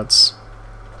 shoutouts.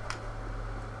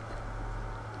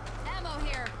 Ammo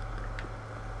here.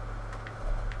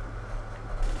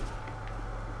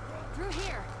 Through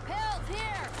here. Pills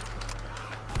here.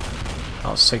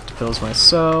 I'll just take the pills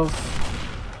myself.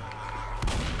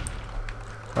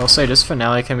 I'll say this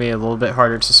finale can be a little bit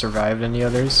harder to survive than the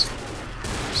others,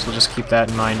 so we'll just keep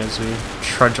that in mind as we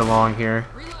trudge along here.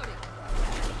 Reloading.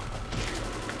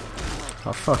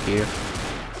 Oh, fuck you.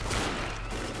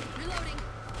 Reloading.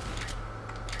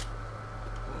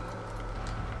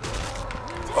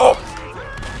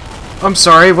 Oh! I'm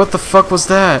sorry, what the fuck was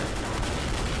that?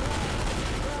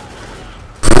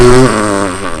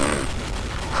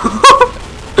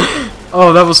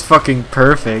 Oh, that was fucking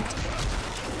perfect.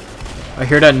 I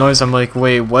hear that noise, I'm like,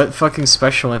 wait, what fucking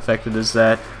special infected is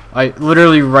that? I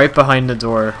literally right behind the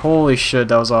door. Holy shit,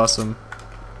 that was awesome.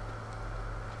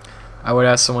 I would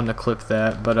ask someone to clip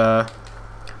that, but I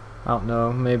don't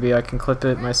know, maybe I can clip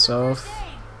it myself.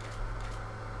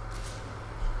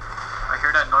 I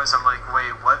hear that noise, I'm like,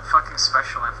 wait, what fucking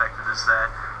special infected is that?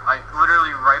 I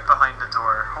literally right behind the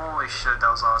door. Holy shit, that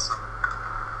was awesome.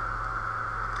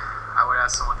 I would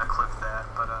ask someone to clip that,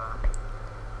 but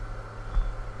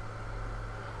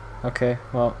okay,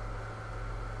 well,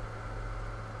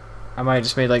 I might have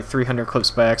just made like 300 clips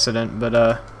by accident, but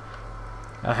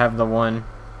I have the one.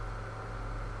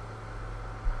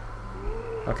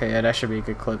 Okay, yeah, that should be a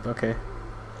good clip. Okay,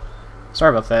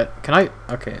 sorry about that. Can I?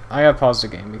 Okay, I gotta pause the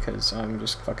game because I'm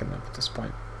just fucking up at this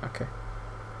point. Okay,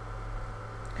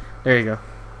 there you go.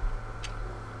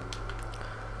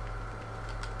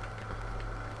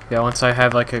 Yeah, once I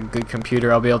have like a good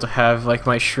computer, I'll be able to have like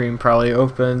my stream probably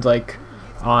opened like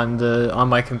on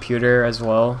my computer as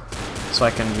well, so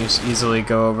I can easily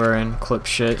go over and clip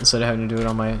shit instead of having to do it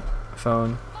on my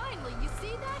phone. Finally, you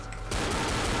see that?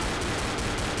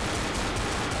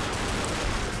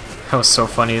 That was so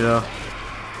funny though.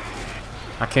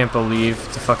 I can't believe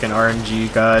the fucking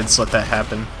RNG gods let that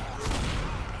happen.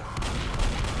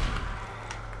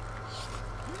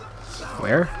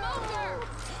 Where?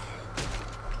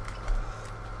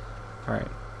 Alright.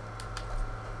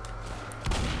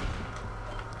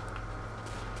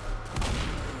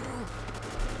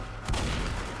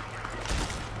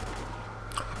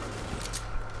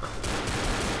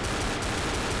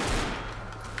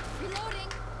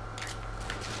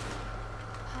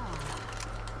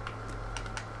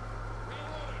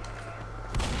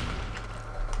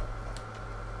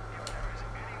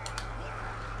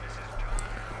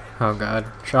 Oh god.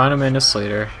 Trying 'em minutes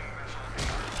later.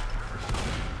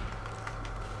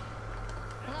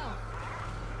 Hello.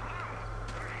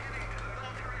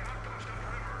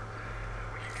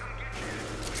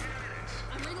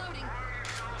 I'm reloading.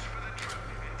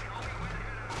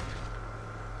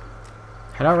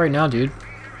 Head out right now, dude.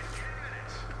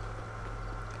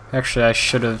 Actually, I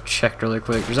should have checked really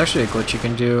quick. There's actually a glitch you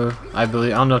can do. I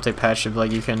believe. I don't know if they patched it, but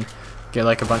like you can get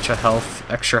like a bunch of health,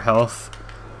 extra health,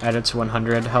 added to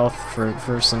 100 health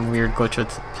for some weird glitch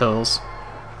with pills.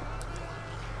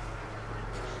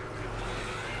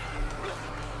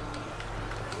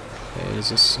 Okay, does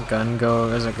this gun go?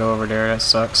 Doesn't go over there. That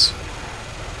sucks.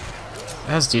 It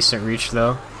has decent reach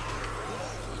though.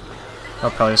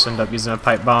 I'll probably just end up using a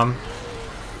pipe bomb.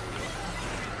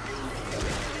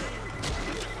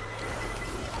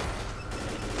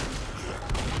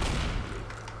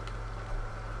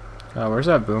 Oh, where's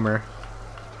that boomer?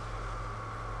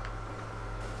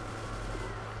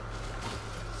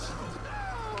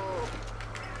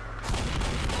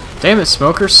 Damn it,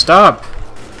 Smoker, stop!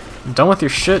 I'm done with your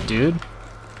shit, dude.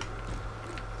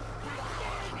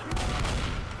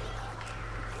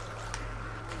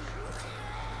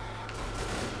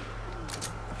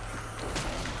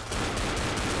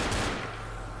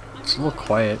 It's a little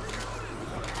quiet.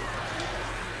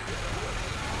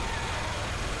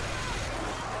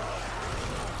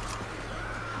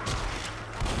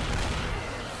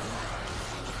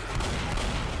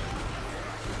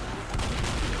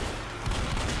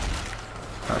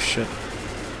 Oh shit.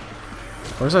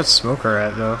 Where's that smoker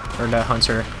at though? Or that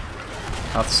hunter?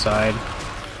 Outside.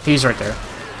 He's right there.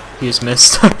 He just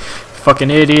missed.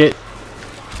 Fucking idiot.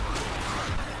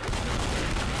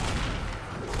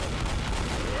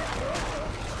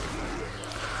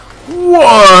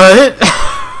 What?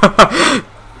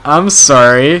 I'm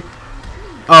sorry.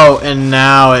 Oh, and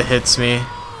now it hits me.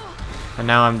 And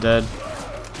now I'm dead.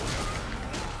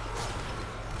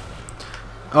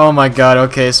 Oh my god,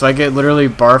 okay, so I get literally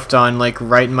barfed on, like,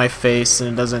 right in my face,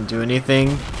 and it doesn't do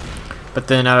anything. But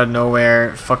then out of nowhere,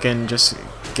 it fucking just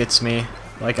gets me.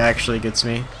 Like, actually gets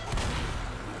me.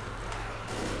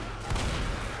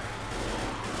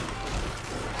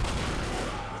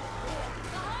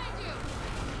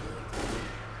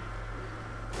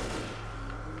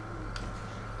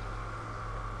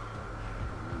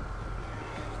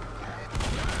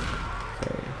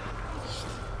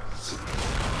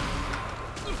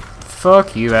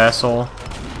 Fuck you, asshole.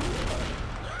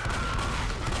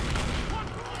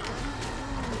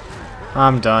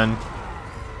 I'm done.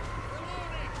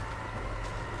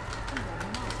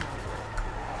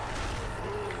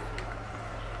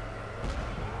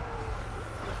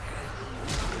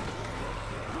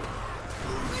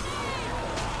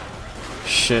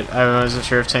 Shit, I wasn't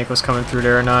sure if tank was coming through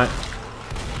there or not.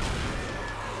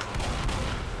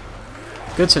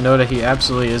 Good to know that he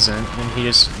absolutely isn't, and he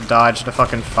just dodged a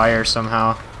fucking fire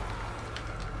somehow.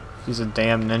 He's a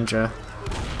damn ninja.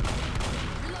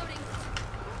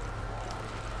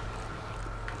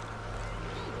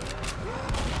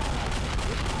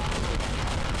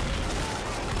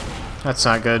 That's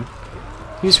not good.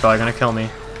 He's probably gonna kill me.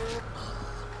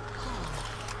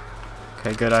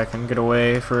 Okay, good, I can get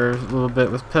away for a little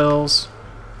bit with pills.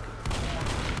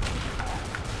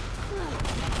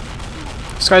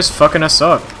 This guy's fucking us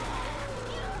up.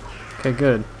 Okay,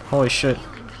 good. Holy shit.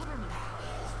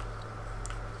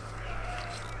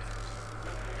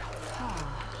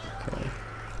 Okay.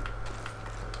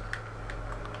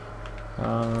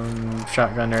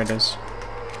 Shotgun, there it is.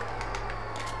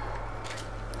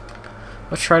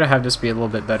 Let's try to have this be a little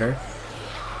bit better.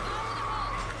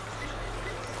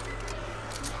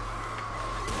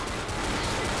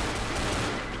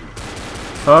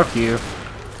 Fuck you.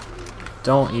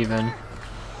 Don't even.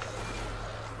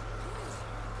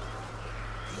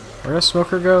 Where does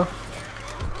Smoker go?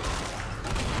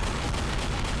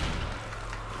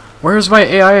 Where's my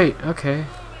AI? Okay.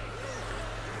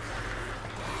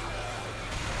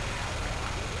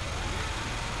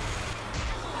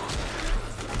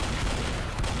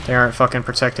 They aren't fucking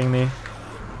protecting me.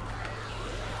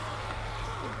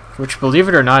 Which, believe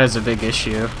it or not, is a big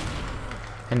issue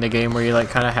in the game where you like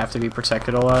kind of have to be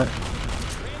protected a lot.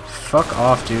 Fuck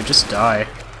off, dude. Just die.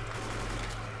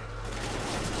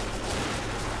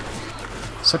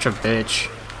 Such a bitch.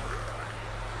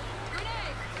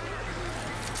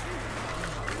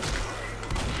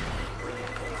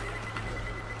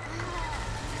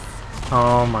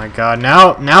 Oh my god.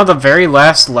 Now the very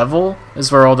last level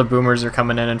is where all the boomers are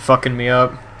coming in and fucking me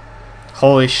up.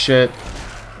 Holy shit.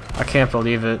 I can't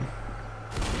believe it.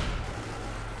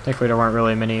 Thankfully there weren't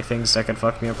really many things that could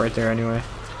fuck me up right there anyway.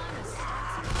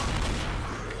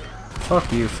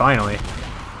 Fuck you, finally.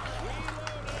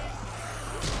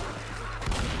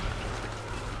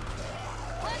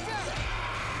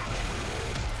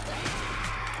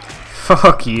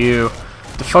 Fuck you.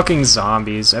 The fucking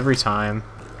zombies, every time.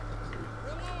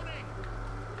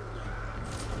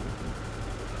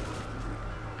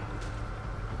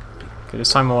 Okay,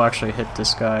 this time we'll actually hit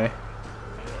this guy.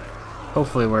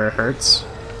 Hopefully where it hurts.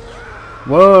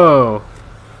 Whoa!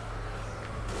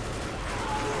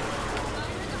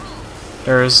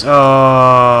 There's...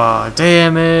 oh,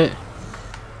 damn it!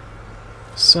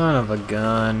 Son of a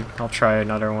gun. I'll try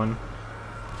another one.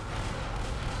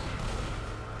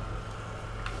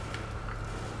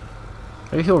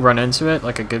 Maybe he'll run into it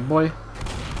like a good boy.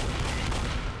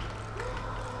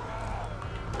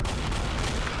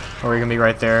 Or he can be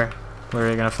right there.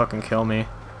 Literally gonna fucking kill me.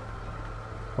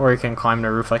 Or he can climb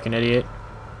the roof like an idiot.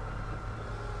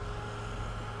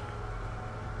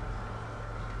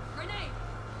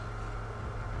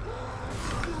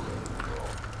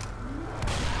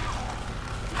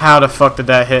 How the fuck did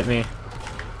that hit me?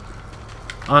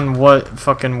 On what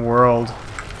fucking world?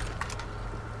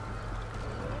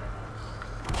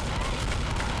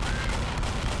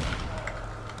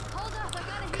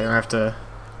 Okay, I have to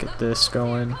get this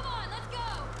going.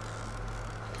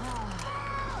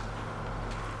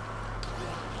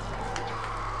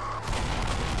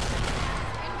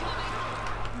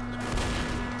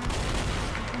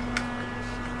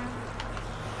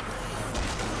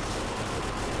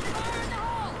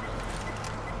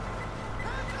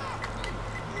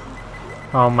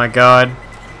 Oh my god.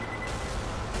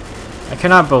 I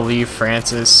cannot believe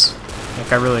Francis.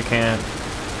 Like, I really can't.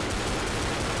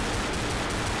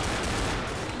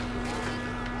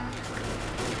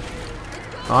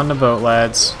 On the boat,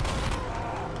 lads.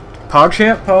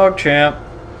 PogChamp, PogChamp.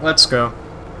 Let's go.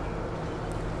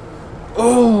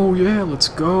 Oh, yeah, let's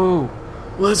go.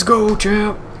 Let's go,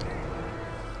 champ.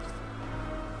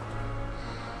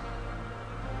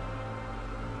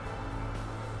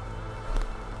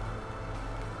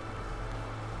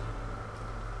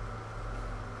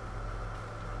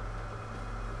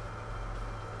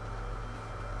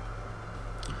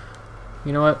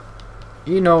 You know what?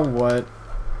 You know what?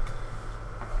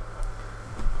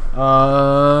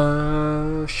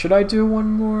 Should I do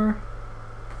one more?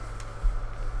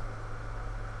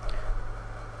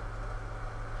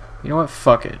 You know what?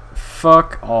 Fuck it.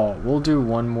 Fuck all. We'll do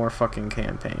one more fucking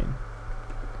campaign.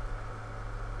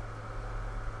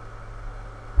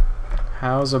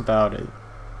 How's about it?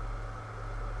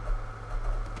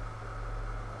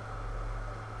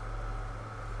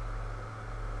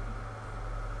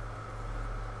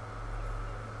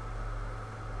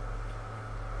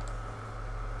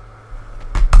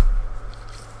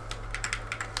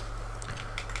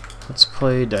 Let's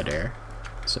play Dead Air.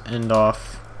 Let's end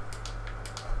off.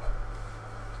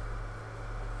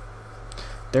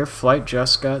 Their flight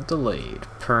just got delayed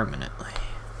permanently.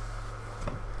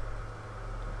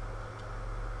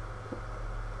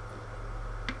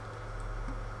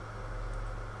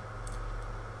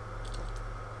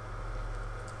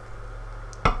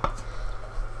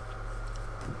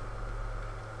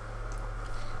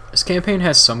 This campaign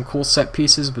has some cool set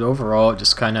pieces, but overall it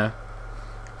just kind of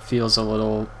feels a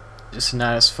little just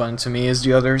not as fun to me as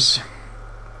the others.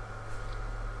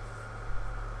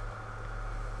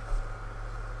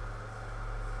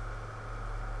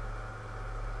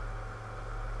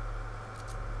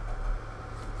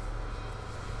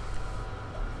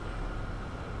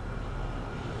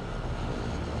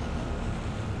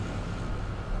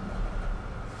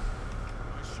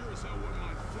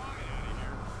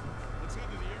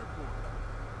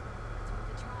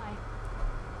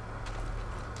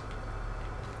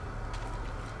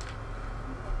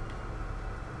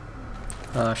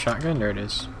 Shotgun, there it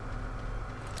is.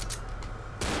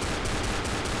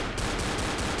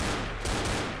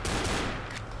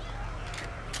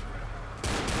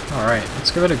 Alright, let's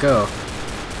give it a go.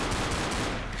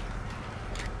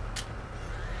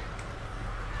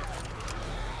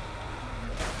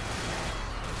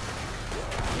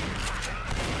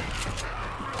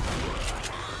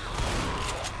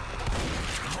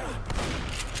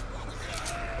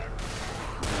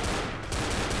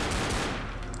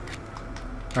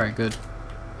 Alright, good.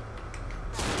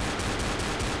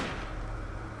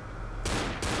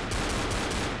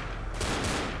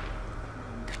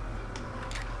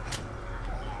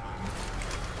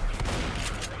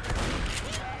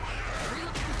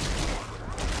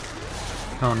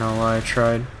 I don't know why I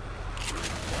tried.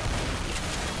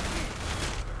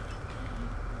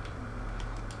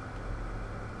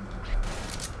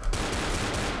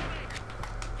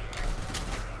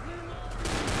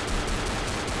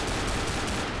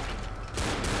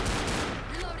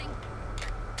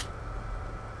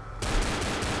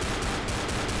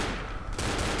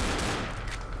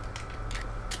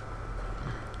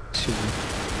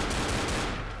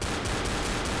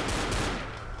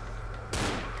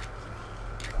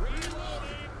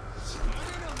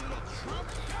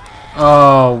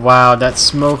 Oh wow, that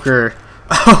smoker.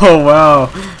 Oh wow,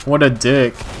 what a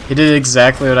dick. He did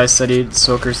exactly what I said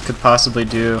smokers could possibly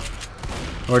do.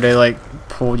 Where they like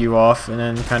pull you off and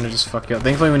then kind of just fuck you up.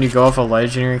 Thankfully when you go off a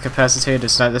ledge and you're incapacitated,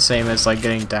 it's not the same as like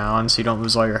getting down, so you don't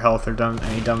lose all your health or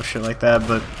any dumb shit like that,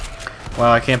 but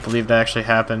wow, I can't believe that actually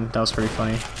happened. That was pretty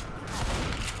funny.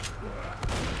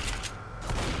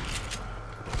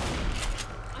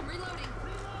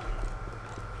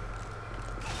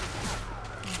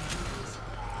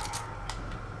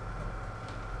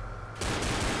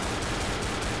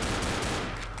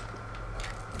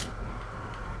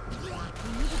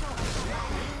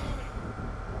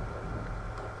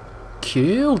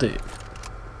 Killed it.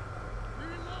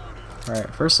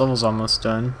 Alright, first level's almost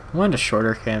done. One of the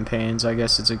shorter campaigns, I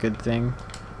guess it's a good thing.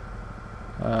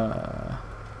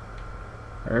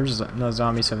 There's no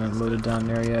zombies haven't loaded down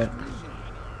there yet.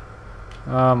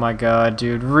 Oh my god,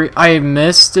 dude. I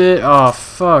missed it? Oh,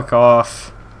 fuck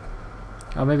off.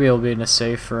 Oh, maybe it'll be in a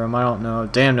safe room. I don't know.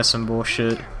 Damn, that's some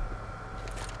bullshit.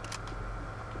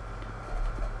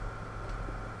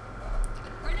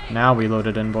 Now we load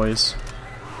it in, boys.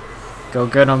 Go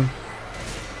get him.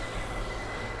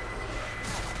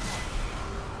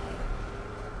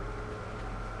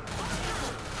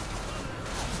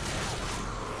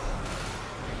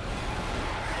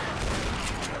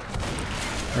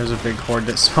 There's a big horde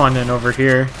that spawned in over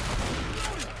here.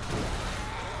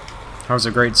 That was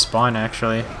a great spawn,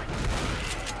 actually.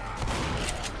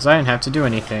 Because I didn't have to do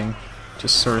anything.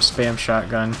 Just sort of spam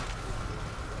shotgun.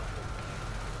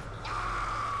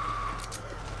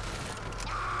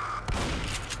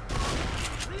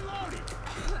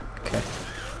 Okay.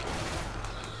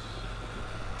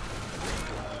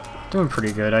 Doing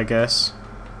pretty good, I guess.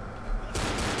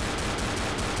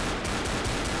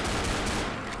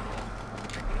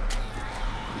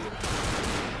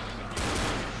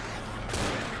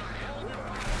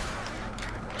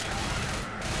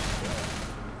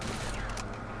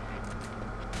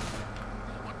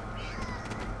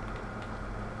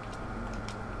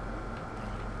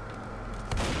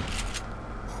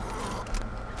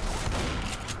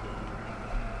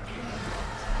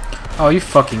 Oh, you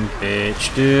fucking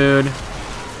bitch, dude.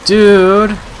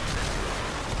 Dude!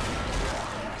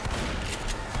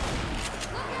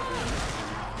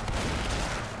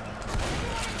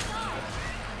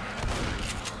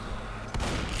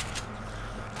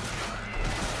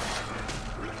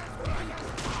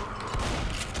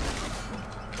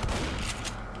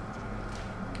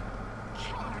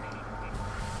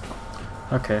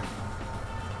 Okay.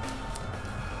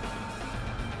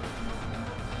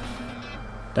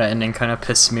 That ending kind of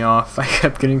pissed me off. I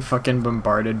kept getting fucking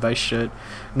bombarded by shit.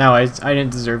 No, I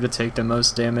didn't deserve to take the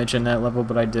most damage in that level,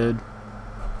 but I did.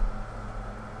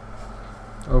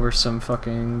 Over some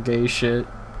fucking gay shit.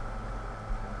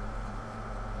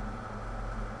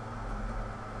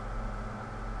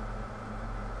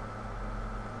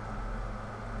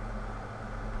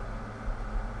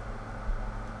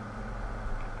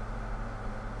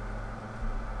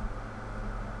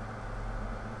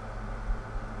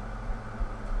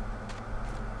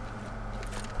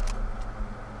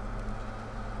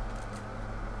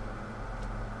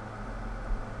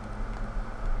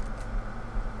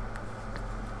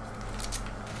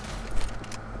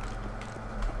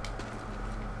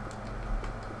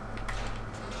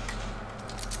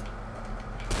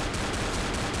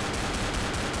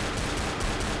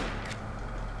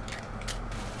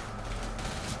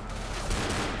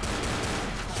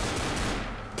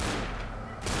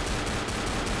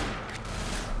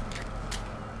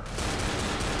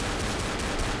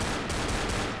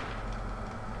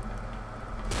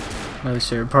 My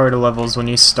least favorite part of the level is when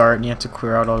you start and you have to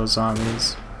clear out all the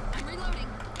zombies.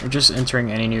 Or just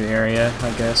entering any new area,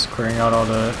 I guess, clearing out all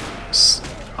the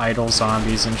idle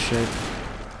zombies and shit.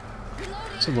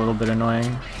 It's a little bit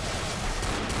annoying.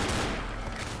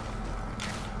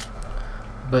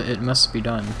 But it must be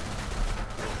done.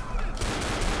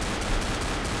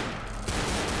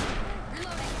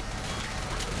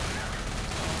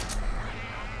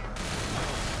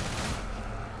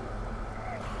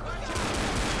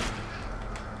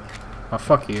 Oh,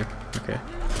 fuck you. Okay.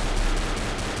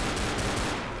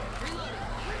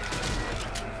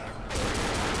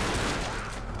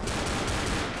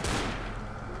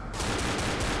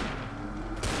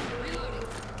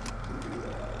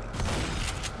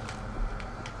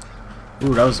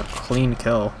 Ooh, that was a clean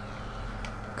kill.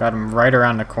 Got him right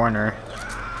around the corner.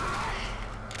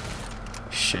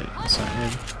 Shit, that's not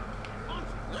good.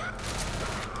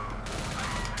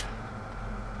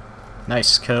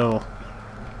 Nice kill.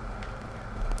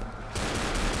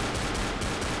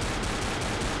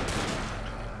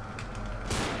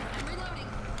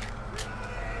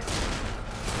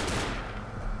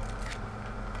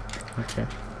 Okay.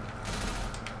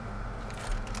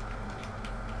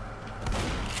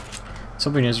 So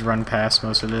we can just run past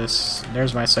most of this.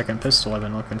 There's my second pistol I've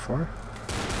been looking for.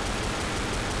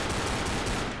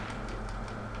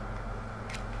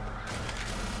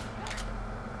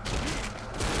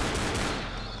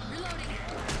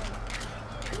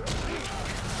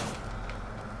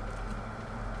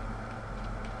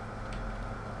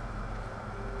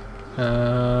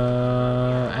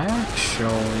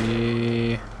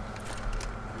 Actually...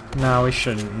 No, we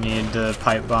shouldn't need the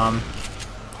pipe bomb.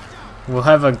 We'll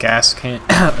have a gas can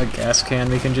a gas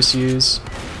can we can just use.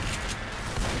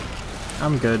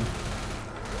 I'm good.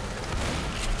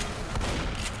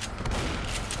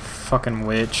 Fucking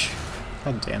witch.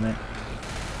 God damn it.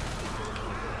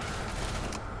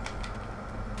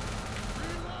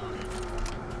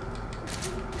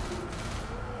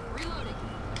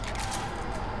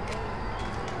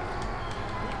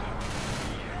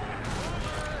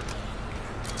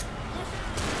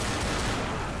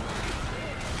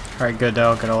 Alright, good,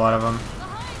 I'll get a lot of them.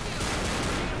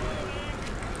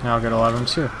 Now I'll get a lot of them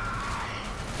too.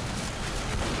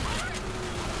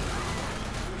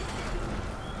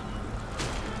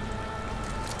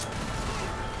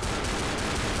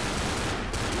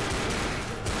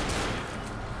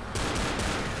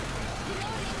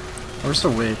 Where's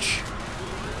the witch?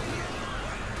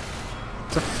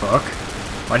 What the fuck?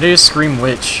 Why did you scream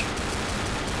witch?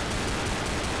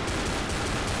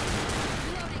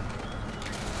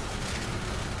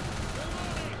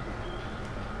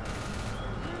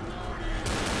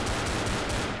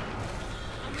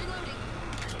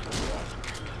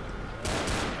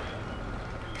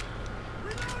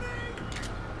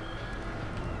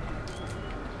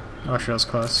 Oh, she was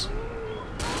close.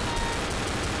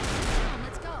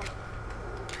 Let's go.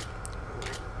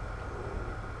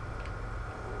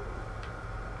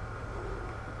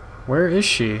 Where is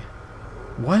she?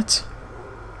 What?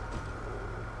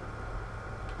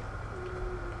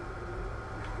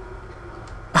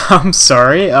 I'm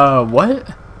sorry,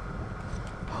 what?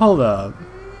 Hold up.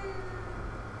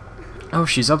 Oh,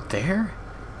 she's up there?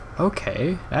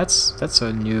 Okay, that's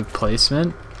a new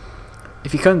placement.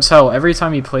 If you couldn't tell, every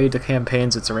time you played the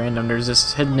campaigns, it's random. There's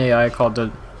this hidden AI called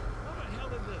the...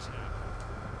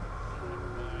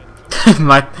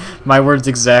 my words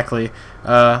exactly.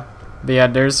 But yeah,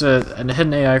 there's a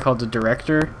hidden AI called the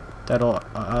Director that'll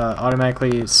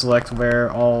automatically select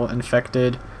where all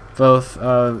infected, both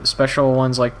special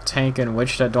ones like Tank and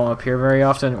Witch that don't appear very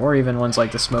often, or even ones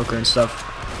like the Smoker and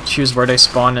stuff, choose where they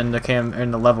spawn in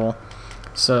the level.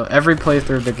 So every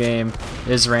playthrough of the game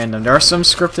is random. There are some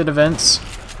scripted events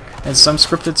and some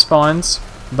scripted spawns,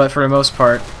 but for the most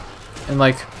part, and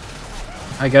like,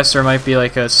 I guess there might be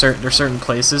like there's certain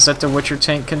places that the Witcher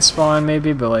tank can spawn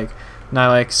maybe, but like not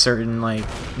like certain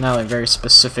not like very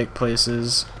specific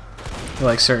places,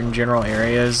 like certain general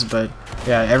areas. But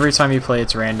yeah, every time you play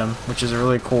it's random, which is a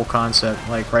really cool concept.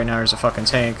 Like right now there's a fucking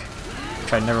tank,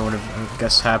 which I never would have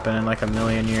guessed happened in like a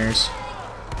million years.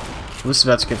 Luke's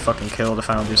about to get fucking killed if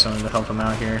I don't do something to help him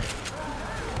out here.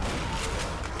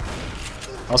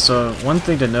 Also, one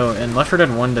thing to note, in Left 4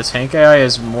 Dead 1, the tank AI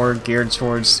is more geared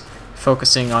towards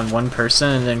focusing on one person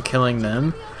and then killing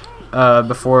them.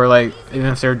 Before, like, even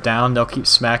if they're down, they'll keep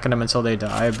smacking them until they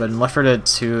die. But in Left 4 Dead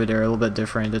 2, they're a little bit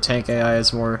different. The tank AI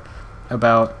is more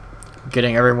about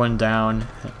getting everyone down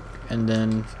and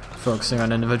then focusing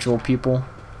on individual people.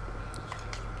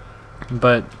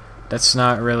 But that's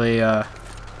not really, that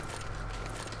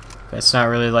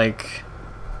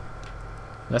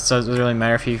doesn't really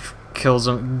matter if he kills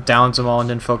them, downs them all, and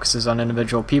then focuses on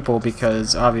individual people,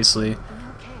 because obviously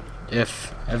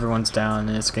if everyone's down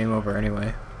then it's game over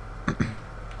anyway.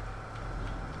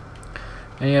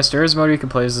 And yes, there is mode you can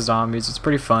play as the zombies. It's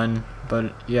pretty fun,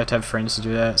 but you have to have friends to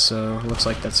do that, so it looks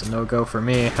like that's a no-go for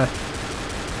me. Alright,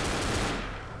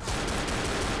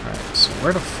 so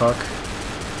where the fuck?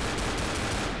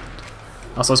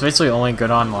 Also, it's basically only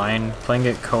good online. Playing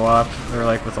it co-op, or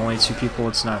like with only 2 people,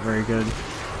 it's not very good.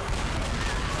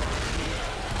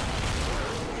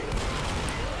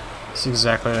 That's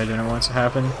exactly what I didn't want to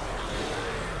happen.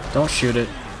 Don't shoot it.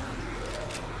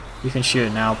 You can shoot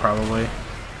it now, probably.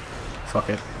 Fuck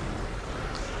it.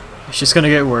 It's just gonna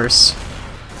get worse.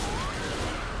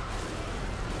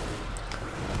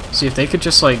 See, if they could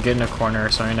just like get in a corner or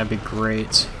something, that'd be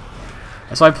great.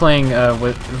 That's why playing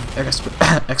with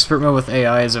expert mode with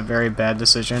AI is a very bad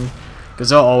decision, because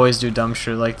they'll always do dumb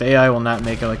shit. Like, the AI will not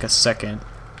make it like a second,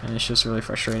 and it's just really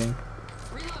frustrating.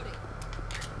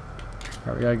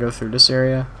 Alright, we gotta go through this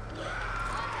area,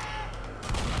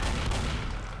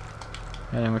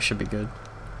 and then we should be good.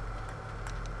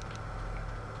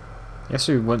 Guess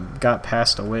we got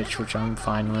past a witch, which I'm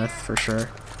fine with for sure.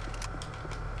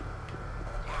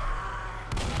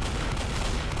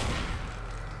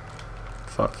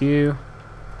 Fuck you.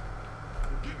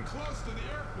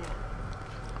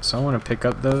 So I want to pick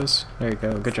up those. There you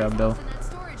go. Good job, Bill. In that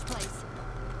storage place.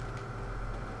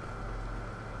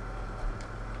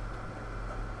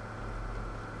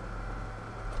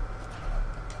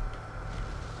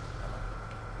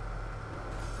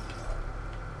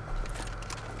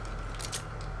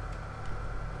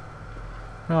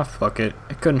 Oh, fuck it.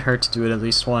 It couldn't hurt to do it at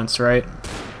least once, right?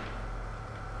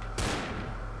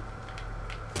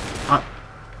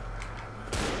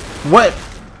 What?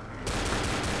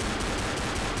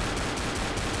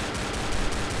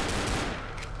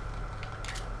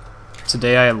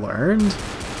 Today I learned?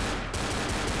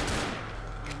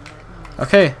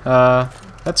 Okay,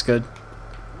 that's good.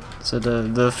 So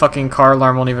the fucking car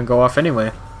alarm won't even go off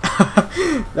anyway.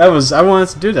 I wanted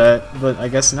to do that, but I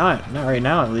guess not. Not right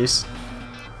now, at least.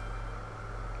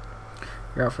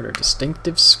 You're out for their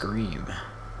distinctive scream.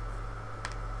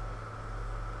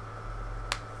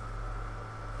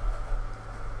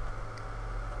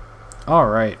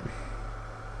 Alright.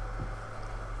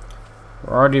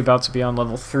 We're already about to be on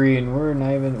level 3 and we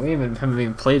haven't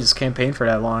even played this campaign for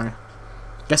that long.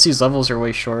 Guess these levels are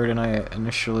way shorter than I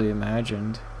initially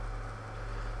imagined.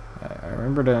 I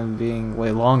remember them being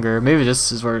way longer. Maybe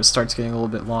this is where it starts getting a little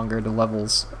bit longer, the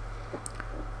levels.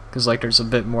 Because like there's a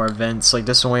bit more events. Like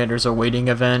this one there's a waiting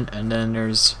event and then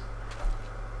there's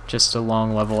just a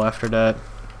long level after that.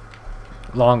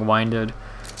 Long-winded.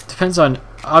 Depends on...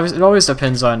 It always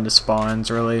depends on the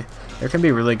spawns, really. There can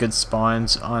be really good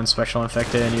spawns on Special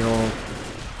Infected and you'll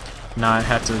not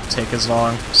have to take as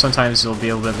long. Sometimes it'll be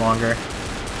a little bit longer.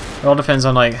 It all depends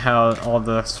on like how all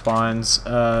the spawns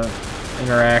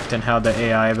interact and how the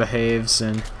AI behaves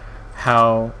and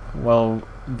how well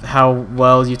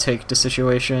you take the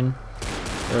situation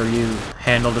or you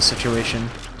handle the situation.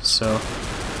 So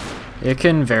it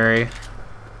can vary.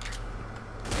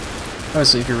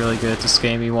 Obviously, if you're really good at this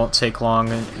game, you won't take long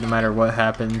no matter what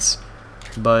happens.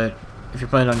 But if you're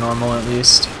playing on normal, at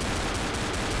least,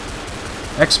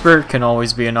 expert can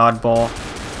always be an oddball.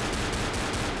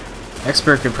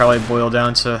 Expert could probably boil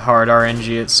down to hard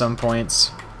RNG at some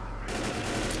points.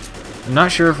 I'm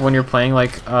not sure if when you're playing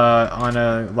like on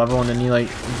a level and then you like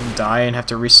die and have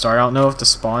to restart, I don't know if the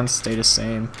spawns stay the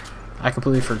same. I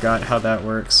completely forgot how that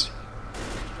works.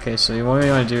 Okay, so what we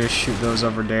want to do is shoot those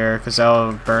over there, because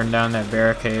that'll burn down that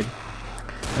barricade.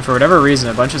 And for whatever reason,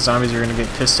 a bunch of zombies are going to get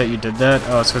pissed that you did that.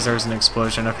 Oh, it's because there was an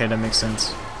explosion. Okay, that makes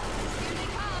sense.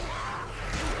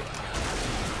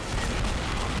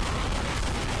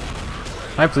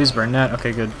 Can I please burn that?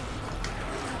 Okay, good.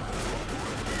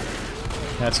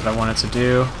 That's what I wanted to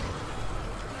do.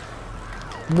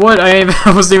 What? I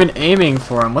wasn't even aiming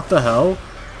for him. What the hell?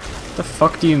 What the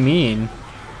fuck do you mean?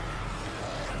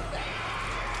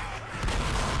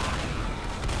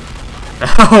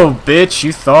 Oh, bitch,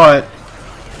 you thought.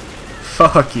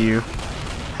 Fuck you.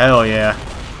 Hell yeah.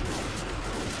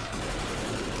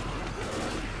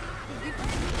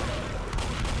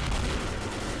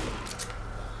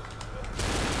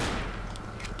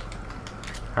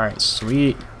 Alright,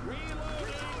 sweet.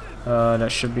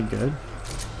 That should be good.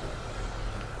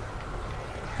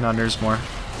 No, there's more.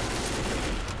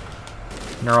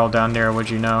 They're all down there,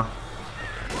 what'd you know?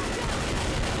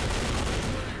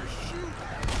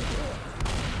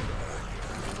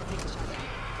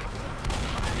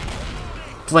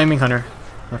 Flaming Hunter.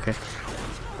 Okay.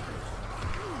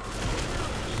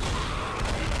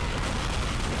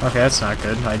 Okay, that's not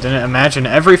good. I didn't imagine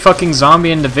every fucking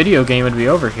zombie in the video game would be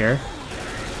over here.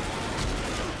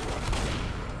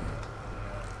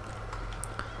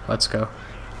 Let's go.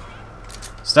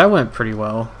 So that went pretty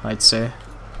well, I'd say.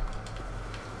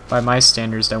 By my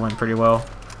standards, that went pretty well.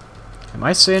 And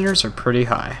my standards are pretty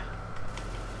high.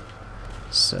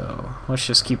 So, let's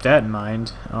just keep that in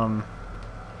mind.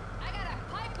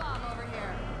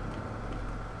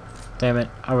 Damn it,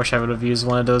 I wish I would have used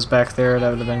one of those back there.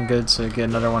 That would have been good to get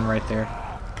another one right there.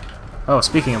 Oh,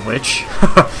 speaking of which,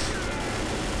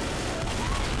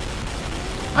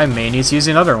 I may need to use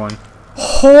another one.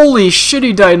 Holy shit,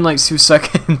 he died in like 2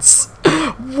 seconds.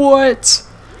 What?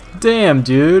 Damn,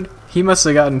 dude. He must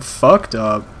have gotten fucked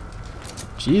up.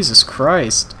 Jesus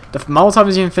Christ. The Molotov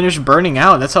hasn't even finished burning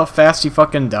out. That's how fast he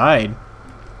fucking died.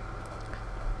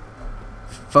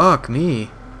 Fuck me.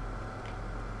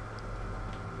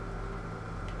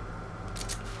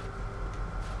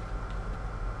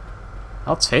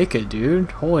 I'll take it,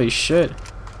 dude. Holy shit.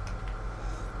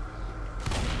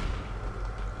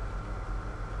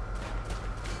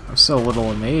 I'm still a little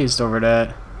amazed over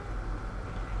that.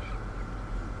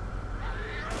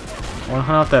 Wanna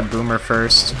hunt out that boomer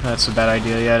first. That's a bad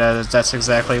idea. Yeah, that's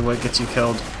exactly what gets you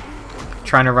killed.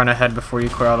 Trying to run ahead before you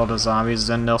clear out all the zombies,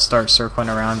 then they'll start circling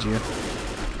around you.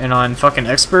 And on fucking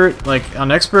expert, like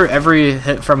on expert, every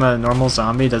hit from a normal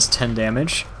zombie does 10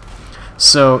 damage.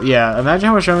 So yeah, imagine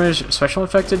how much damage special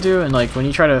infected do, and like when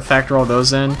you try to factor all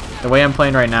those in, the way I'm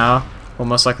playing right now will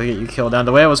most likely get you killed down.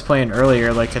 The way I was playing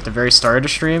earlier, like at the very start of the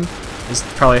stream, is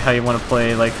probably how you want to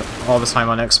play like all the time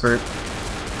on expert,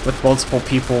 with multiple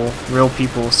people, real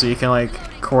people, so you can like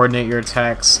coordinate your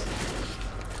attacks,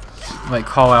 like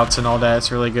call outs and all that.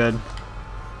 It's really good.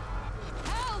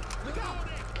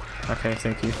 Okay,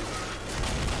 thank you.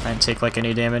 I didn't take like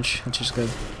any damage, which is good.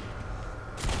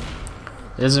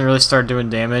 It doesn't really start doing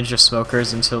damage to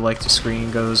smokers until like the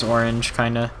screen goes orange,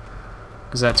 kinda,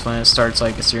 because that's when it starts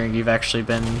like assuming you've actually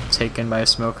been taken by a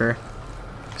smoker.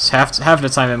 Cause half the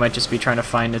time it might just be trying to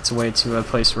find its way to a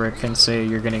place where it can say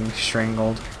you're getting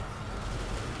strangled.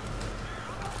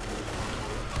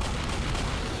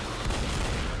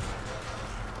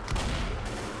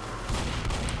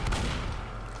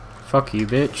 Fuck you,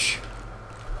 bitch.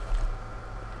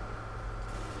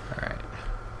 Alright.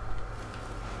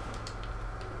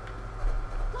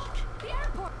 Look, the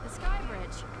airport, the sky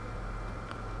bridge.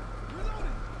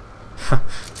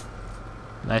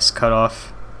 Nice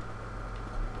cutoff.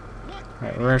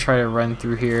 Alright, we're gonna try to run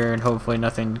through here and hopefully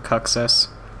nothing cucks us.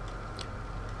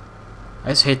 I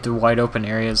just hate the wide open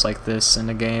areas like this in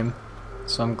the game,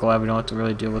 so I'm glad we don't have to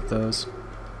really deal with those.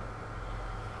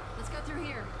 Let's go through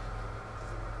here.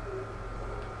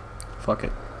 Fuck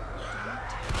it.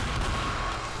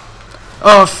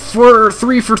 Oh,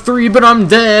 3 for 3, but I'm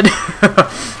dead.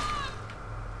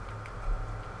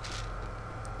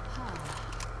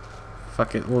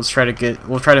 Fuck it. We'll try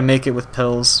to make it with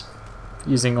pills,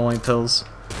 using only pills.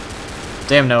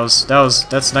 Damn,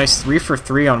 that's nice. 3 for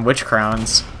 3 on witch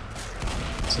crowns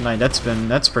tonight.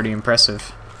 That's pretty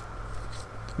impressive.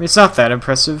 I mean, it's not that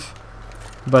impressive,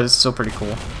 but it's still pretty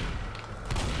cool.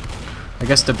 I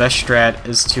guess the best strat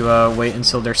is to wait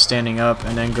until they're standing up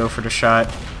and then go for the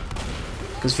shot.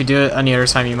 Because if you do it any other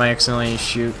time, you might accidentally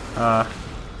shoot.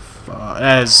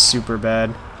 That is super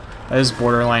bad. That is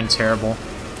borderline terrible.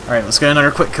 Alright, let's get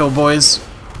another quick kill, boys.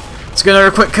 Let's get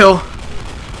another quick kill.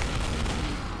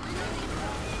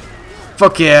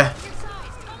 Fuck yeah.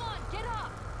 Come on, get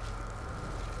up.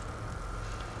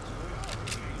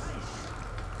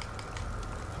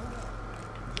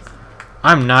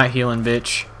 I'm not healing,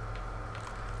 bitch.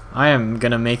 I am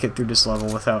gonna make it through this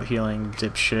level without healing,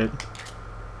 dipshit.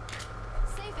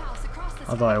 Safe house across the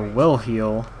Although I sky bridge. will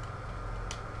heal,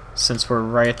 since we're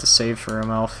right at the save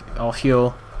room. I'll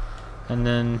heal, and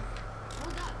then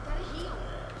Hold up, gotta heal.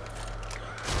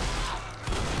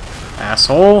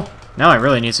 asshole. Now I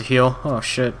really need to heal. Oh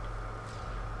shit.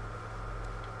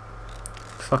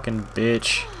 Fucking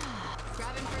bitch.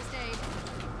 Grabbing first aid.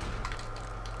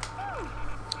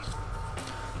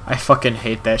 I fucking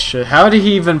hate that shit. How did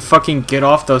he even fucking get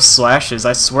off those slashes?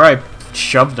 I swear I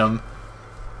shoved him.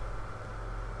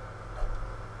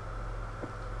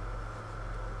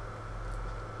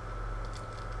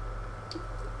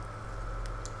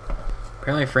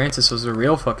 Apparently Francis was a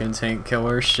real fucking tank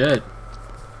killer. Shit.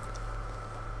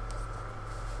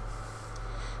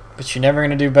 But you're never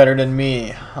gonna do better than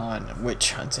me on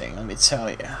witch hunting, let me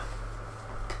tell you.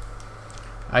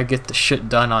 I get the shit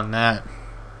done on that.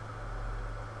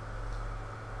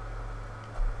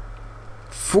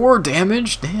 4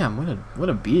 damage? Damn, what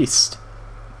a beast.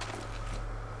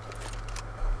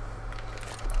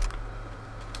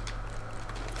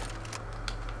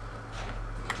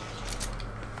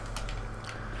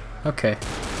 Okay.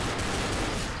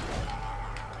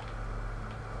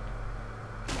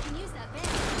 You can use that van.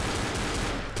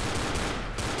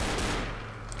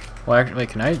 Well, actually,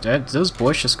 can I? Do those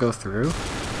boys just go through?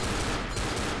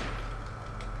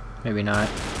 Maybe not.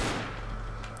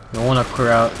 We'll want to clear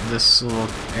out this little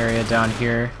area down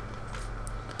here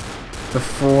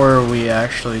before we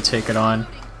actually take it on.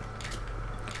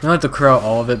 We don't have to clear out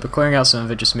all of it, but clearing out some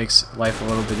of it just makes life a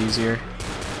little bit easier.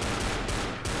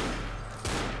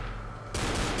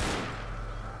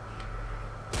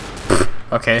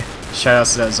 Okay,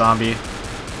 shoutouts to that zombie.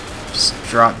 Just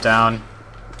drop down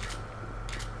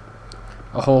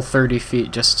a whole 30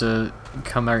 feet just to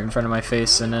come out in front of my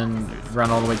face and then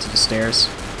run all the way to the stairs.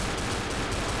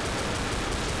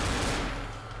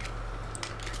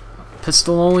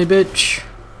 Pistol only, bitch.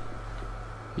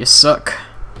 You suck.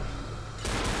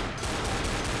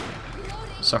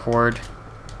 It's a horde.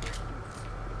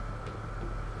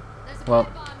 There's a Well,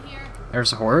 pipe bomb here.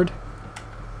 there's a horde?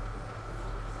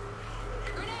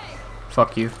 Grenade.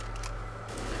 Fuck you.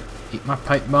 Eat my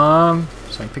pipe bomb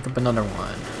so I can pick up another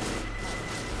one.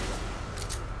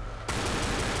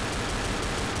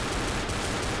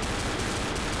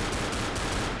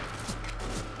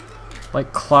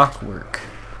 like clockwork.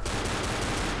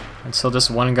 Until this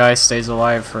one guy stays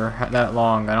alive for that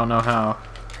long. I don't know how.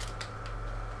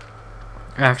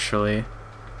 Actually,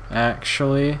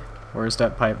 where's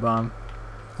that pipe bomb?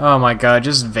 Oh my god,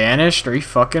 just vanished? Are you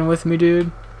fucking with me,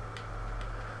 dude?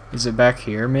 Is it back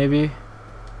here, maybe?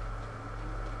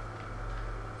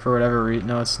 For whatever reason.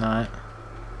 No, it's not.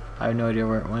 I have no idea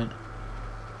where it went.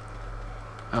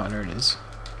 Oh, there it is.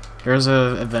 There's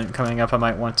a event coming up I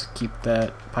might want to keep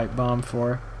that pipe bomb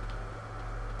for.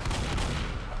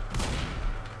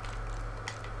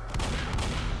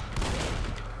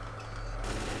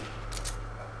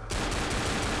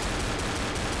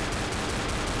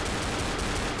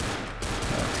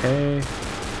 Okay.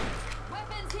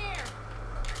 Weapons here.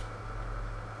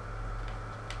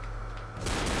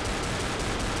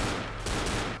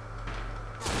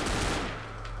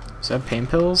 Is that pain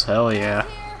pills? Hell yeah.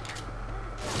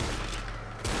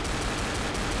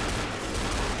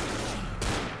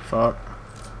 Fuck.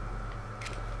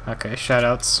 Okay,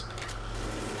 shoutouts.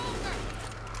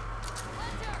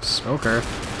 Smoker.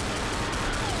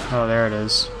 Oh, there it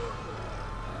is.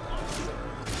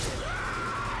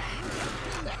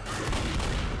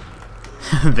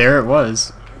 There it was.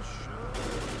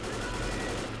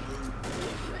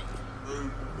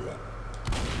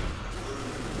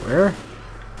 Where?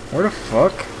 Where the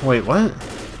fuck? Wait, what?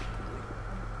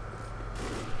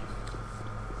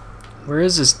 Where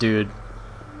is this dude?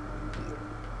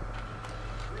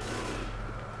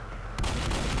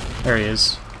 There he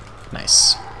is.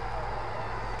 Nice.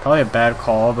 Probably a bad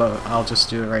call, but I'll just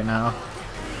do it right now.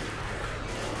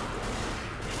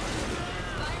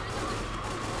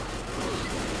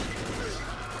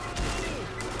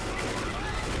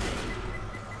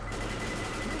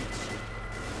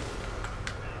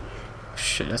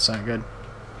 Shit, that's not good.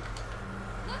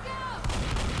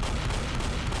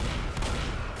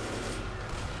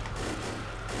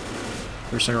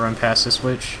 We're just gonna run past this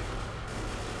witch.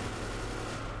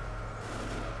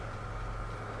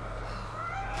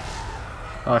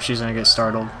 Oh, she's gonna get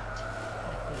startled.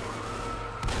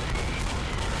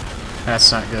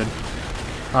 That's not good.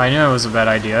 Oh, I knew it was a bad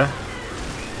idea.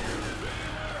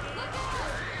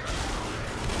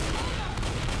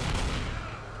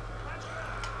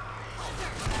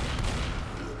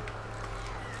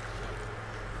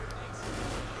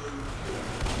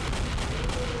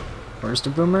 Where's the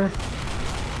boomer?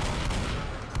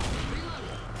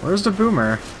 Where's the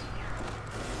boomer?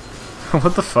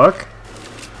 What the fuck?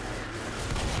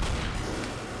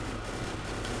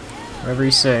 Whatever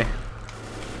you say.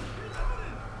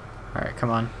 Alright, come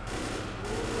on.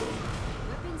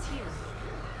 Weapons here.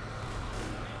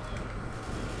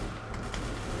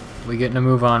 We getting a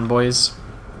move on, boys.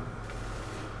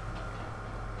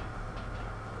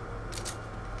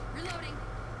 Reloading.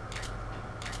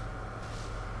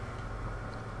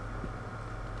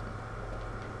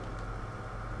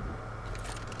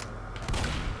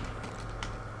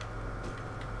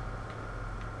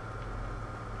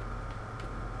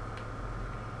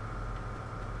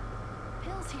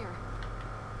 Pills here.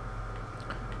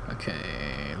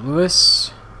 Okay, Lewis.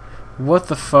 What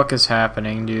the fuck is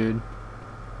happening, dude?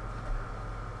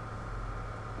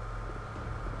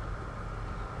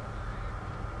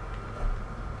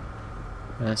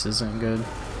 This isn't good.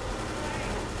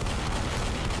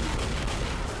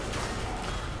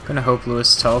 Gonna hope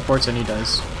Lewis teleports, and he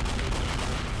does.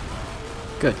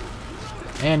 Good.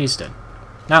 And he's dead.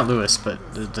 Not Lewis, but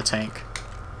the tank.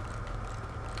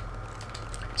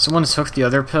 Someone took the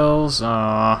other pills?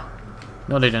 Aw.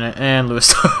 No, they didn't. And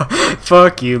Lewis.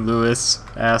 Fuck you, Lewis.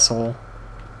 Asshole.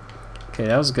 Okay,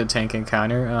 that was a good tank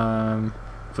encounter.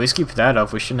 Please keep that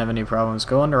up. We shouldn't have any problems.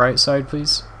 Go on the right side,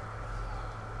 please.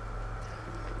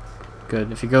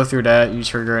 Good. If you go through that, you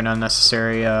trigger an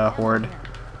unnecessary horde.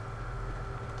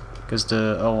 Because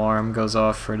the alarm goes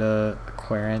off for the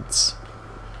Aquarians.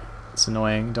 It's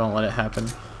annoying. Don't let it happen.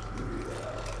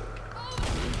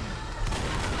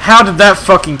 How did that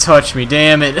fucking touch me?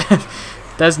 Damn it.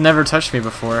 That's never touched me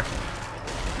before.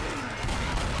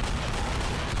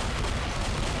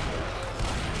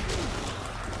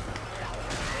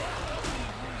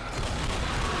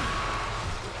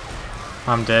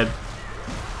 I'm dead.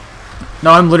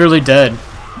 No, I'm literally dead.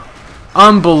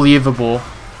 Unbelievable.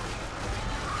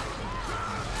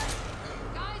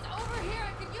 Guys, over here.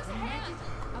 I could use a hand.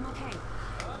 I'm okay.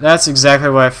 That's exactly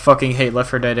why I fucking hate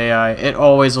Left 4 Dead AI. It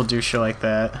always will do shit like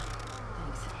that.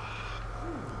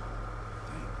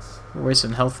 We're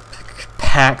wasting health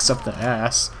packs up the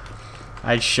ass.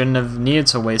 I shouldn't have needed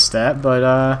to waste that,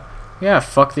 but yeah,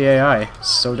 fuck the AI.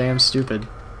 So damn stupid.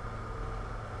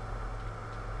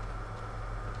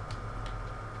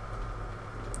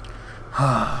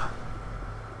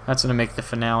 That's gonna make the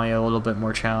finale a little bit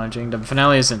more challenging. The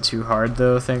finale isn't too hard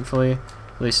though, thankfully.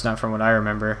 At least not from what I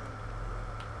remember.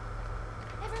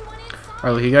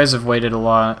 Alright, you guys have waited a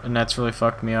lot, and that's really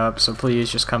fucked me up, so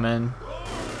please just come in.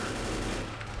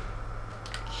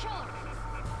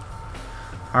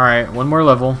 Alright, one more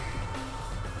level.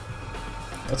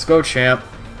 Let's go, champ.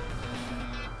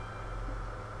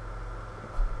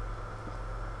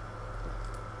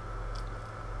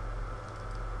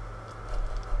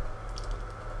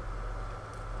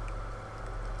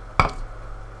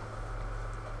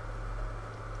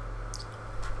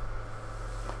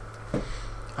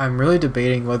 I'm really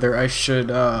debating whether I should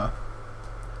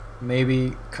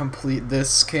maybe complete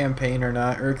this campaign or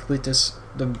not, or complete this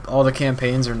all the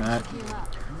campaigns or not,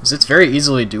 because it's very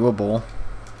easily doable.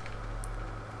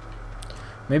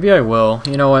 Maybe I will.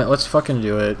 You know what? Let's fucking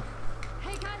do it.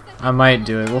 I might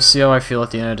do it. We'll see how I feel at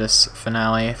the end of this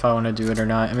finale, if I want to do it or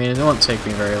not. I mean, it won't take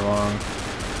me very long.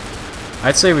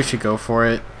 I'd say we should go for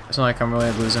it. It's not like I'm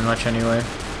really losing much anyway.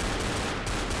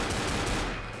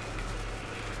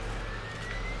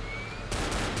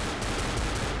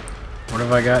 What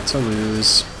have I got to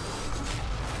lose?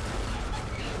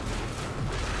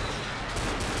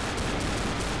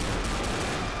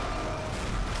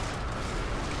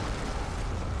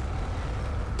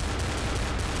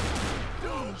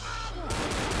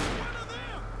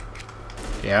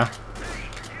 Yeah.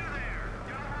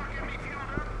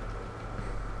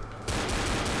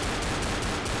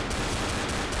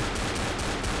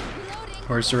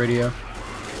 Where's the radio?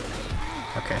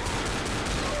 Okay.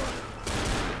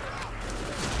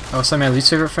 Oh, so my least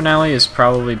favorite finale is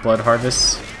probably Blood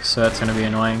Harvest, so that's gonna be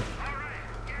annoying.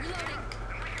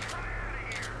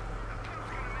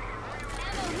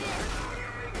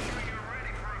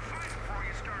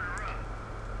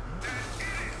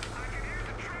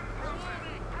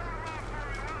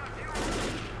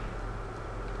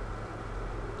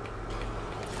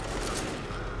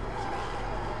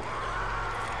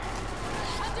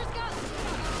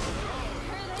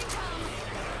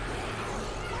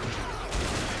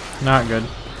 Not good.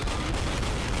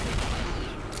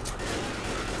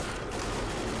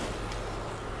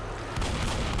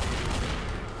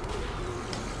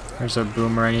 There's a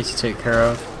boomer I need to take care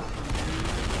of.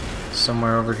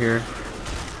 Somewhere over here.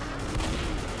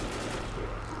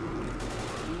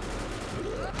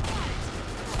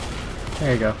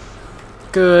 There you go.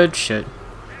 Good shit.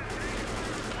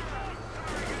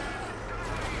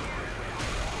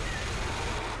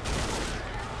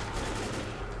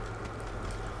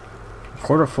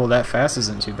 Quarter full that fast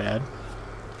isn't too bad.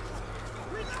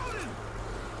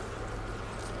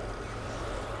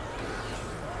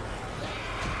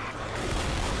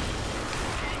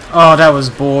 Oh, that was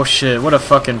bullshit. What a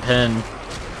fucking pin.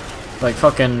 Like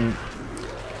fucking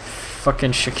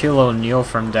Shaquille O'Neal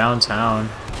from downtown.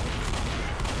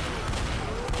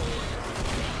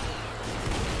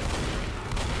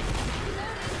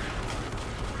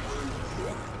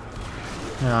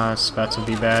 Ah, it's about to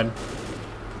be bad.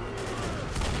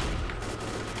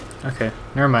 Okay,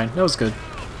 never mind. That was good.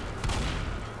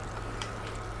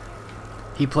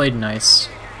 He played nice.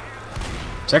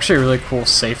 It's actually a really cool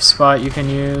safe spot you can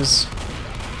use.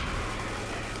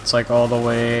 It's like all the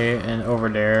way and over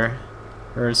there.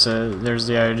 There's you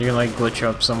can like glitch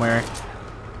up somewhere.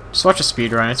 Just watch a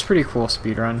speedrun. It's a pretty cool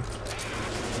speedrun.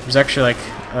 There's actually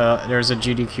like there's a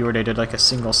GDQ where they did like a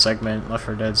single segment Left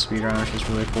 4 Dead speedrun, which is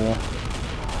really cool.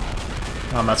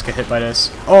 Oh, I'm about to get hit by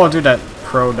this. Oh, dude, that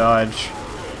pro dodge.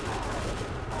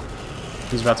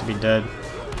 He's about to be dead.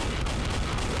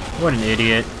 What an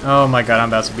idiot. Oh my god, I'm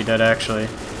about to be dead actually.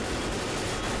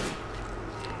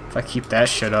 If I keep that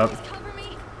shit up.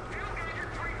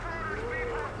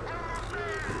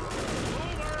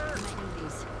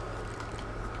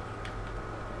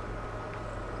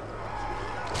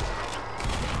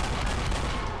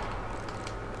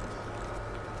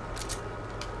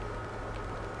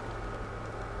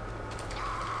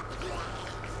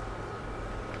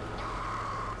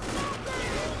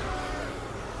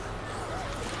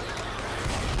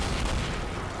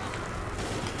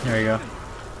 There you go.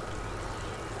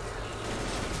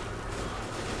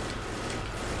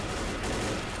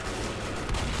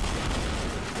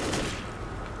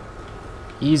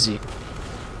 Easy.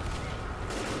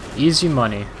 Easy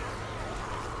money.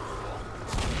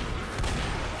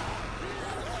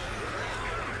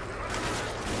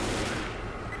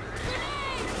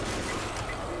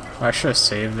 Oh, I should have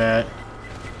saved that.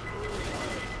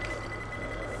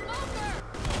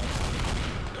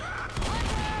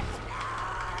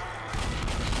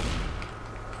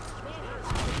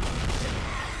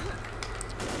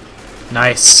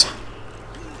 Nice.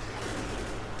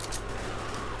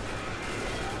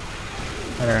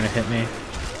 They're gonna hit me.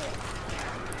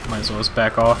 Might as well just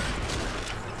back off.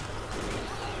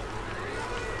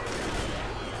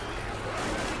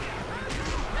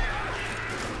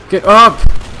 Get up!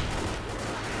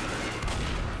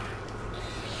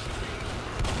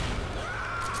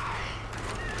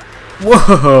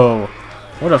 Whoa!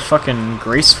 What a fucking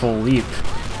graceful leap.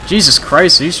 Jesus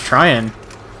Christ, he's trying.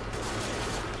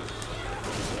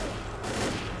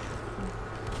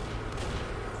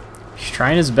 He's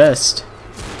trying his best.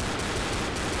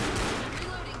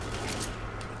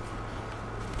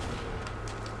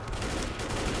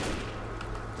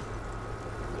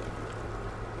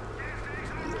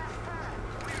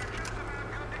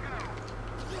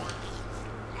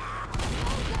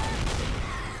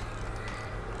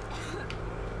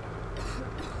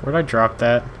 Where'd I drop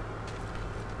that?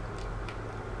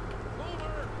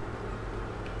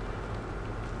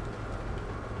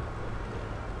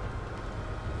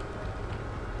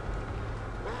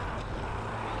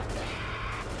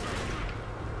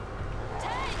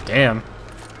 Damn.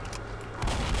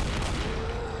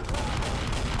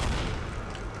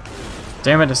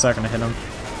 Damn it, it's not gonna hit him.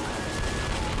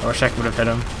 I wish I would have hit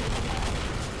him.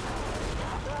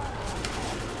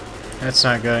 That's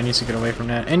not good. I need to get away from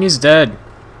that. And he's dead.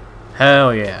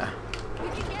 Hell yeah. We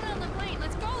can get on the plane.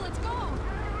 Let's go, let's go.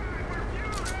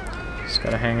 Just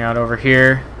gotta hang out over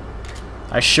here.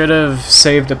 I should have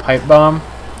saved a pipe bomb,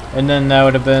 and then that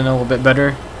would have been a little bit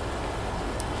better.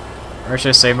 Or I should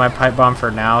have saved my pipe bomb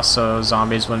for now so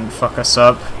zombies wouldn't fuck us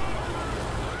up.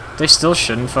 They still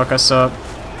shouldn't fuck us up.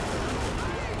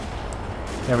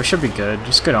 Yeah, we should be good.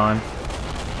 Just get on.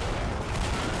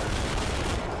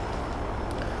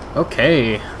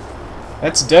 Okay.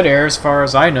 That's dead air as far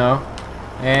as I know.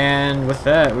 And with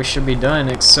that, we should be done,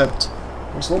 except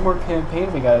there's a little more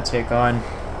campaign we gotta take on.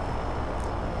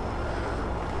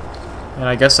 And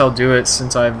I guess I'll do it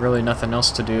since I have really nothing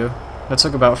else to do. That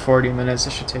took about 40 minutes.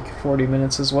 It should take 40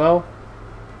 minutes as well.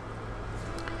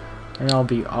 And I'll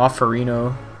be off for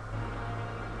Reno.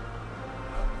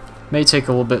 May take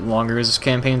a little bit longer as this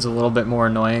campaign's a little bit more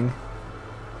annoying.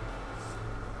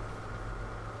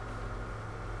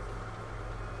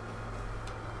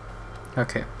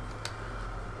 Okay.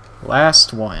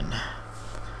 Last one.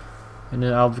 And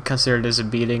then I'll consider it as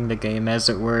beating the game, as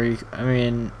it were. I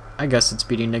mean, I guess it's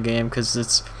beating the game because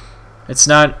it's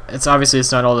obviously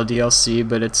it's not all the DLC,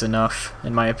 but it's enough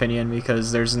in my opinion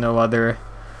because there's no other.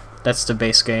 That's the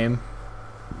base game.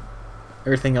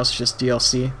 Everything else is just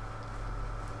DLC.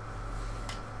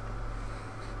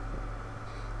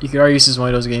 You could argue this is one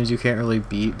of those games you can't really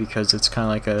beat because it's kind of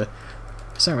like a.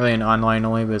 It's not really an online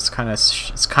only, but it's kind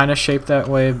of shaped that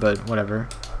way. But whatever.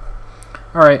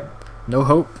 All right, no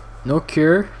hope, no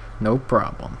cure, no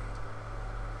problem.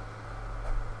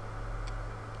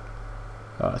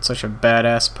 Oh, it's such a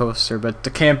badass poster, but the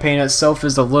campaign itself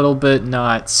is a little bit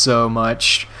not so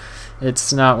much.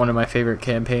 It's not one of my favorite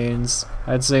campaigns.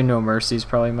 I'd say No Mercy is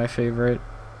probably my favorite.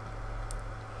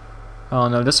 Oh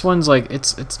no, this one's like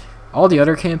it's all the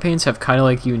other campaigns have kind of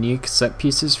like unique set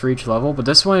pieces for each level, but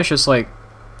this one is just like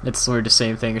it's literally the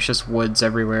same thing. It's just woods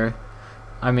everywhere.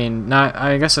 I mean,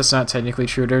 I guess that's not technically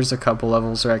true. There's a couple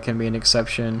levels where that can be an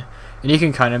exception. And you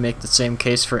can kind of make the same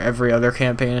case for every other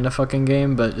campaign in the fucking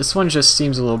game, but this one just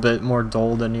seems a little bit more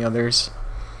dull than the others.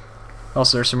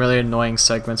 Also, there's some really annoying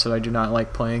segments that I do not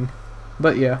like playing.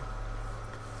 But yeah.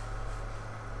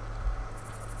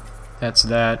 That's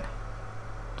that.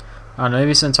 I don't know,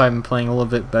 maybe since I'm playing a little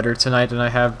bit better tonight than I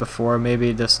have before,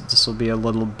 maybe this will be a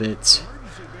little bit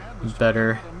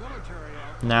better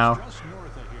now.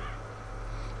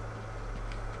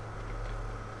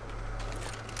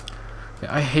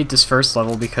 I hate this first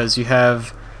level because you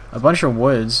have a bunch of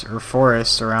woods or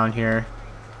forests around here,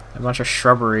 a bunch of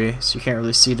shrubbery, so you can't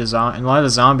really see the and a lot of the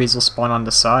zombies will spawn on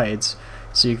the sides,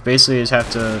 so you basically just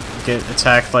have to get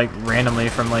attacked like randomly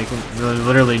from like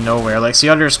literally nowhere. Like, see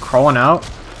how they're just crawling out?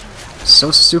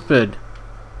 So stupid.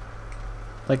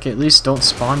 Like, at least don't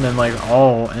spawn them like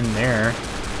all in there.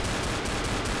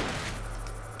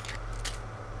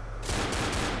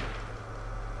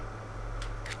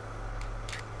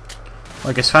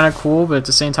 Like, it's kind of cool, but at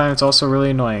the same time, it's also really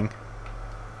annoying.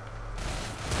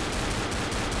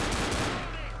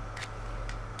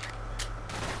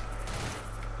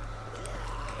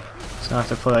 So I have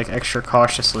to play like extra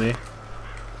cautiously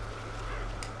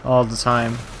all the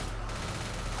time.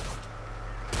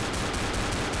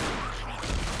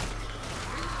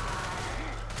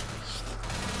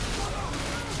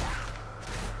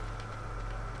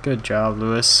 Good job,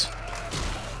 Lewis.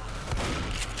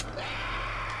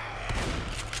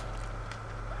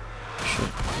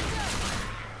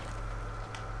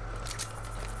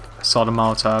 Saw the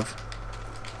Molotov.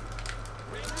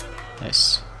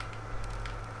 Nice.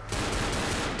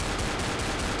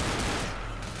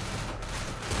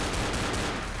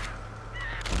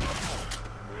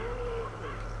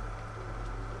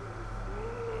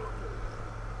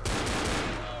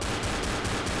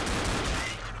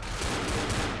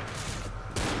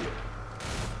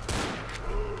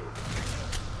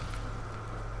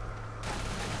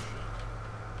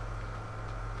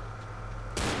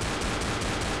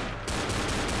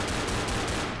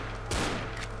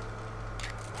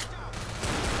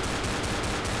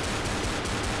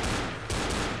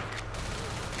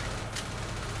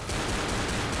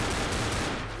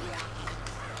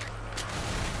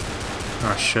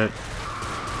 Oh shit.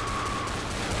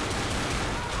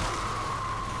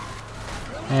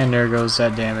 And there goes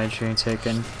that damage being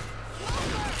taken.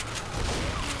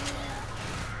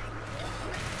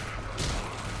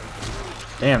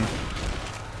 Damn.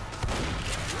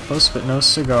 Close but no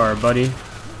cigar, buddy.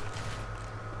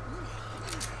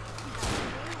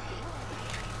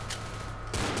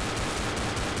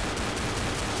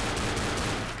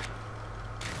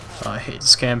 Oh, I hate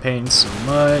this campaign so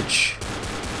much.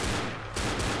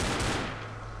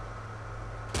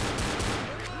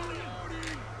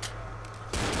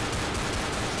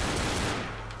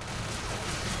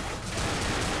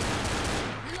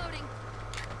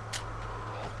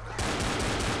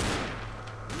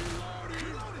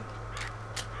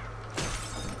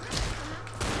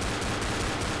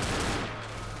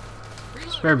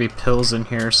 There better be pills in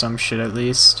here or some shit at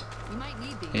least. We might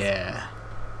need these. Yeah.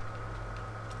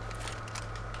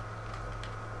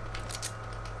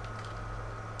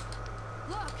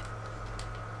 Look.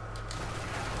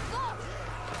 Look.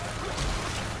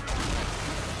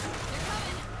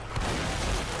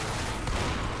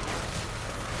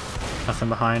 Nothing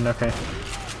behind, okay.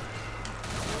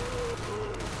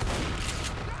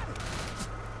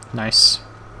 Nice.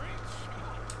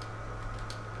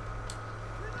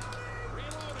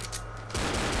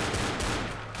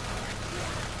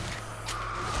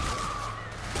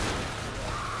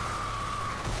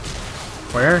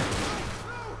 Where?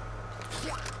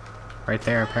 Right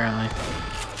there, apparently.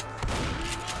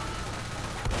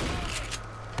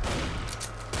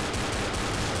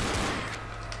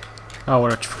 Oh,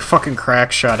 what a fucking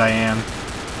crack shot I am.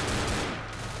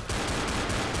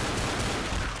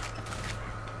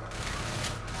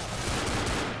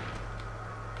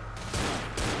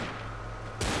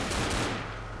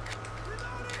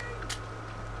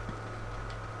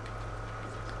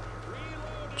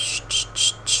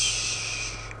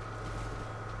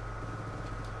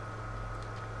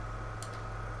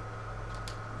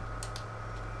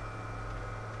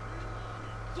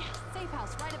 Yes, safe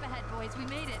house right up ahead, boys. We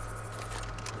made it.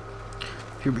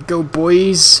 Here we go,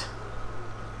 boys.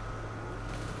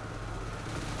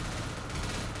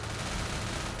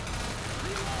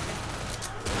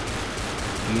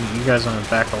 You guys want to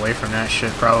back away from that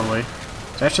shit, probably.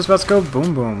 That's just about to go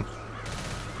boom boom.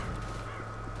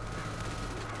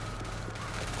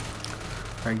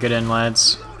 Alright, get in,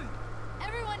 lads.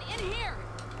 Everyone in here.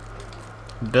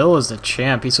 Bill is the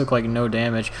champ. He took like no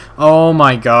damage. Oh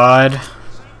my god.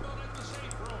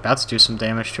 About to do some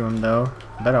damage to him though.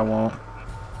 Bet I won't.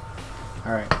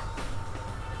 Alright.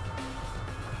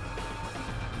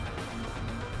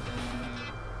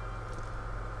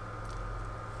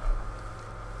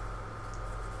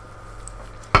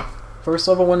 First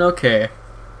level went okay.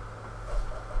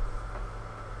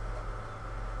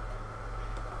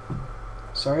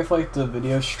 Sorry if like the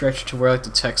video stretched to where like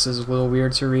the text is a little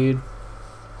weird to read.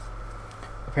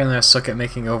 Apparently I suck at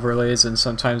making overlays and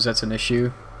sometimes that's an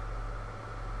issue.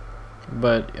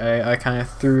 But I kind of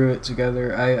threw it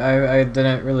together. I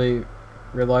didn't really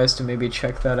realize to maybe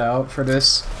check that out for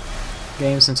this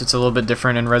game since it's a little bit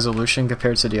different in resolution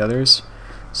compared to the others.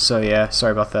 So yeah,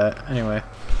 sorry about that. Anyway.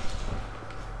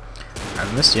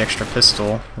 I missed the extra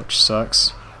pistol, which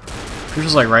sucks. It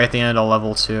was like right at the end of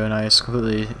level 2 and I just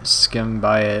completely skimmed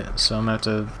by it, so I'm gonna have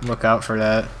to look out for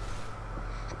that.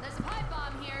 There's a pipe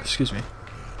bomb here. Excuse me.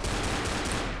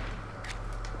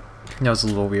 That was a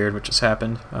little weird what just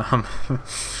happened.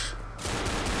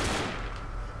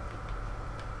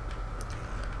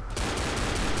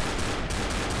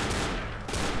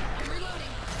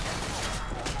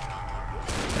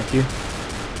 Thank you.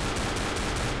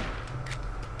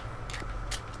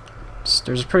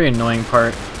 There's a pretty annoying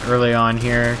part early on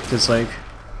here, because like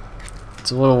it's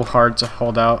a little hard to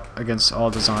hold out against all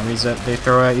the zombies that they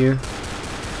throw at you.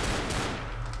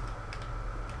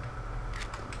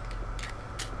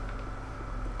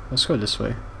 Let's go this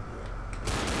way.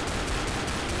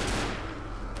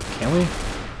 Can we?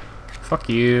 Fuck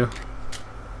you.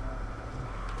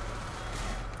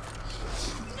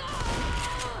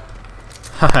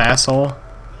 Asshole.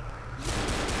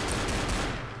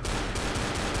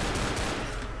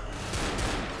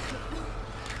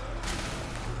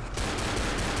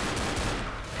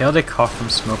 How they cough from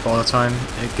smoke all the time?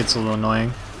 It gets a little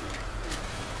annoying.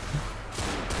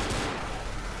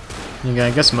 Yeah,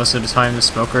 I guess most of the time the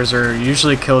smokers are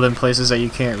usually killed in places that you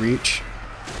can't reach,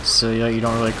 so yeah, you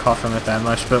don't really cough from it that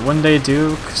much. But when they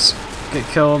do get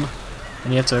killed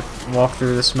and you have to walk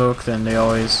through the smoke, then they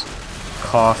always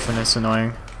cough and it's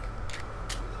annoying.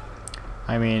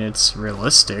 I mean, it's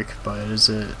realistic, but is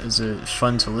it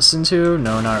fun to listen to?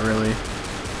 No, not really.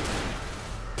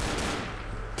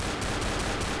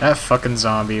 That fucking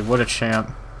zombie, what a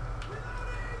champ.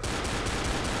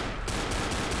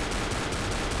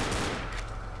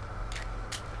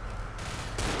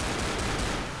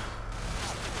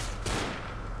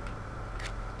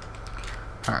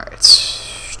 Alright.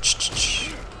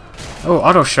 Oh,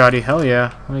 auto shotty, hell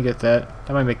yeah. Let me get that.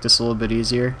 That might make this a little bit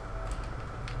easier.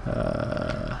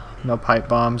 No pipe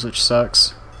bombs, which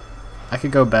sucks. I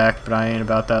could go back, but I ain't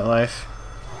about that life.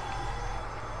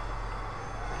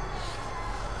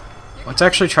 Let's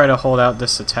actually try to hold out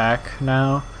this attack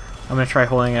now. I'm gonna try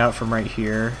holding it out from right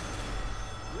here.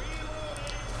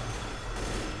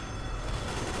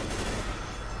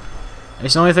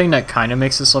 It's the only thing that kind of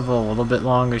makes this level a little bit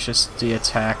long is just the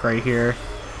attack right here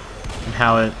and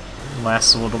how it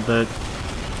lasts a little bit.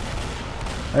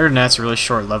 Other than that, it's a really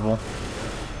short level.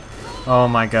 Oh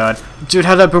my god. Dude,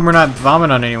 how'd that boomer not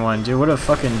vomit on anyone? Dude, what a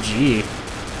fucking G.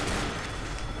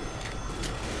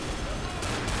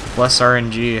 Bless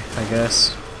RNG, I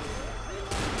guess.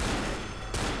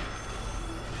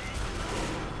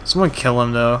 Someone kill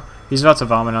him though. He's about to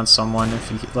vomit on someone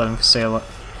if you let him say a lot.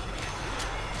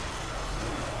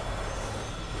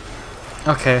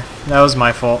 Okay, that was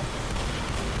my fault.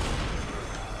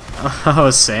 I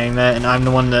was saying that, and I'm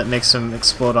the one that makes him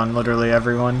explode on literally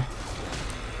everyone.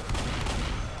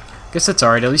 Guess that's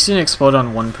alright, at least he didn't explode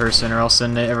on one person, or else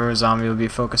then every zombie would be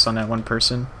focused on that one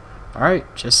person. Alright,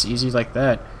 just easy like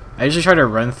that. I usually try to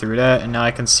run through that, and now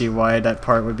I can see why that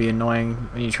part would be annoying.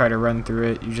 When you try to run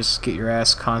through it, you just get your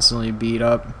ass constantly beat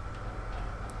up.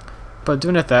 But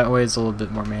doing it that way is a little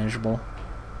bit more manageable.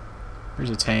 There's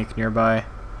a tank nearby.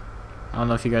 I don't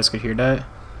know if you guys could hear that.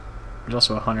 There's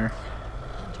also a hunter.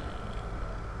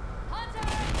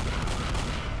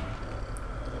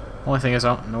 Only thing is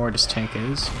I don't know where this tank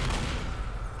is.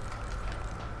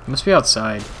 It must be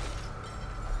outside.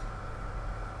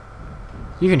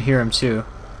 You can hear him too.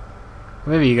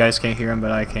 Maybe you guys can't hear him,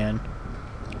 but I can.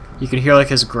 You can hear like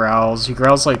his growls. He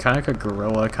growls like kind of like a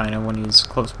gorilla kind of when he's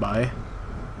close by.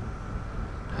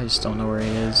 I just don't know where he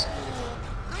is.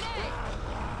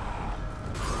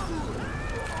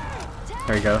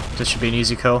 There you go. This should be an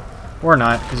easy kill. Or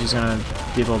not, because he's gonna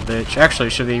be a little bitch. Actually,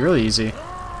 it should be really easy.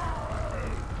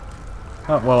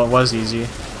 Oh, well, it was easy.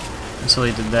 Until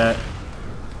he did that.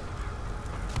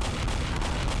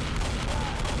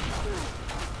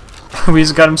 We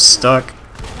just got him stuck.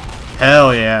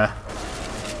 Hell yeah.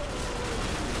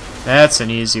 That's an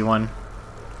easy one.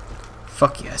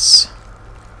 Fuck yes.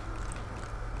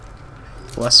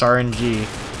 Bless RNG.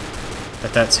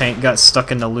 That tank got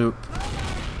stuck in the loop.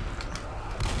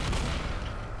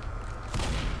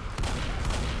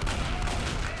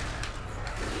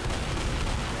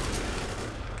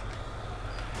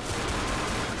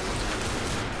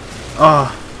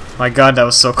 Oh my god, that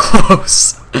was so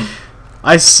close.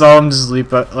 I saw him just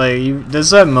leap up. Like, there's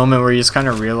that moment where you just kind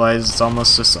of realize it's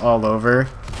almost just all over.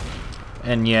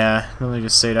 And yeah, let me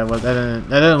just say that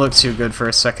didn't look too good for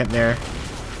a second there.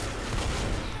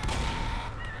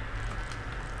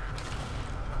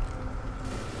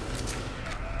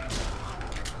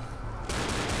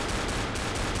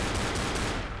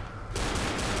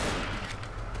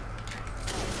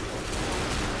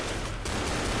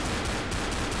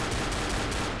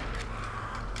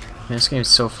 Man, this game's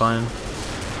so fun.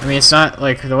 I mean, it's not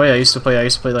like the way I used to play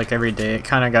like every day. It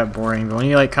kind of got boring, but when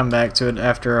you like come back to it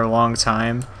after a long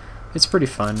time, it's pretty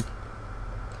fun.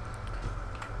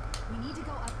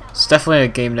 It's definitely a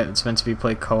game that's meant to be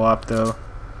played co-op though.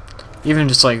 Even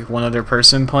just like one other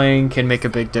person playing can make a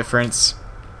big difference.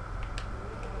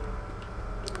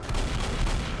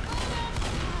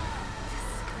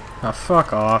 Oh,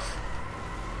 fuck off.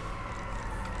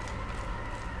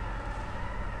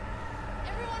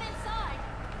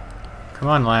 Come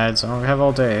on, lads. I don't have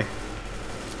all day.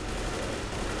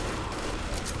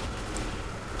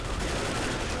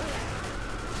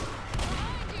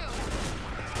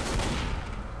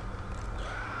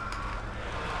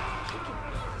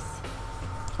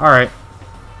 Alright.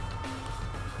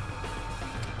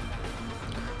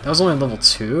 That was only level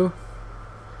 2?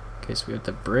 Okay, so we have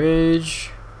the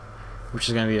bridge, which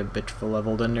is gonna be a bit of a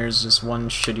level. Then there's just one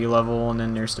shitty level, and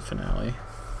then there's the finale.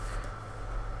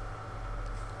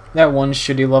 That one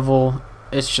shitty level,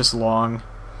 it's just long.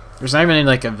 There's not even any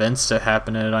like events that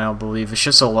happen in it, I don't believe. It's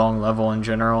just a long level in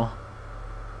general.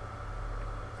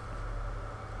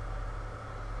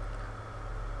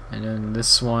 And then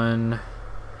this one,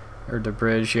 or the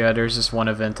bridge, yeah, there's just one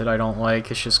event that I don't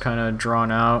like. It's just kind of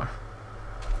drawn out.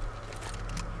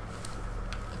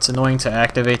 It's annoying to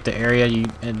activate the area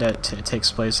that it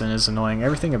takes place in is annoying.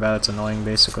 Everything about it's annoying,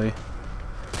 basically.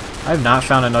 I have not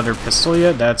found another pistol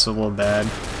yet. That's a little bad.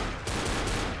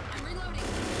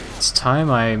 It's time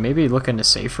I maybe look in the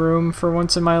safe room for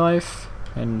once in my life.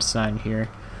 And it's not in here.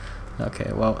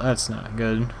 Okay, well, that's not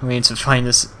good. We need to find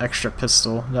this extra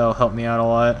pistol. That'll help me out a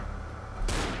lot.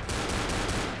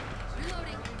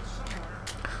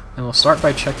 And we'll start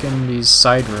by checking these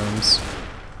side rooms.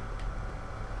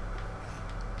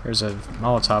 There's a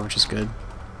Molotov, which is good.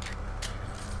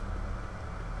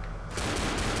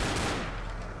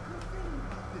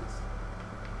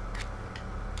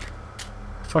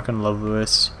 I fucking love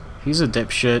Lewis. He's a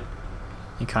dipshit.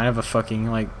 He's kind of a fucking,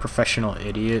 like, professional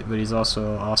idiot, but he's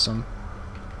also awesome.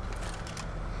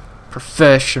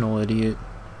 Professional idiot.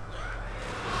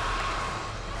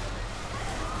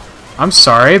 I'm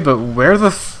sorry, but where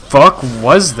the fuck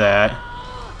was that?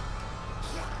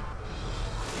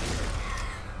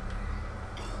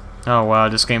 Oh wow,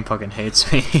 this game fucking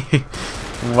hates me.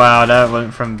 Wow, that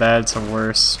went from bad to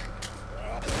worse.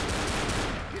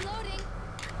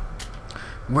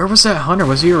 Where was that hunter?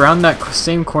 Was he around that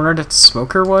same corner that the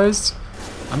smoker was?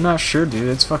 I'm not sure, dude.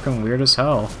 It's fucking weird as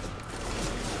hell.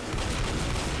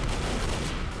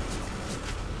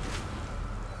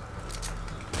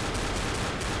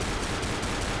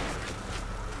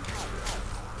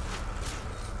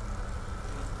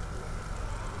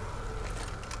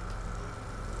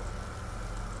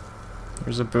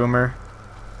 There's a boomer.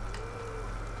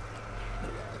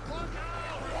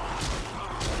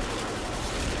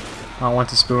 I don't want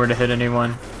this boomer to hit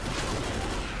anyone.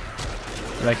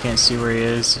 But I can't see where he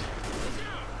is.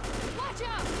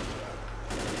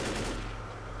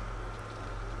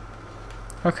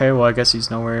 Okay, well I guess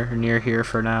he's nowhere near here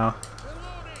for now.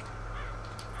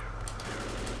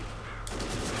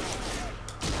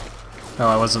 Oh,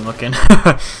 I wasn't looking.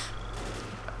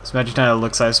 Just imagine how it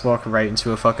looks like I just walk right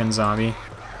into a fucking zombie.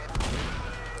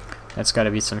 That's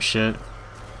gotta be some shit.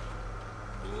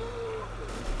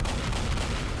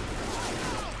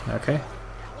 Okay.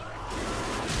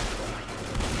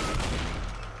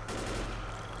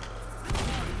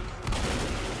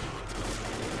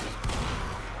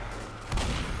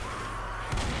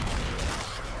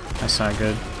 That's not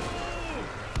good.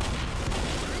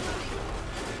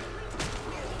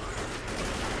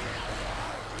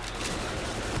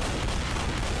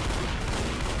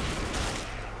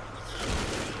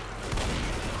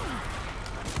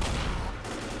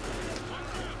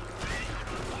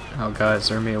 Oh god, is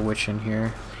there gonna be a witch in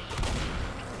here?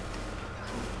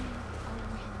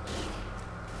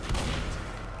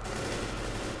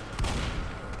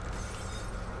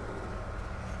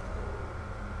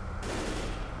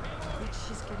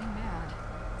 She's getting mad.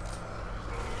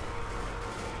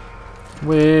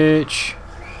 Witch!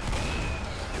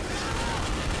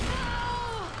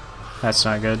 That's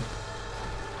not good.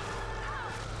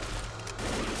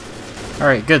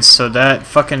 Alright, good. So that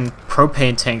fucking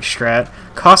propane tank strat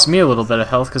cost me a little bit of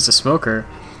health because the smoker,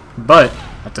 but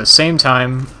at the same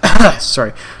time,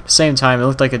 sorry, at the same time, it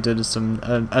looked like it did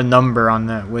a number on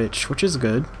that witch, which is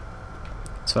good.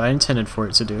 That's what I intended for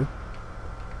it to do.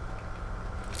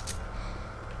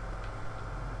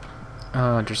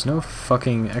 There's no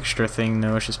fucking extra thing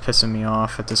though. It's just pissing me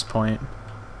off at this point.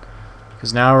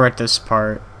 Because now we're at this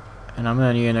part, and I'm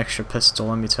gonna need an extra pistol.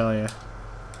 Let me tell you.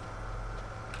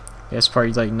 This part,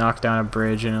 you like knock down a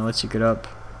bridge and it lets you get up.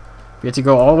 You have to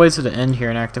go all the way to the end here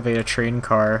and activate a train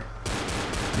car.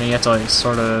 And then you have to like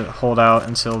sort of hold out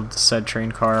until the said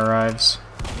train car arrives.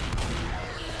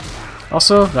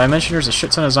 Also, did I mention there's a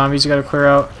shit ton of zombies you gotta clear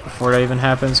out before that even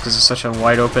happens because it's such a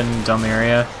wide open, dumb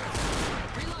area.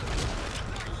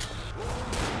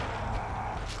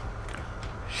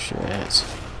 Shit.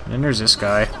 And then there's this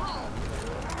guy.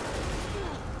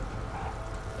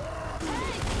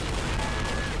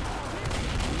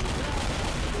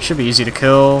 Should be easy to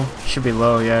kill. Should be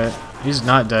low yet. He's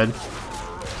not dead.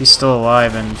 He's still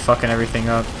alive and fucking everything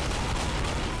up.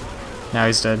 Now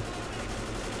he's dead.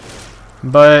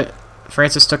 But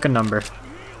Francis took a number.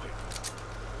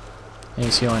 And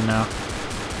he's healing now.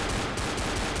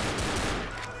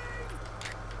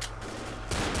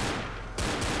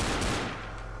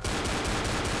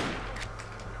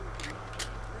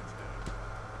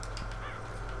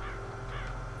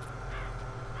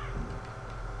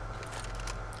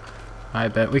 I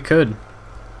bet we could.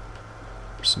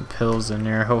 There's some pills in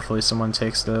there. Hopefully someone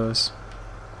takes those.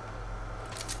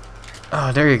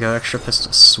 Oh, there you go. Extra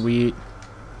pistol. Sweet.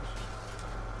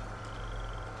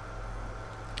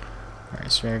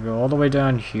 Alright, so we gotta go all the way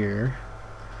down here.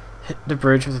 Hit the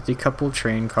bridge with a decoupled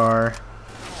train car.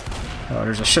 Oh,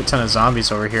 there's a shit ton of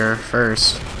zombies over here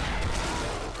first.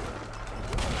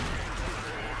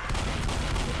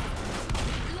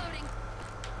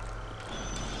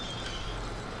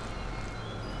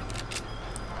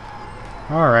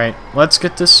 Alright, let's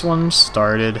get this one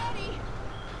started.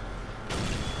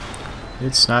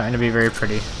 It's not going to be very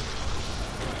pretty.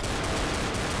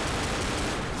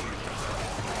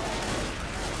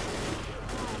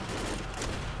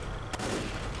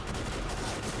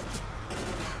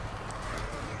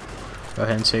 Go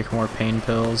ahead and take more pain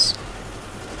pills.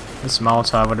 This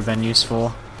Molotov would have been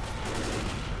useful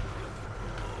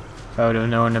if I would have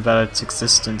known about its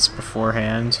existence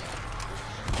beforehand.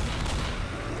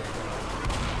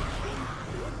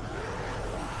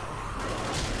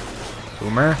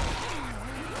 Boomer?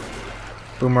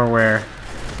 Boomer where?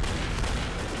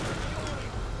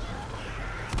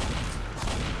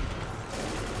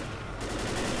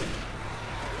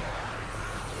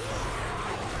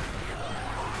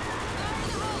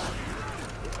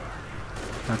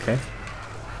 Okay.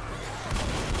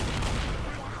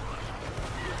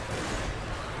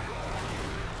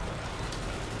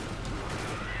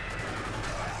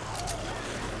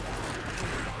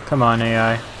 Come on,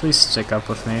 AI. Please stick up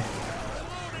with me.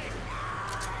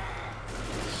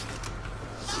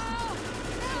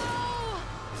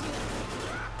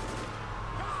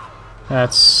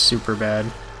 That's super bad.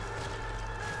 Guys,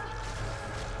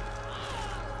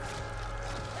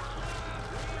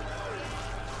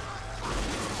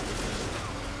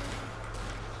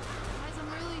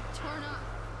 I'm really torn up.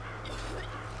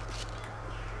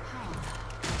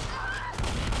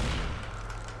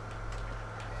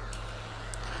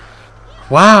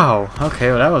 Wow! Okay,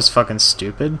 well that was fucking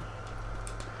stupid.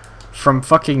 From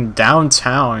fucking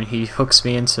downtown, he hooks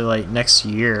me into, like, next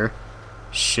year.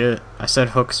 Shit. I said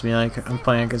hooks me like I'm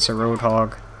playing against a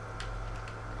roadhog.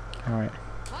 Alright.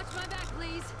 Watch my back,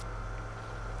 please.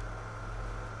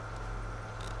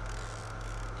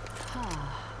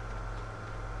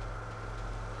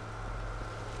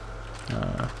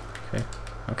 Okay.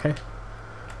 Okay.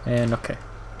 And okay.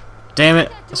 Damn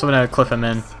it! Someone had to clip him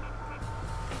in.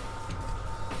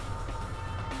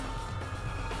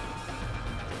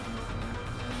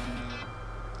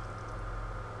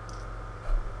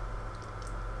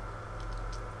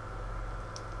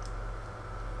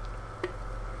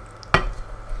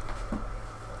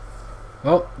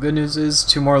 Well, good news is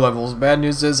 2 more levels. Bad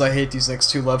news is I hate these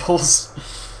next 2 levels.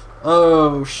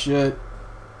 Oh shit.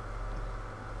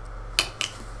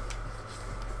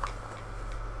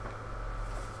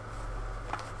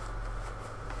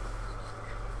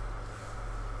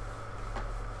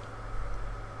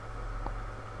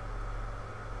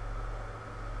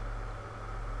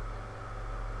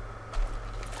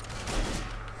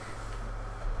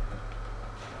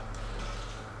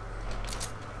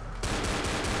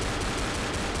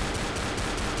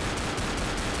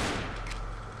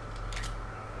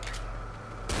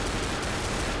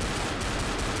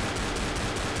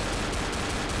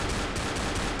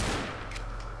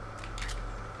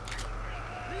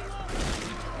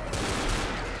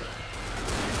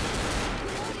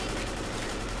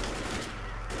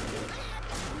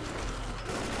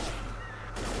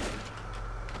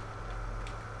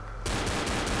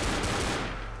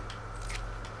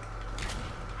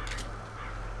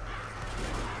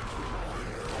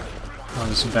 I'll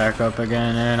just back up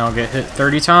again and I'll get hit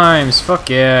 30 times. Fuck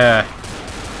yeah.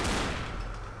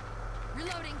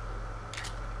 Reloading.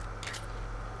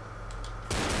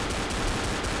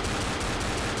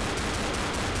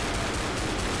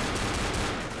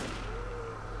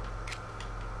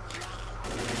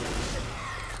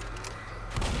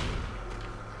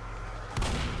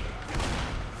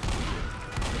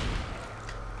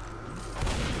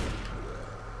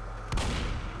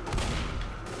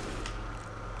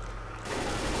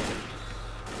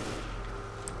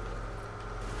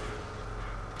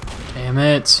 Damn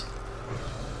it.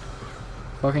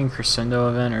 Fucking crescendo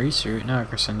event. Are you serious? Not a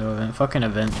crescendo event. Fucking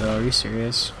event though. Are you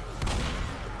serious?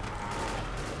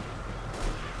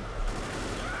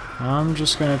 I'm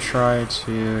just gonna try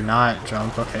to not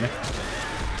jump. Okay.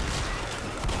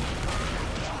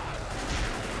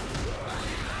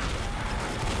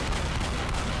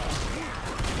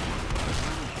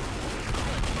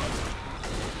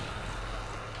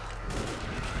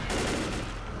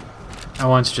 I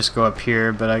wanted to just go up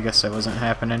here, but I guess that wasn't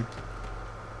happening.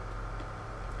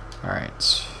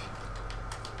 Alright.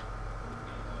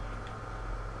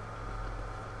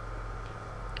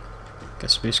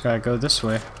 Guess we just gotta go this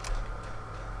way.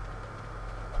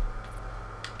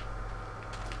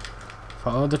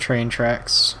 Follow the train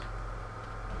tracks.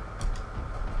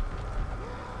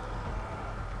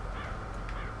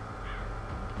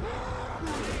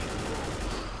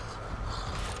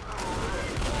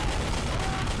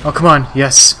 Oh, come on.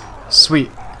 Yes. Sweet.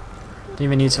 Didn't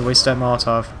even need to waste that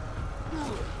Molotov.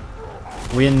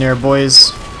 We in there,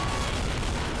 boys.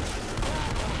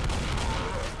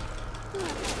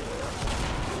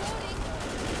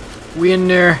 We in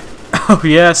there. Oh,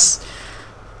 yes.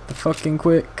 The fucking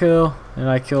quick kill. And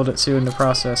I killed it too in the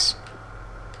process.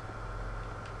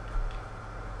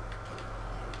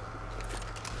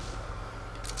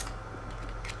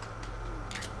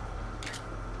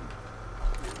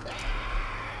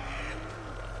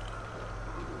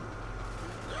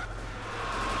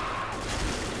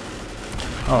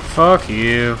 Oh, fuck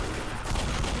you.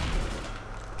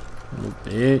 Little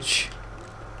bitch.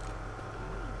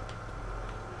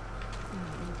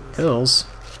 Pills.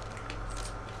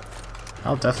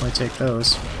 I'll definitely take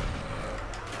those.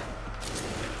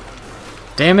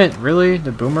 Damn it, really?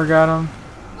 The boomer got him?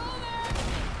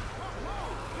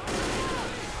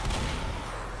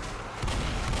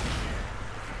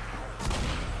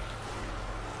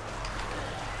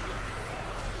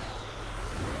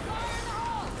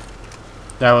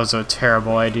 That was a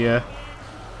terrible idea.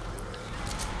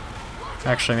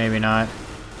 Actually, maybe not.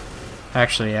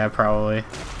 Actually, yeah, probably.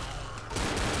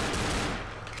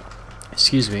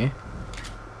 Excuse me.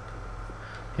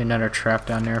 Another trap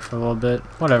down there for a little bit.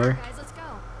 Whatever. Guys, let's go.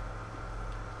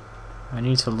 I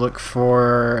need to look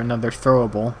for another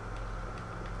throwable.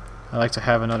 I like to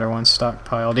have another one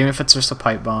stockpiled, even if it's just a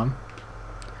pipe bomb.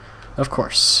 Of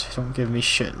course. Don't give me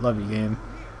shit. Love you, game.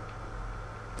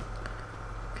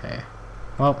 Okay.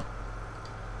 Well.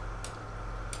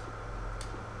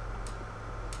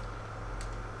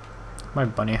 My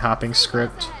bunny hopping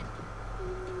script.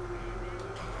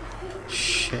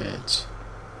 Shit.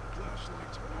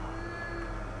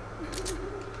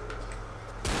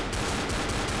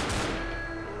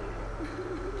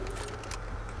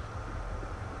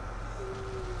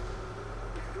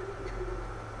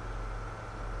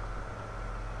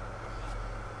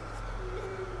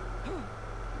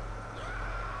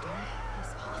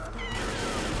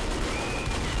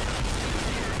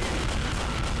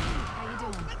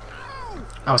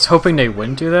 I was hoping they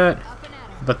wouldn't do that,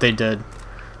 but they did.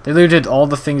 They literally did all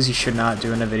the things you should not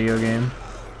do in a video game.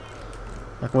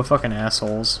 Like, what fucking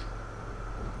assholes.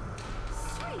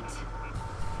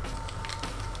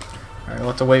 Alright, we'll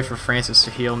have to wait for Francis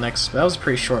to heal next. That was a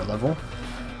pretty short level.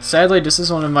 Sadly, this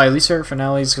is one of my least favorite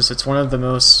finales because it's one of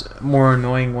the more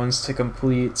annoying ones to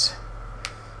complete.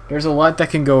 There's a lot that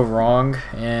can go wrong,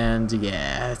 and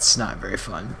yeah, it's not very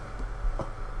fun.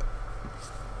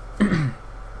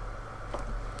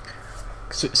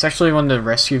 Especially when the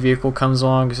rescue vehicle comes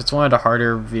along, because it's one of the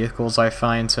harder vehicles I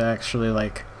find to actually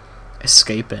like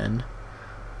escape in.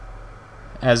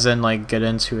 As in like get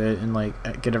into it and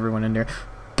like get everyone in there.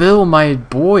 Bill, my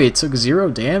boy, it took 0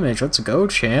 damage. Let's go,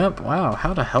 champ. Wow,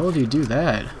 how the hell do you do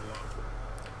that?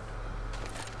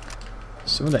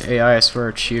 Some of the AI, I swear,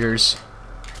 are cheaters.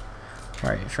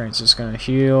 Alright, Francis is gonna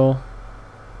heal.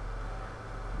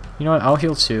 You know what? I'll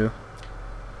heal too.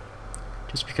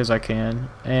 Just because I can.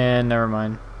 And never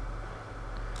mind.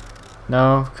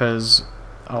 No, because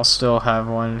I'll still have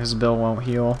one. His Bill won't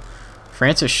heal.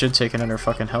 Francis should take another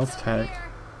fucking health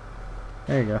pack.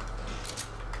 There you go.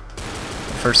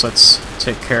 First, let's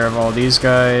take care of all these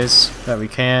guys that we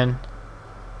can.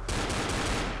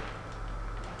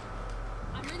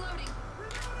 I'm reloading.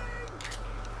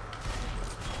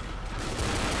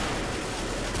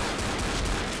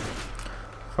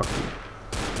 Fuck you.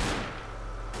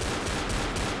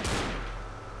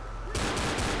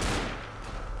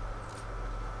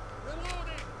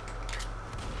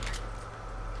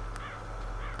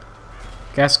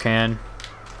 Gas can.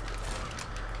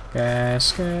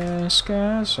 Gas, gas,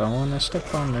 gas. I wanna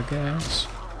step on the gas.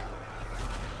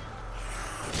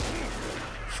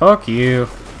 Fuck you.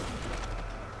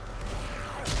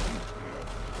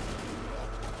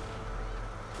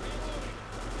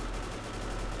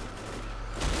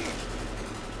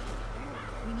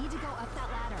 We need to go up that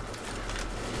ladder.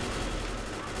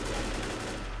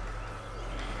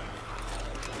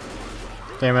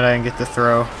 Damn it, I didn't get the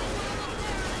throw.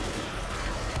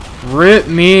 Rip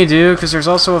me, dude, because there's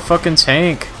also a fucking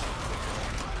tank.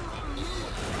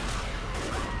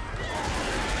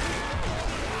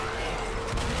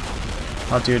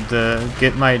 Oh, dude, the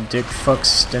get my dick fuck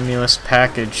stimulus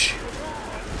package.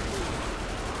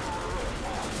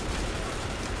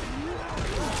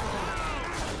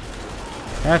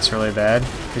 That's really bad.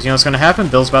 Because you know what's gonna happen?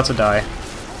 Bill's about to die.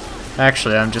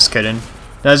 Actually, I'm just kidding.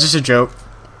 That was just a joke.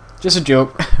 Just a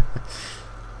joke.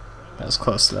 That was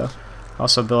close though.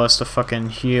 Also, Bill has to fucking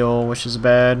heal, which is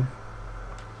bad.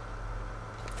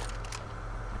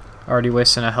 Already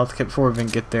wasting a health kit before we even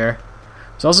get there.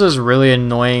 There's also this really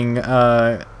annoying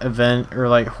event or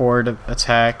like horde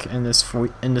attack in this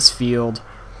field.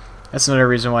 That's another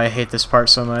reason why I hate this part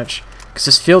so much. Because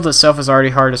this field itself is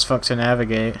already hard as fuck to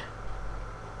navigate.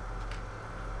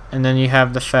 And then you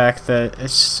have the fact that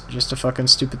it's just a fucking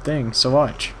stupid thing. So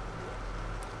watch.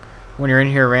 When you're in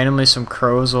here, randomly some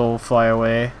crows will fly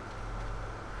away.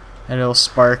 And it'll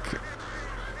spark.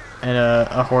 And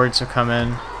a horde will come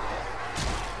in.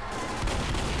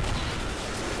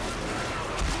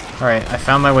 Alright, I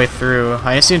found my way through.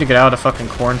 I just need to get out of the fucking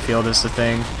cornfield is the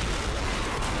thing.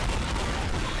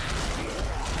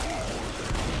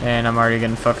 And I'm already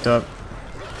getting fucked up.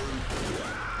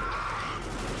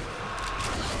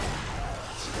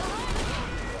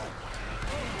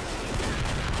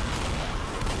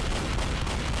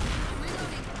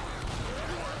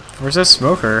 Where's that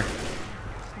smoker?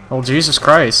 Oh, Jesus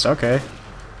Christ, okay.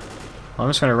 Well, I'm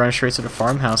just gonna run straight to the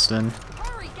farmhouse then.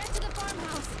 Hurry, get to the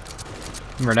farmhouse.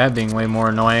 Remember that being way more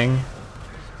annoying.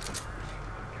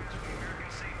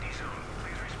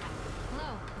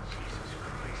 Hello.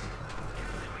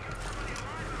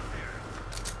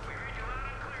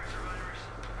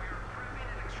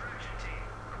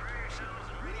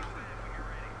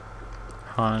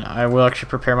 Hold on, I will actually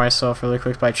prepare myself really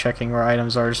quick by checking where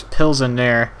items are. There's pills in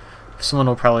there. Someone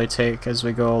will probably take as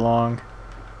we go along.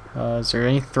 Is there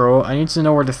any I need to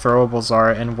know where the throwables are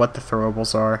and what the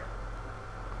throwables are.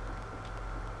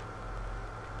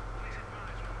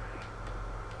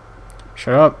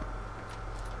 Shut up.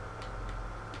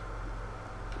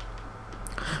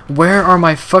 Where are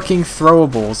my fucking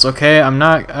throwables? Okay, I'm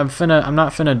not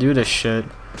finna do this shit.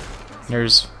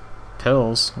 There's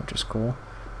pills, which is cool.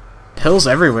 Pills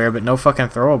everywhere, but no fucking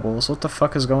throwables. What the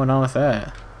fuck is going on with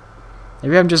that?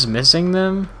 Maybe I'm just missing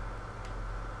them?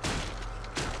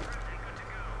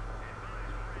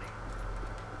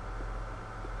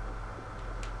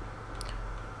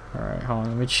 Alright, hold on,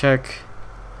 let me check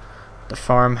the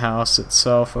farmhouse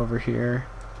itself over here.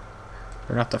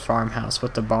 Or not the farmhouse,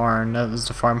 but the barn. That was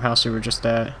the farmhouse we were just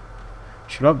at.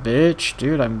 Shut up, bitch.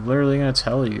 Dude, I'm literally gonna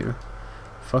tell you.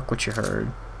 Fuck what you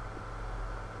heard.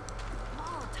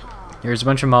 Here's a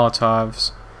bunch of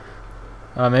Molotovs.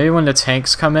 Maybe when the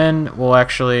tanks come in, we'll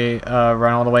actually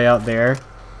run all the way out there.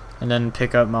 And then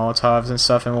pick up Molotovs and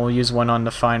stuff, and we'll use one on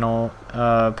the final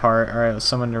part. Alright, let's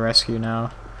someone to rescue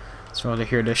now. So we'll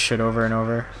hear this shit over and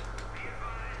over.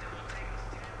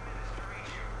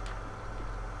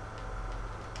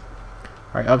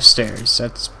 Alright, upstairs.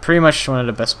 That's pretty much one of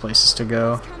the best places to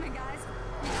go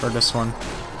for this one.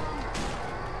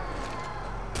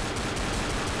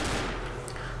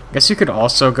 I guess you could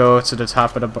also go to the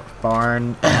top of the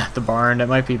barn. The barn, that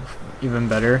might be even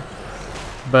better.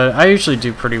 But I usually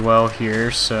do pretty well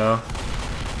here, so...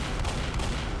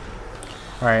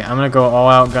 Alright, I'm gonna go all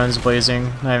out guns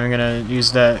blazing. Not even gonna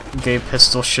use that gay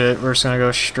pistol shit. We're just gonna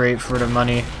go straight for the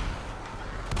money.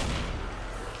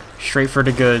 Straight for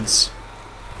the goods.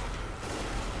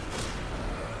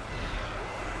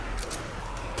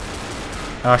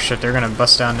 Oh shit, they're gonna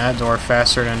bust down that door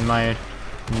faster than my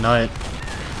nut.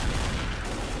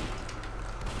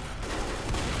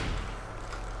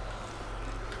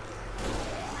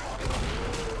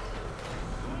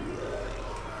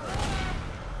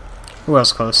 Who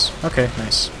else close? Okay,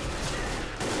 nice.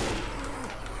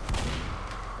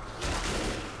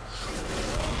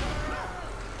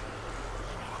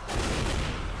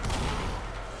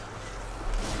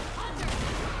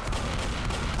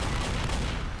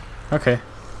 Okay.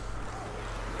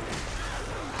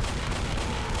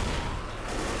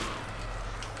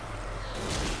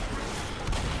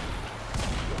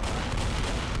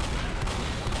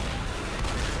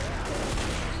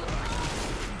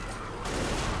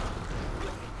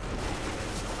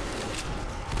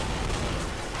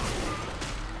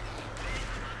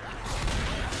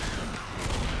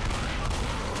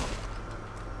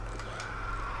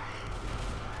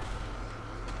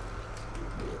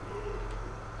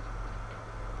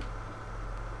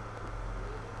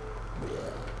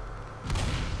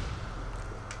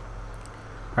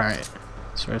 Alright,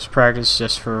 so it's practice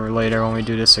just for later when we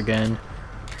do this again.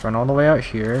 Run all the way out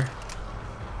here.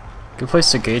 Good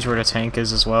place to gauge where the tank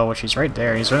is as well, which he's right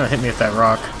there. He's gonna hit me with that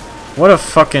rock. What a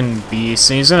fucking beast.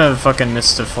 And he's gonna fucking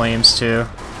miss the flames too.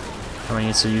 I'm gonna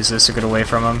need to use this to get away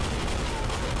from him.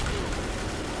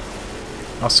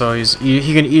 Also,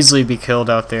 he can easily be killed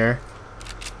out there.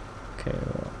 Okay.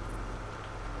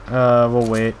 We'll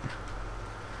wait.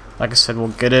 Like I said, we'll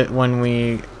get it when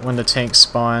the tank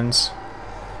spawns.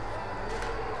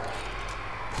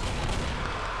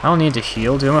 I don't need to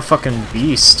heal, dude. I'm a fucking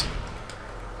beast.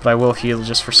 But I will heal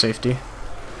just for safety.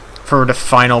 For the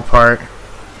final part.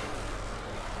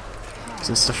 'Cause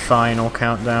it's the final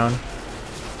countdown.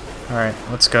 Alright,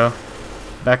 let's go.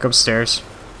 Back upstairs.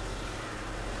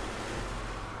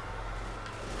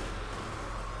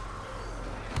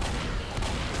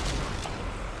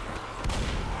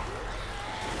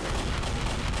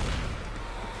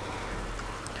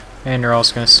 And they're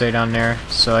also gonna stay down there,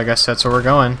 so I guess that's where we're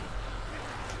going.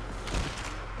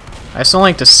 I just don't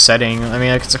like the setting. I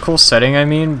mean, like, it's a cool setting, I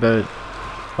mean, but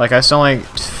like, I just don't like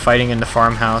fighting in the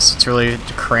farmhouse. It's really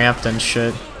cramped and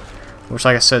shit. Which,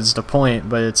 like I said, is the point,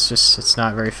 but it's just, it's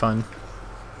not very fun.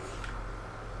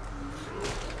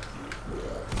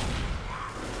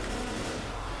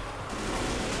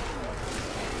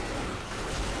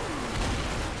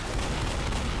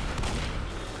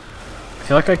 I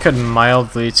feel like I could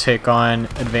mildly take on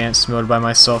advanced mode by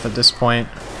myself at this point.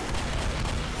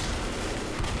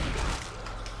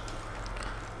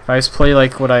 If I just play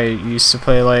like what I used to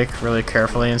play like, really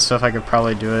carefully and stuff, I could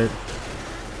probably do it.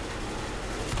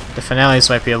 The finales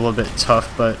might be a little bit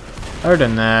tough, but other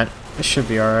than that, it should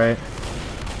be alright.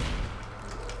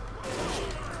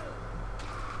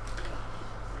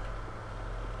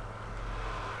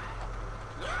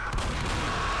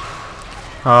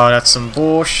 Oh, that's some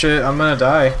bullshit. I'm gonna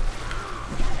die.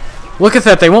 Look at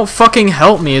that, they won't fucking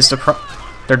help me is the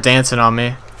they're dancing on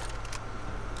me.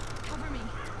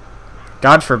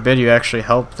 God forbid you actually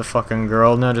help the fucking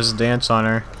girl, no, just dance on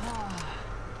her.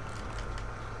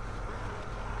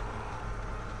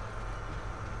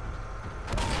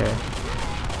 Okay.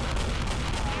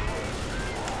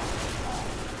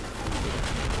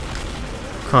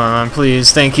 Come on,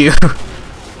 please, thank you.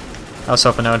 I was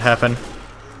hoping that would happen.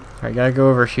 Alright, gotta go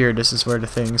over here. This is where the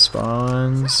thing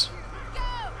spawns.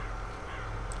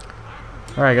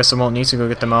 Alright, I guess I won't need to go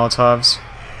get the Molotovs.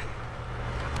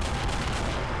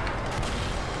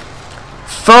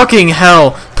 Fucking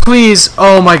hell! Please!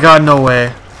 Oh my god, no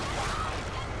way.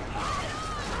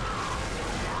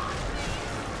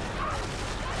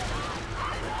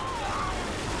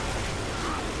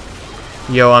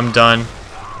 Yo, I'm done.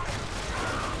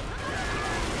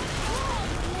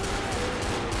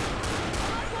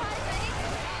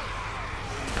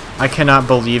 I cannot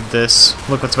believe this.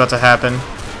 Look what's about to happen.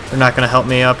 They're not gonna help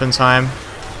me up in time.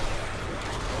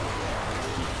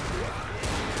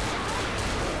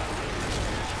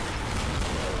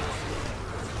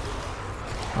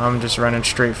 I'm just running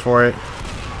straight for it.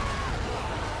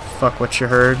 Fuck what you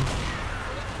heard.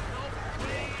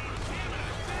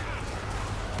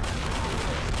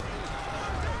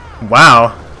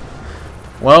 Wow.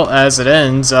 Well, as it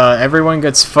ends, everyone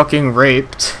gets fucking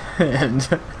raped,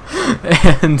 and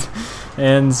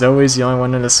and Zoe's the only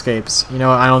one that escapes. You know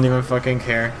what? I don't even fucking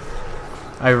care.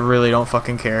 I really don't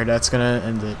fucking care. That's gonna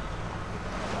end it.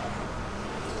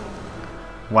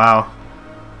 Wow.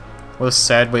 What a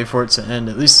sad way for it to end.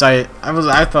 At least I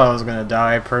thought I was gonna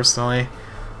die personally,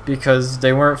 because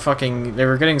they weren't fucking. They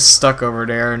were getting stuck over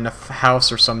there in the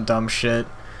house or some dumb shit.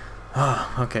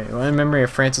 Oh, okay. Well, in memory of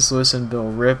Francis Lewis and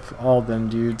Bill, rip all them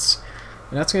dudes.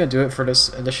 And that's gonna do it for this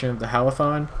edition of the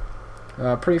Hallothon.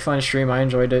 Pretty fun stream. I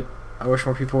enjoyed it. I wish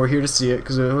more people were here to see it,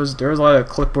 because there was a lot of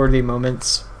clipboardy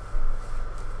moments.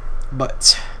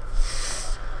 But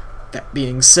that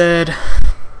being said,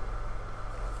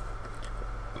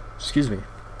 excuse me,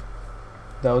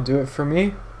 that'll do it for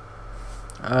me.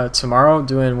 Tomorrow,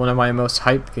 doing one of my most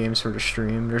hyped games for the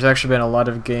stream. There's actually been a lot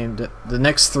of games. The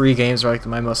next 3 games are like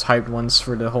my most hyped ones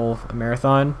for the whole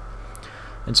marathon.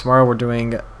 And tomorrow we're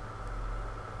doing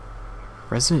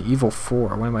Resident Evil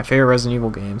 4, one of my favorite Resident Evil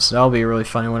games. That'll be a really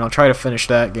funny one. I'll try to finish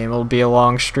that game. It'll be a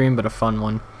long stream, but a fun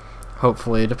one.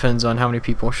 Hopefully. It depends on how many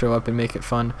people show up and make it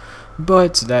fun.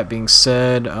 But that being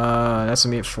said, that's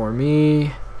gonna be it for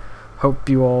me. Hope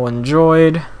you all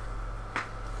enjoyed.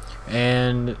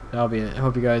 And that'll be it.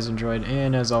 Hope you guys enjoyed.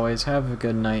 And as always, have a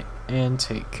good night and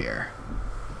take care.